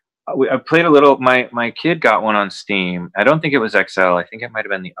played a little. My kid got one on Steam. I don't think it was XL. I think it might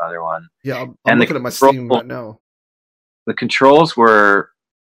have been the other one. Yeah, I'm looking at my Steam right now. The controls were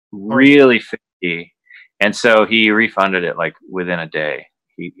really finicky, and so he refunded it within a day.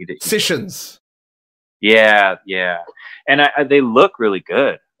 He did sessions. Yeah, and they look really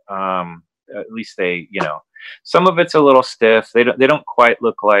good. At least they, some of it's a little stiff. They don't quite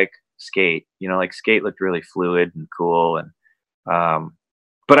look like Skate. Like Skate looked really fluid and cool, and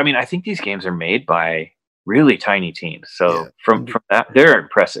but I mean, I think these games are made by really tiny teams. So from that, they're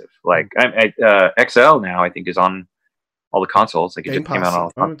impressive. Like XL now, I think is on all the consoles. Like it just came out on all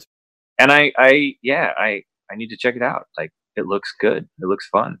the consoles. And I need to check it out. Like it looks good. It looks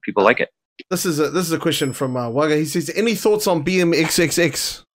fun. People like it. This is a question from Wagga. He says, "Any thoughts on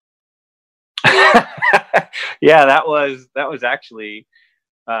BMXXX?" Yeah, that was actually,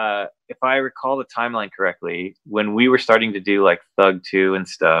 if I recall the timeline correctly, when we were starting to do like Thug 2 and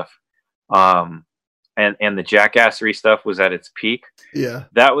stuff, and the jackassery stuff was at its peak. Yeah,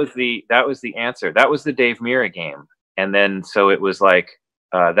 that was the answer. That was the Dave Mirra game, and then so it was like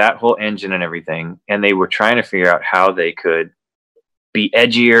that whole engine and everything, and they were trying to figure out how they could be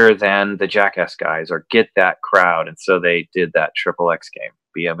edgier than the Jackass guys or get that crowd, and so they did that Triple X game,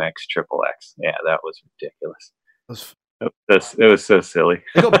 BMX Triple X. Yeah, that was ridiculous. It was so silly.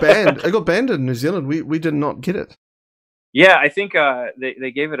 It got banned. It got banned in New Zealand. We did not get it. Yeah, I think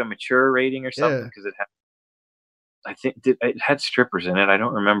they gave it a mature rating or something because it had strippers in it. I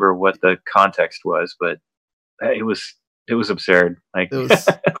don't remember what the context was, but it was it was absurd. Like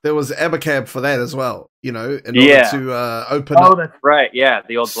there was Abacab for that as well. In order to open. Oh, that's right. Yeah,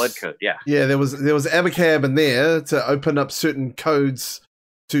 the old blood code. Yeah. Yeah, there was Abacab in there to open up certain codes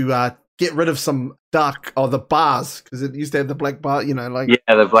to get rid of some the bars, because it used to have the black bar.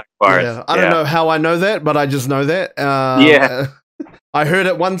 The black bars. Yeah, I don't know how I know that, but I just know that. I heard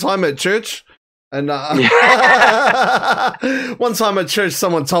it one time at church. And one time at church,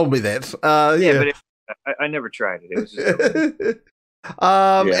 someone told me that. But I never tried it. It was just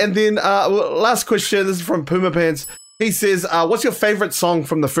And then last question. This is from Puma Pants. He says, "What's your favorite song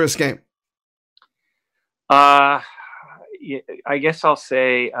from the first game?" I guess I'll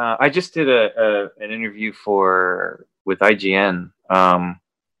say I just did an interview with IGN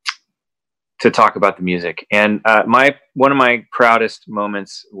to talk about the music, and one of my proudest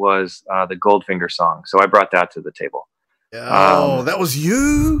moments was the Goldfinger song. So I brought that to the table. Oh, that was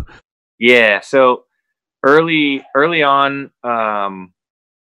you? Yeah. So early on,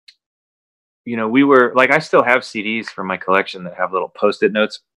 we were like, I still have CDs from my collection that have little Post-it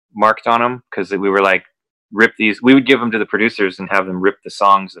notes marked on them, because we were like, rip these. We would give them to the producers and have them rip the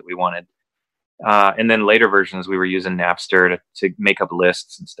songs that we wanted. And then later versions, we were using Napster to make up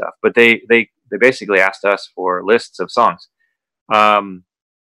lists and stuff. But they basically asked us for lists of songs. When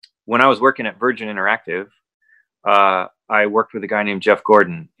I was working at Virgin Interactive, I worked with a guy named Jeff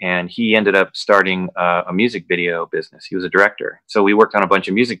Gordon, and he ended up starting a music video business. He was a director. So we worked on a bunch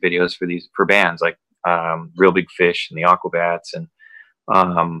of music videos for bands like Real Big Fish and the Aquabats. And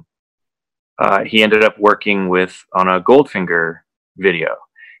he ended up working on a Goldfinger video.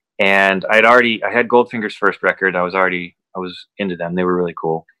 And I had Goldfinger's first record. I was into them. They were really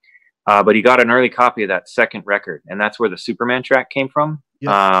cool. But he got an early copy of that second record, and that's where the Superman track came from.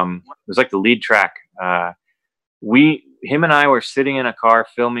 Yeah. It was like the lead track. Him and I were sitting in a car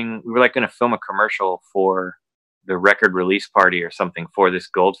filming. We were like going to film a commercial for the record release party or something for this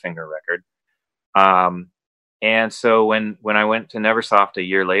Goldfinger record. And so when I went to Neversoft a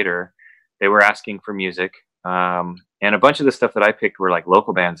year later, they were asking for music. And a bunch of the stuff that I picked were like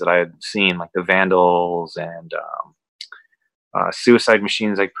local bands that I had seen, like the Vandals and Suicide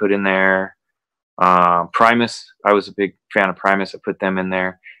Machines. I put in there. Primus. I was a big fan of Primus. I put them in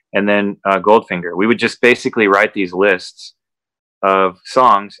there. And then Goldfinger. We would just basically write these lists of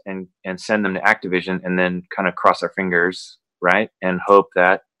songs and send them to Activision, and then kind of cross our fingers, right, and hope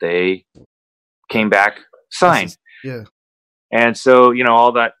that they came back signed. Yeah. And so,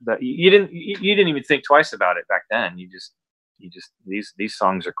 all that you didn't even think twice about it back then. You just these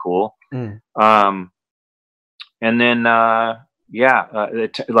songs are cool. And then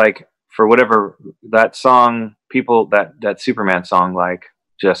like for whatever that song, people that Superman song like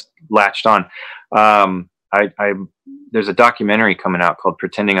just latched on. There's a documentary coming out called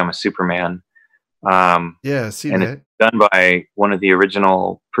Pretending I'm a Superman. See and that. It's done by one of the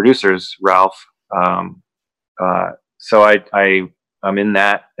original producers, Rausch. So I'm in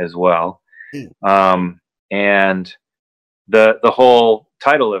that as well. And the whole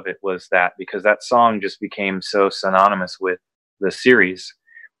title of it was that, because that song just became so synonymous with the series.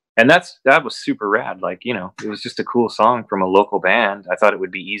 And that was super rad. Like, it was just a cool song from a local band. I thought it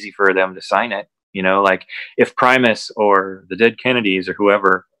would be easy for them to sign it. Like if Primus or the Dead Kennedys or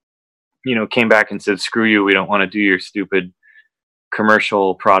whoever, came back and said, screw you, we don't want to do your stupid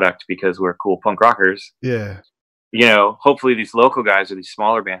commercial product because we're cool punk rockers. Yeah. Hopefully these local guys or these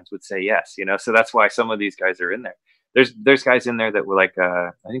smaller bands would say yes, so that's why some of these guys are in there. There's guys in there that were like,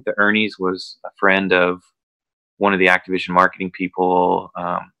 I think the Ernie's was a friend of one of the Activision marketing people,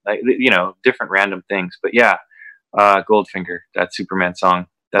 different random things. But yeah, Goldfinger, that Superman song,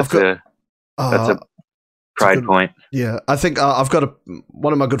 that's a pride point. Yeah, I think I've got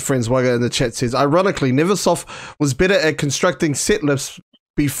one of my good friends, Wagga, in the chat says, ironically, Neversoft was better at constructing set lists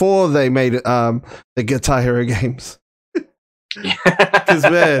before they made the Guitar Hero games. Because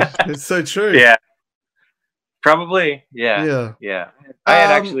man, it's so true. Yeah, probably. Yeah. I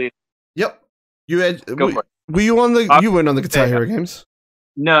had actually. Yep. You had. Go for it. Were you on the? You weren't on the Guitar Hero games.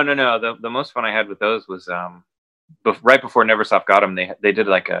 No. The most fun I had with those was right before Neversoft got them. They did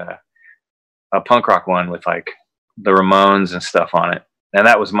like a punk rock one with like the Ramones and stuff on it, and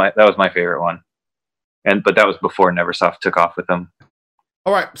that was my favorite one. But that was before Neversoft took off with them.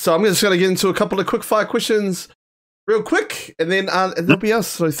 All right, so I'm just going to get into a couple of quick fire questions real quick, and then that'll be us.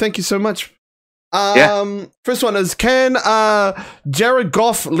 So thank you so much. First one is, can Jared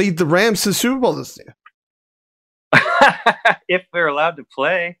Goff lead the Rams to Super Bowl this year? If they're allowed to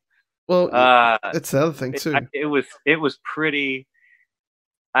play. Well, that's the other thing too. It was pretty.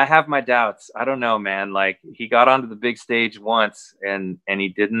 I have my doubts. I don't know, man. Like, he got onto the big stage once, and he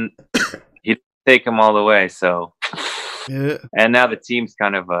didn't take him all the way. So Yeah. And now the team's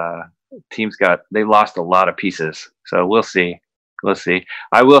kind of they lost a lot of pieces. So we'll see. We'll see.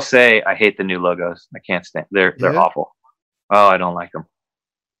 I will say I hate the new logos. I can't stand. They're awful. Oh, I don't like them.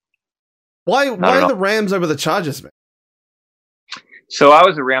 Why the Rams over the Chargers, man? So I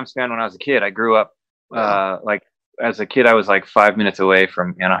was a Rams fan when I was a kid. I grew up like as a kid. I was like 5 minutes away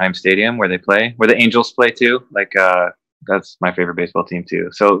from Anaheim Stadium where the Angels play too. Like that's my favorite baseball team too.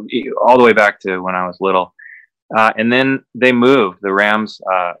 So all the way back to when I was little. And then they moved. The Rams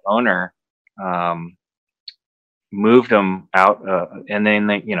owner moved them out, and then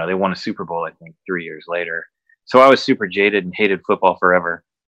they won a Super Bowl, I think, 3 years later. So I was super jaded and hated football forever.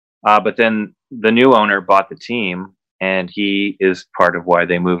 But then the new owner bought the team, and he is part of why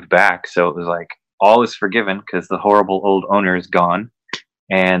they moved back. So it was like all is forgiven because the horrible old owner is gone,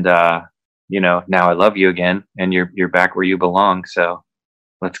 and now I love you again, and you're back where you belong. So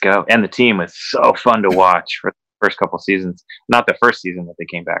let's go. And the team was so fun to watch for the first couple seasons. Not the first season that they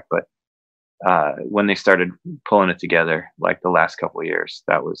came back, but when they started pulling it together, like the last couple of years,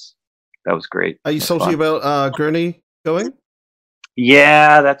 that was great. Are you salty about Gurney going?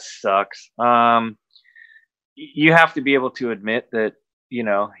 Yeah, that sucks. You have to be able to admit that,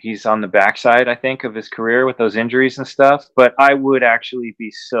 he's on the backside, I think, of his career with those injuries and stuff. But I would actually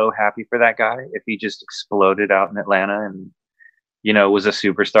be so happy for that guy if he just exploded out in Atlanta and, was a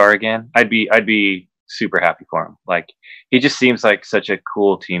superstar again. I'd be super happy for him. Like, he just seems like such a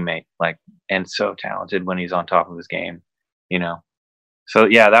cool teammate, like, and so talented when he's on top of his game, So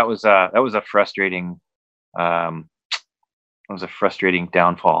yeah, that was a frustrating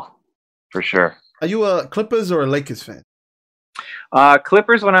downfall for sure. Are you a Clippers or a Lakers fan?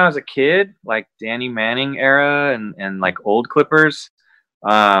 Clippers when I was a kid, like Danny Manning era and like old Clippers.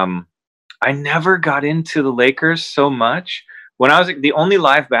 I never got into the Lakers so much. When I was the only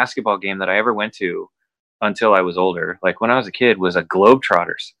live basketball game that I ever went to until I was older, like when I was a kid, was a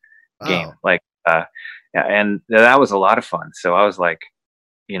Globetrotters game. Like, and that was a lot of fun. So I was like,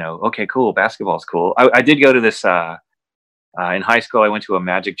 okay, cool. Basketball's cool. I did go to this, in high school, I went to a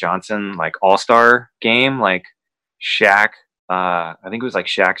Magic Johnson, like all-star game, like Shaq. I think it was like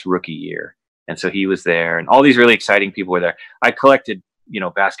Shaq's rookie year. And so he was there and all these really exciting people were there. I collected,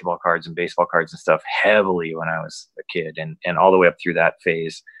 basketball cards and baseball cards and stuff heavily when I was a kid and all the way up through that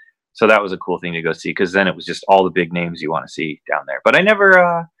phase. So that was a cool thing to go see because then it was just all the big names you want to see down there. But I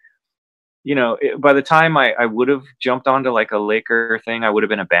never, by the time I would have jumped onto like a Laker thing, I would have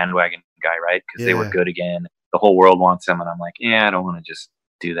been a bandwagon guy, right? Because they were good again. The whole world wants them. And I'm like, I don't want to just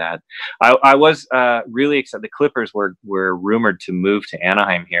do that. I was really excited. The Clippers were rumored to move to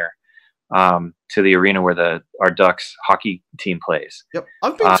Anaheim here, to the arena where our Ducks hockey team plays. Yep.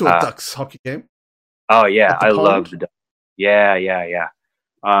 I've been to a Ducks hockey game. Oh, yeah. I love the Ducks. Yeah.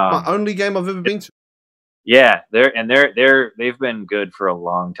 My only game I've ever been to. Yeah, they've been good for a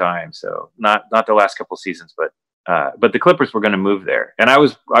long time. So not the last couple seasons, but the Clippers were going to move there, and I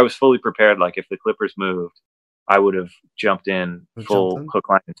was fully prepared. Like if the Clippers moved, I would have jumped in full hook,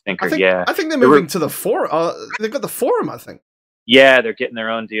 line, and sinker. I think they're moving to the Forum. They've got the Forum, I think. Yeah, they're getting their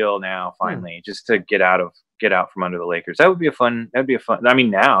own deal now. Finally, just to get out from under the Lakers. That'd be a fun. I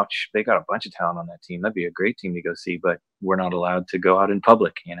mean, now they got a bunch of talent on that team. That'd be a great team to go see, but we're not allowed to go out in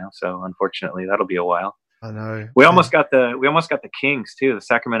public, So unfortunately, that'll be a while. I know. We almost got the Kings too. The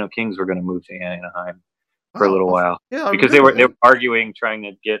Sacramento Kings were going to move to Anaheim for a little while because they were arguing, trying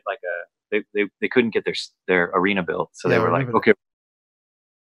to get like they couldn't get their arena built, so they were like, okay.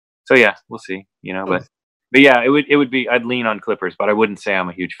 So yeah, we'll see. But yeah, it would be. I'd lean on Clippers, but I wouldn't say I'm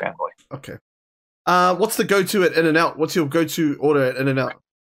a huge fanboy. Okay. What's the go-to at In-N-Out? What's your go-to order at In-N-Out?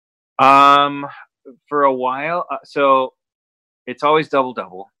 For a while, so it's always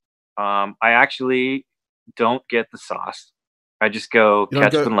double. I actually don't get the sauce. I just go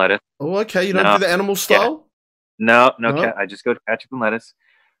ketchup and lettuce. Oh, okay. You don't do the animal style? No. I just go ketchup and lettuce.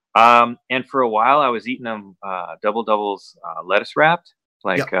 And for a while, I was eating them doubles lettuce wrapped,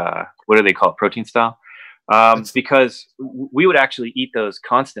 like what do they call it, protein style? Because we would actually eat those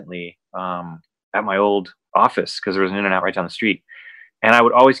constantly at my old office because there was an In-N-Out right down the street. And I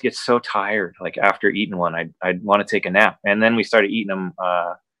would always get so tired, like after eating one, I'd want to take a nap. And then we started eating them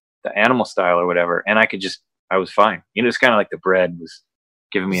the animal style or whatever, and I was fine. It's kind of like the bread was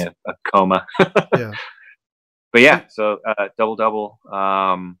giving me a coma. Yeah. But yeah, so double.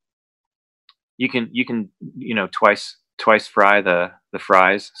 You can twice fry the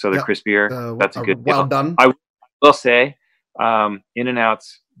fries so they're crispier. That's a good well deal. Done. I will say,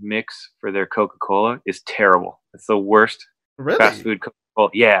 In-N-Out's mix for their Coca-Cola is terrible. It's the worst fast food Coca-Cola.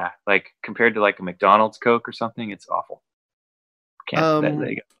 Yeah, like compared to like a McDonald's Coke or something, it's awful.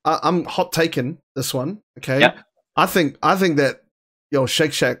 I'm hot taking this one. Okay. Yeah. I think that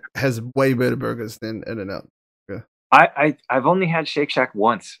Shake Shack has way better burgers than In-N-Out. Yeah. I've only had Shake Shack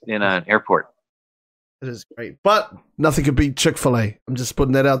once in an airport. It is great, but nothing could beat Chick-fil-A. I'm just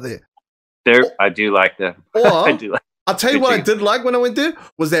putting that out there. I do like them. Or I do like. I'll tell you what I did like when I went there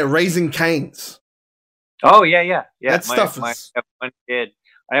was that Raising Cane's. Oh yeah. That stuff is.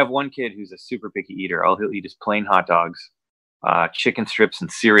 I have one kid who's a super picky eater. He'll eat just plain hot dogs, chicken strips,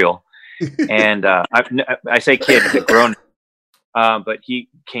 and cereal. And I say kid, he's a grown, but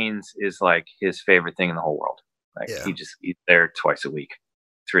Cane's is like his favorite thing in the whole world. Like he just eats there twice a week.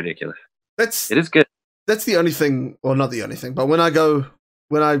 It's ridiculous. It is good. That's the only thing, well, not the only thing, but when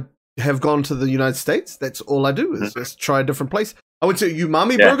I have gone to the United States, that's all I do is just try a different place. I went to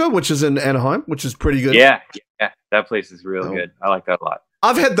Umami Burger, which is in Anaheim, which is pretty good. Yeah, that place is real good. I like that a lot.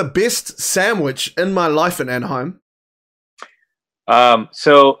 I've had the best sandwich in my life in Anaheim.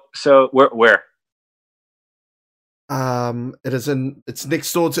 So where? It's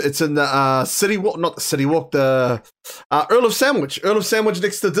next door to, it's in the City Walk, not the City Walk, the Earl of Sandwich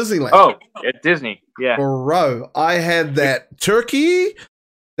next to Disneyland. Oh, at Disney, yeah. Bro, I had that turkey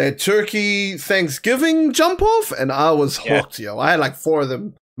Thanksgiving jump off, and I was hooked, yo. I had like 4 of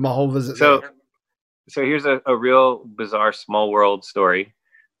them my whole visit. So here's a real bizarre small world story.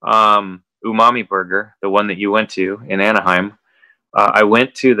 Umami Burger, the one that you went to in Anaheim. I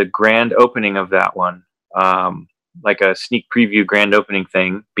went to the grand opening of that one, like a sneak preview grand opening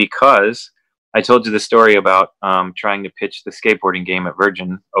thing, because I told you the story about trying to pitch the skateboarding game at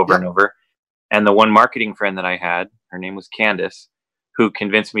Virgin over and over. And the one marketing friend that I had, her name was Candace, who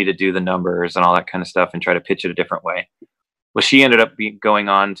convinced me to do the numbers and all that kind of stuff and try to pitch it a different way. Well, she ended up going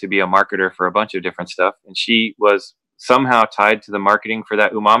on to be a marketer for a bunch of different stuff. And she was somehow tied to the marketing for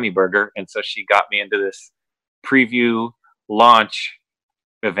that Umami Burger. And so she got me into this preview launch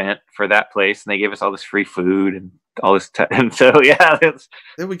event for that place. And they gave us all this free food and all this. And so,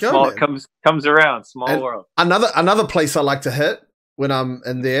 there we go. Small, comes around. Small world. Another place I like to hit when I'm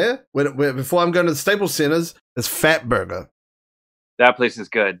in there, before I'm going to the Staples Centers, is Fat Burger. That place is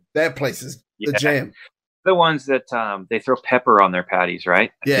good. That place is the jam. The ones that they throw pepper on their patties,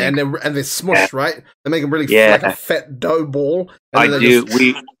 right? And they're smushed, right? They make them really like a fat dough ball. I do.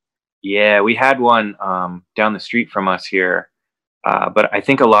 We had one down the street from us here, but I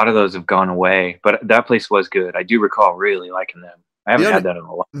think a lot of those have gone away. But that place was good. I do recall really liking them. I haven't had that in a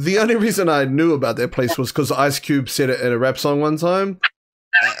while. The only reason I knew about that place was because Ice Cube said it in a rap song one time.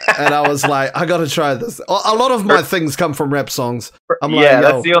 And I was like, I gotta try this. A lot of my things come from rap songs. I'm like,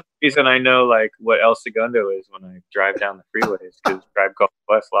 that's the only reason I know like what El Segundo is when I drive down the freeways, because Tribe Called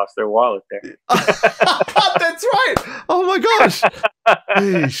Quest lost their wallet there. That's right. Oh my gosh.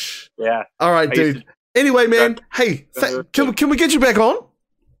 Eesh. Yeah. All right, dude. Anyway, man. Hey, can we get you back on?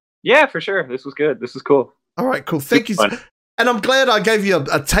 Yeah, for sure. This was good. This was cool. All right, cool. Thank you. And I'm glad I gave you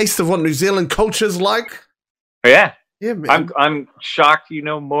a taste of what New Zealand culture's like. Oh, yeah. Yeah, man. I'm shocked you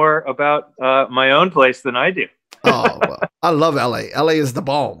know more about my own place than I do. Oh, well, I love LA. LA is the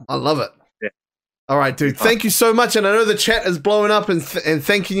bomb. I love it. Yeah. All right, dude. Thank you so much. And I know the chat is blowing up and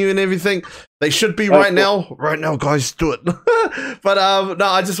thanking you and everything. They should be right now. Right now, guys, do it. But no,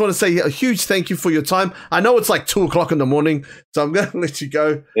 I just want to say a huge thank you for your time. I know it's like 2:00 in the morning, so I'm going to let you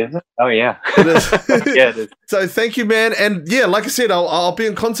go. Is it? Oh, yeah. It is. Yeah, it is. So thank you, man. And yeah, like I said, I'll be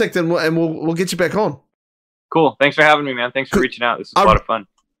in contact and we'll get you back on. Cool. Thanks for having me, man. Thanks for reaching out. This is a lot of fun.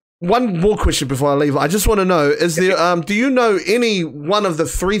 One more question before I leave. I just want to know, is there do you know any one of the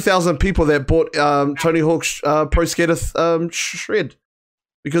 3,000 people that bought Tony Hawk's Pro Skater Shred?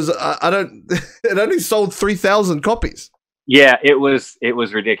 Because I don't it only sold 3,000 copies. Yeah, it was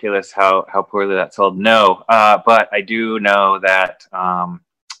ridiculous how poorly that sold. No, but I do know that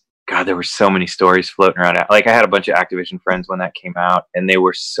God, there were so many stories floating around. Like I had a bunch of Activision friends when that came out, and they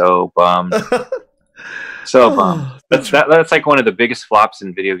were so bummed. So bummed. That's like one of the biggest flops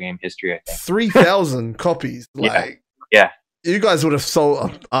in video game history, I think. 3,000 copies. Like, yeah. You guys would have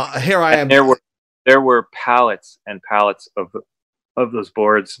sold. Here I am. There were pallets and pallets of those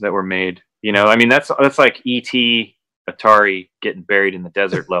boards that were made. You know, I mean, that's like ET, Atari getting buried in the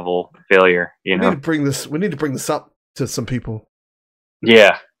desert level failure. You know, we need to bring this up to some people.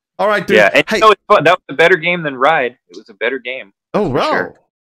 Yeah. All right, dude. Yeah, and hey, it's fun. That was a better game than Ride. It was a better game. Oh, wow. Sure.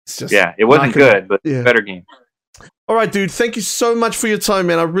 It wasn't good, but a better game. All right, dude. Thank you so much for your time,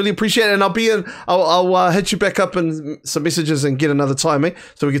 man. I really appreciate it. And I'll hit you back up in some messages and get another time,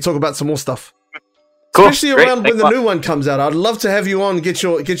 so we can talk about some more stuff. Cool. Especially around when the new one comes out. I'd love to have you on and get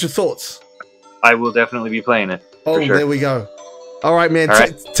your thoughts. I will definitely be playing it. Oh, sure. There we go. All right, man.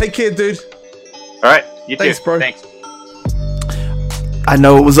 Take care, dude. All right. You Thanks, too. bro. Thanks. I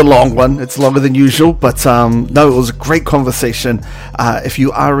know it was a long one. It's longer than usual, but no, it was a great conversation. If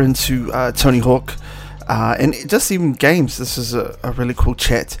you are into Tony Hawk, and just even games, this is a really cool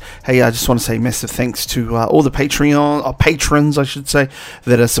chat. Hey, I just want to say massive thanks to all the patrons, I should say,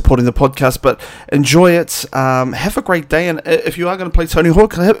 that are supporting the podcast. But enjoy it. Have a great day. And if you are going to play Tony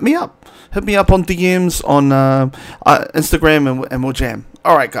Hawk, hit me up. Hit me up on DMs on Instagram, and we'll jam.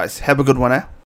 All right, guys. Have a good one, eh?